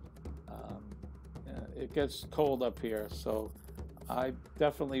 It gets cold up here, so I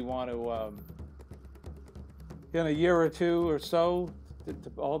definitely want to, in a year or two or so, it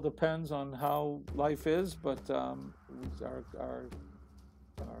all depends on how life is, but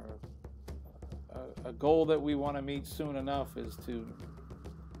a goal that we want to meet soon enough is to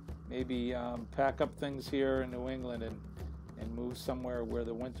maybe pack up things here in New England and move somewhere where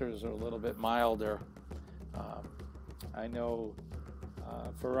the winters are a little bit milder. I know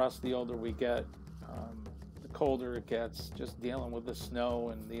for us, the older we get, the colder it gets. Just dealing with the snow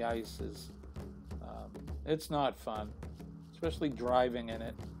and the ice is, it's not fun, especially driving in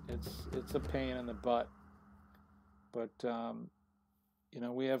it. It's a pain in the butt. But you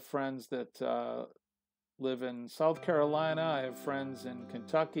know, we have friends that live in South Carolina. I have friends in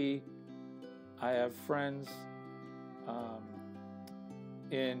Kentucky. I have friends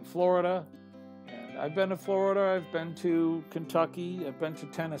in Florida. And I've been to Florida. I've been to Kentucky. I've been to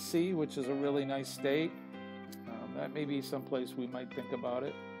Tennessee, which is a really nice state. That may be someplace we might think about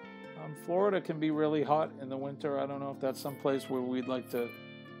it. Florida can be really hot in the winter. I don't know if that's someplace where we'd like to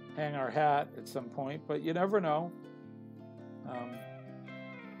hang our hat at some point, but you never know.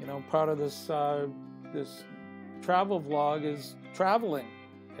 You know, part of this this travel vlog is traveling,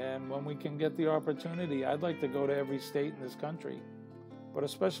 and when we can get the opportunity, I'd like to go to every state in this country, but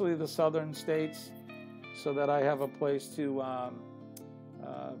especially the southern states, so that I have a place to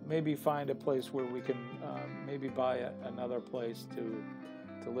maybe find a place where we can maybe buy another place to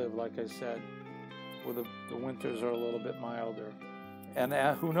live, like I said, where the winters are a little bit milder. And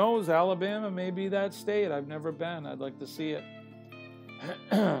who knows, Alabama may be that state. I've never been. I'd like to see it.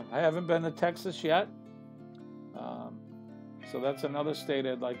 I haven't been to Texas yet. So that's another state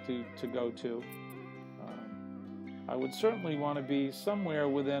I'd like to go to. I would certainly want to be somewhere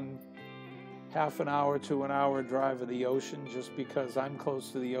within half an hour to an hour drive of the ocean, just because I'm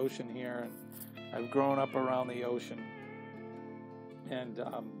close to the ocean here, and I've grown up around the ocean. And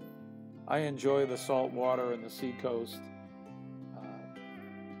I enjoy the salt water and the seacoast.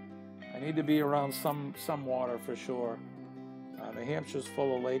 I need to be around some water for sure. New Hampshire's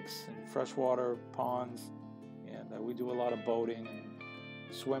full of lakes and freshwater ponds, and we do a lot of boating and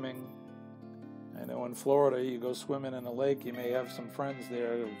swimming. I know in Florida, you go swimming in a lake, you may have some friends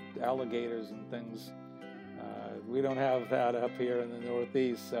there, alligators and things. We don't have that up here in the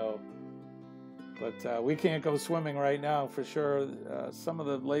Northeast, so. But we can't go swimming right now for sure. Some of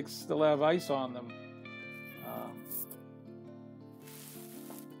the lakes still have ice on them.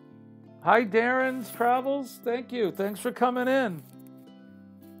 Hi, Darren's Travels. Thank you. Thanks for coming in.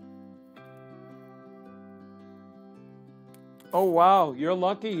 Oh, wow. You're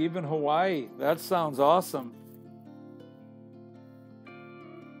lucky. Even Hawaii. That sounds awesome.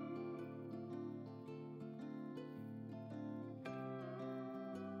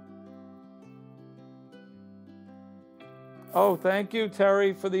 Oh, thank you,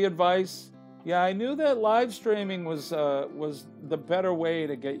 Terry, for the advice. Yeah, I knew that live streaming was the better way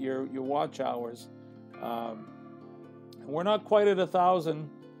to get your watch hours. We're not quite at 1,000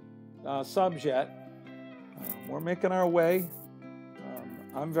 subs yet. We're making our way.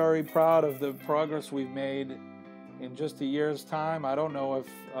 I'm very proud of the progress we've made in just a year's time. I don't know if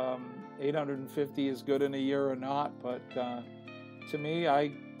 850 is good in a year or not, but to me, I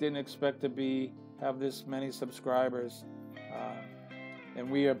didn't expect to have this many subscribers. And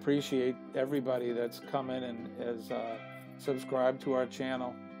we appreciate everybody that's come in and has subscribed to our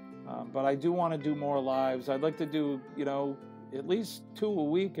channel. But I do want to do more lives. I'd like to do, you know, at least 2 a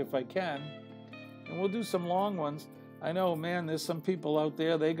week if I can. And we'll do some long ones. I know, man, there's some people out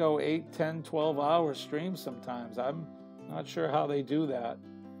there, they go 8, 10, 12-hour streams sometimes. I'm not sure how they do that.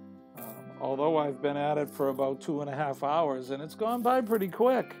 Although I've been at it for about 2.5 hours, and it's gone by pretty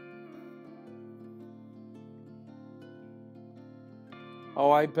quick.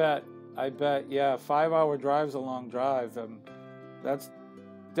 Oh, I bet. Yeah, 5-hour drive's a long drive. That's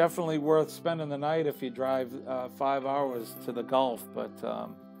definitely worth spending the night if you drive 5 hours to the Gulf. But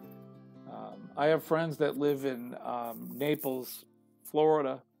I have friends that live in Naples,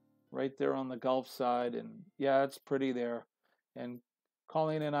 Florida, right there on the Gulf side, and yeah, it's pretty there. And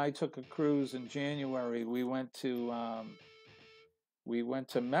Colleen and I took a cruise in January. We went to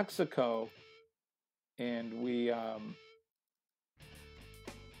Mexico, and I'm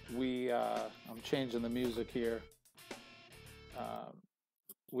changing the music here.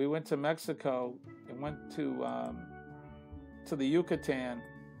 We went to Mexico and went to the Yucatan,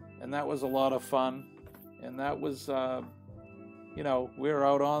 and that was a lot of fun. And that was, we were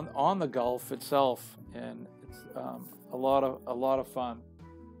out on the Gulf itself, and it's a lot of fun.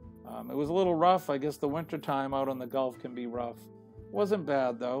 It was a little rough. I guess the winter time out on the Gulf can be rough. It wasn't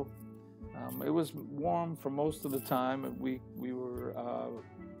bad though. It was warm for most of the time. We were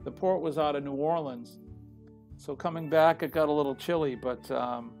the port was out of New Orleans, so coming back it got a little chilly. But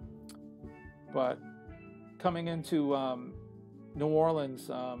coming into New Orleans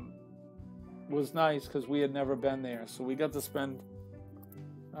was nice because we had never been there. So we got to spend,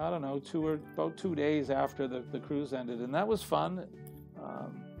 I don't know, about 2 days after the cruise ended, and that was fun.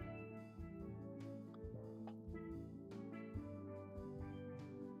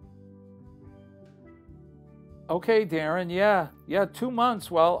 Okay, Darren. Yeah, 2 months.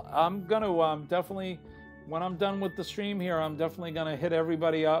 Well, I'm gonna definitely, when I'm done with the stream here, I'm definitely gonna hit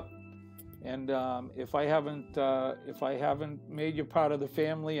everybody up. And if I haven't made you part of the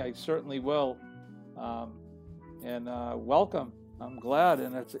family, I certainly will. Welcome. I'm glad,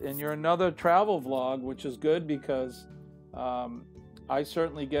 and you're another travel vlog, which is good because I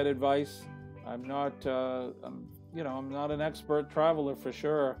certainly get advice. I'm not an expert traveler for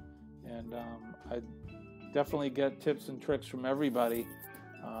sure, and I definitely get tips and tricks from everybody.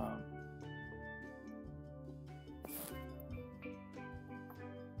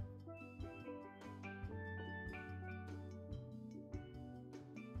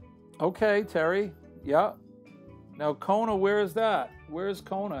 Okay, Terry. Yeah. Now, Kona, where is that? Where is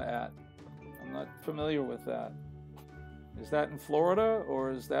Kona at? I'm not familiar with that. Is that in Florida or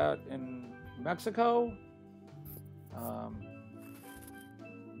is that in Mexico?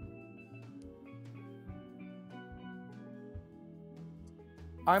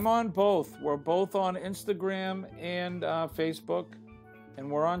 I'm on both. We're both on Instagram and Facebook,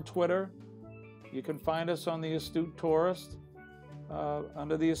 and we're on Twitter. You can find us on the Astute Tourist.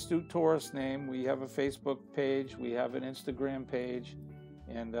 Under the Astute Tourist name, we have a Facebook page, we have an Instagram page,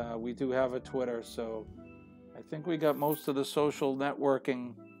 and we do have a Twitter. So I think we got most of the social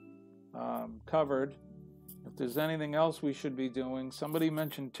networking covered. If there's anything else we should be doing, somebody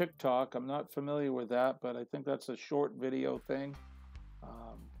mentioned TikTok. I'm not familiar with that, but I think that's a short video thing.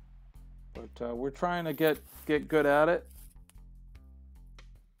 But we're trying to get good at it.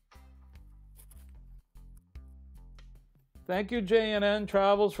 Thank you, JNN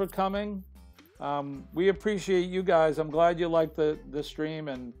Travels, for coming. We appreciate you guys. I'm glad you liked the stream,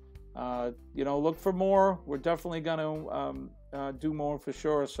 and look for more. We're definitely going to do more for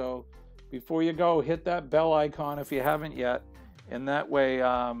sure. So before you go, hit that bell icon if you haven't yet, and that way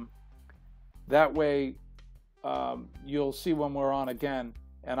you'll see when we're on again.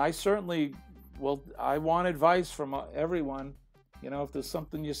 And I certainly will. I want advice from everyone. If there's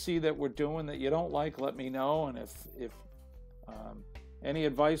something you see that we're doing that you don't like, let me know. And if any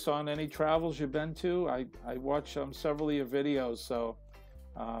advice on any travels you've been to, I watch several of your videos, so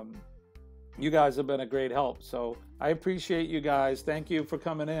you guys have been a great help. So I appreciate you guys. Thank you for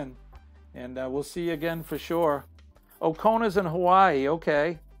coming in, and we'll see you again for sure. Oh, Kona's in Hawaii.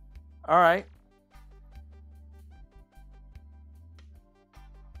 Okay, all right.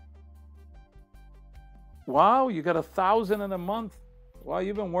 Wow, you got 1,000 in a month. Wow,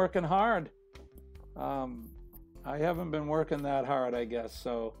 you've been working hard. I haven't been working that hard, I guess.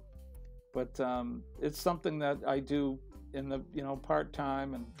 So, but it's something that I do in the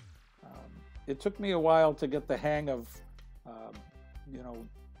part-time, and it took me a while to get the hang of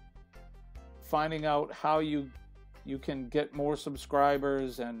finding out how you can get more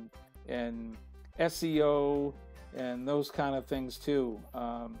subscribers and SEO and those kind of things too.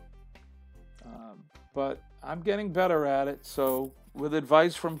 But I'm getting better at it. So with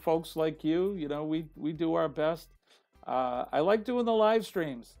advice from folks like you, we do our best. I like doing the live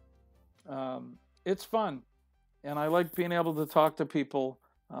streams. It's fun. and I like being able to talk to people,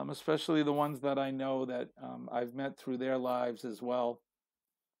 especially the ones that I know that I've met through their lives as well.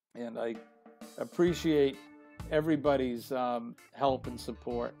 And I appreciate everybody's help and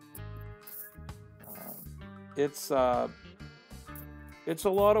support. It's it's a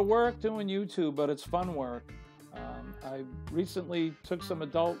lot of work doing YouTube, but it's fun work. I recently took some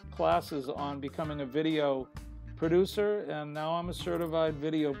adult classes on becoming a video producer, and now I'm a certified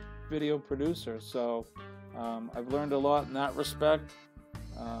video producer. So I've learned a lot in that respect.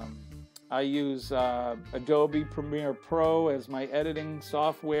 I use Adobe Premiere Pro as my editing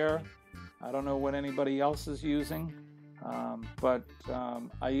software. I don't know what anybody else is using, but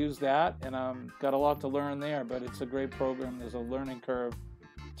I use that, and I've got a lot to learn there, but it's a great program. There's a learning curve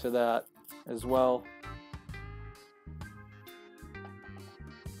to that as well.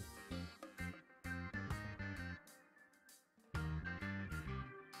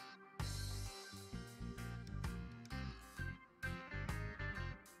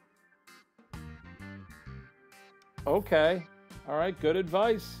 Okay. All right. Good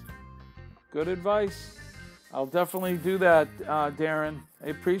advice. Good advice. I'll definitely do that, Darren. I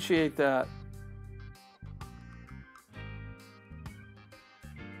appreciate that.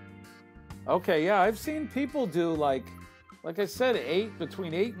 Okay. Yeah, I've seen people do like I said,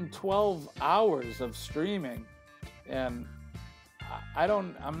 between 8 and 12 hours of streaming, and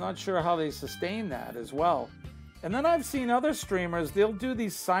I'm not sure how they sustain that as well. And then I've seen other streamers, they'll do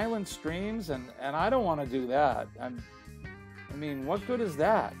these silent streams, and I don't want to do that. I mean, what good is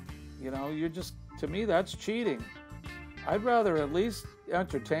that? You know, to me, that's cheating. I'd rather at least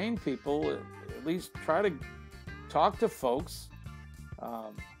entertain people, at least try to talk to folks.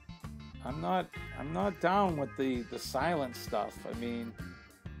 I'm not down with the silent stuff. I mean,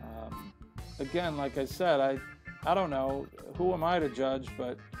 again, like I said, I don't know, who am I to judge,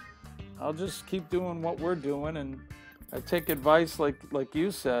 but I'll just keep doing what we're doing, and I take advice like you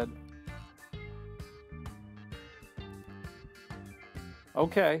said.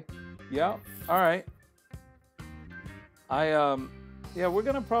 Okay. Yeah. All right. Yeah, we're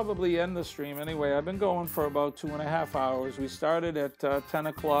gonna probably end the stream anyway. I've been going for about 2.5 hours. We started at 10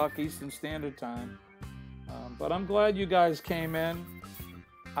 o'clock Eastern Standard Time, but I'm glad you guys came in.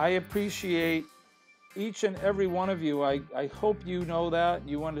 I appreciate each and every one of you. I hope you know that,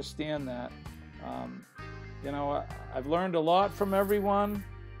 you understand that. You know, I've learned a lot from everyone,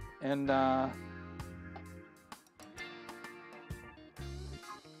 and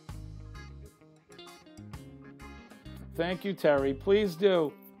thank you, Terry. Please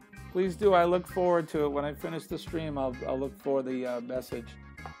do. Please do. I look forward to it. When I finish the stream, I'll look for the message.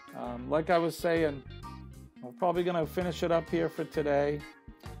 Like I was saying, we're probably going to finish it up here for today.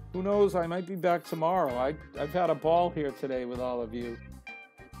 Who knows? I might be back tomorrow. I've had a ball here today with all of you.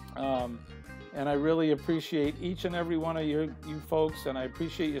 And I really appreciate each and every one of you folks, and I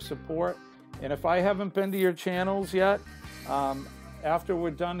appreciate your support. And if I haven't been to your channels yet, after we're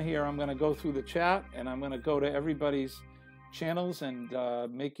done here, I'm going to go through the chat, and I'm going to go to everybody's channels and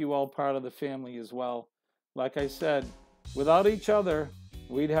make you all part of the family as well. Like I said, without each other,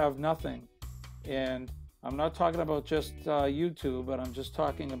 we'd have nothing. And I'm not talking about just YouTube, but I'm just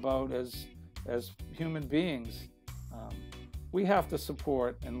talking about as human beings. We have to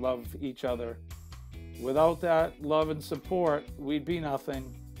support and love each other. Without that love and support, we'd be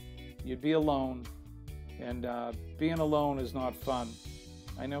nothing. You'd be alone. And being alone is not fun.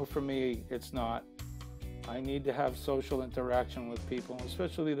 I know for me, it's not. I need to have social interaction with people,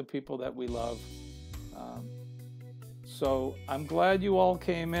 especially the people that we love. So I'm glad you all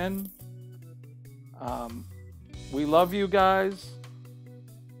came in. We love you guys.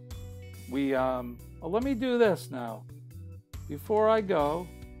 Well, let me do this now before I go.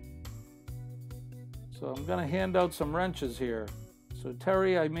 So I'm going to hand out some wrenches here. So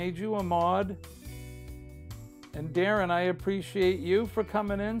Terry, I made you a mod. And Darren, I appreciate you for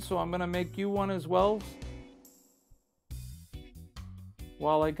coming in, so I'm going to make you one as well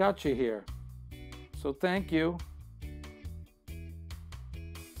while I got you here. So thank you.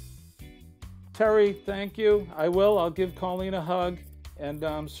 Terry, thank you. I will. I'll give Colleen a hug, and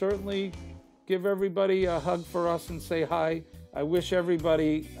certainly give everybody a hug for us and say hi. I wish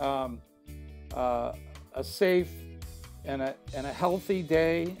everybody a safe and a healthy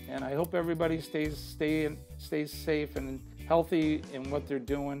day, and I hope everybody stays safe and healthy in what they're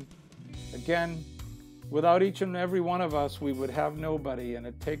doing. Again, without each and every one of us, we would have nobody, and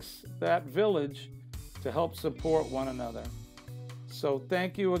it takes that village to help support one another. So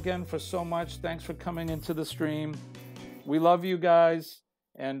thank you again for so much. Thanks for coming into the stream. We love you guys,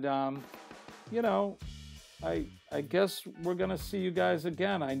 and you know, I guess we're gonna see you guys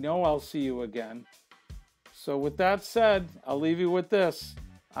again. I know I'll see you again. So with that said, I'll leave you with this.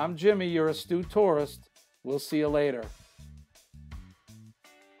 I'm Jimmy, your astute tourist. We'll see you later.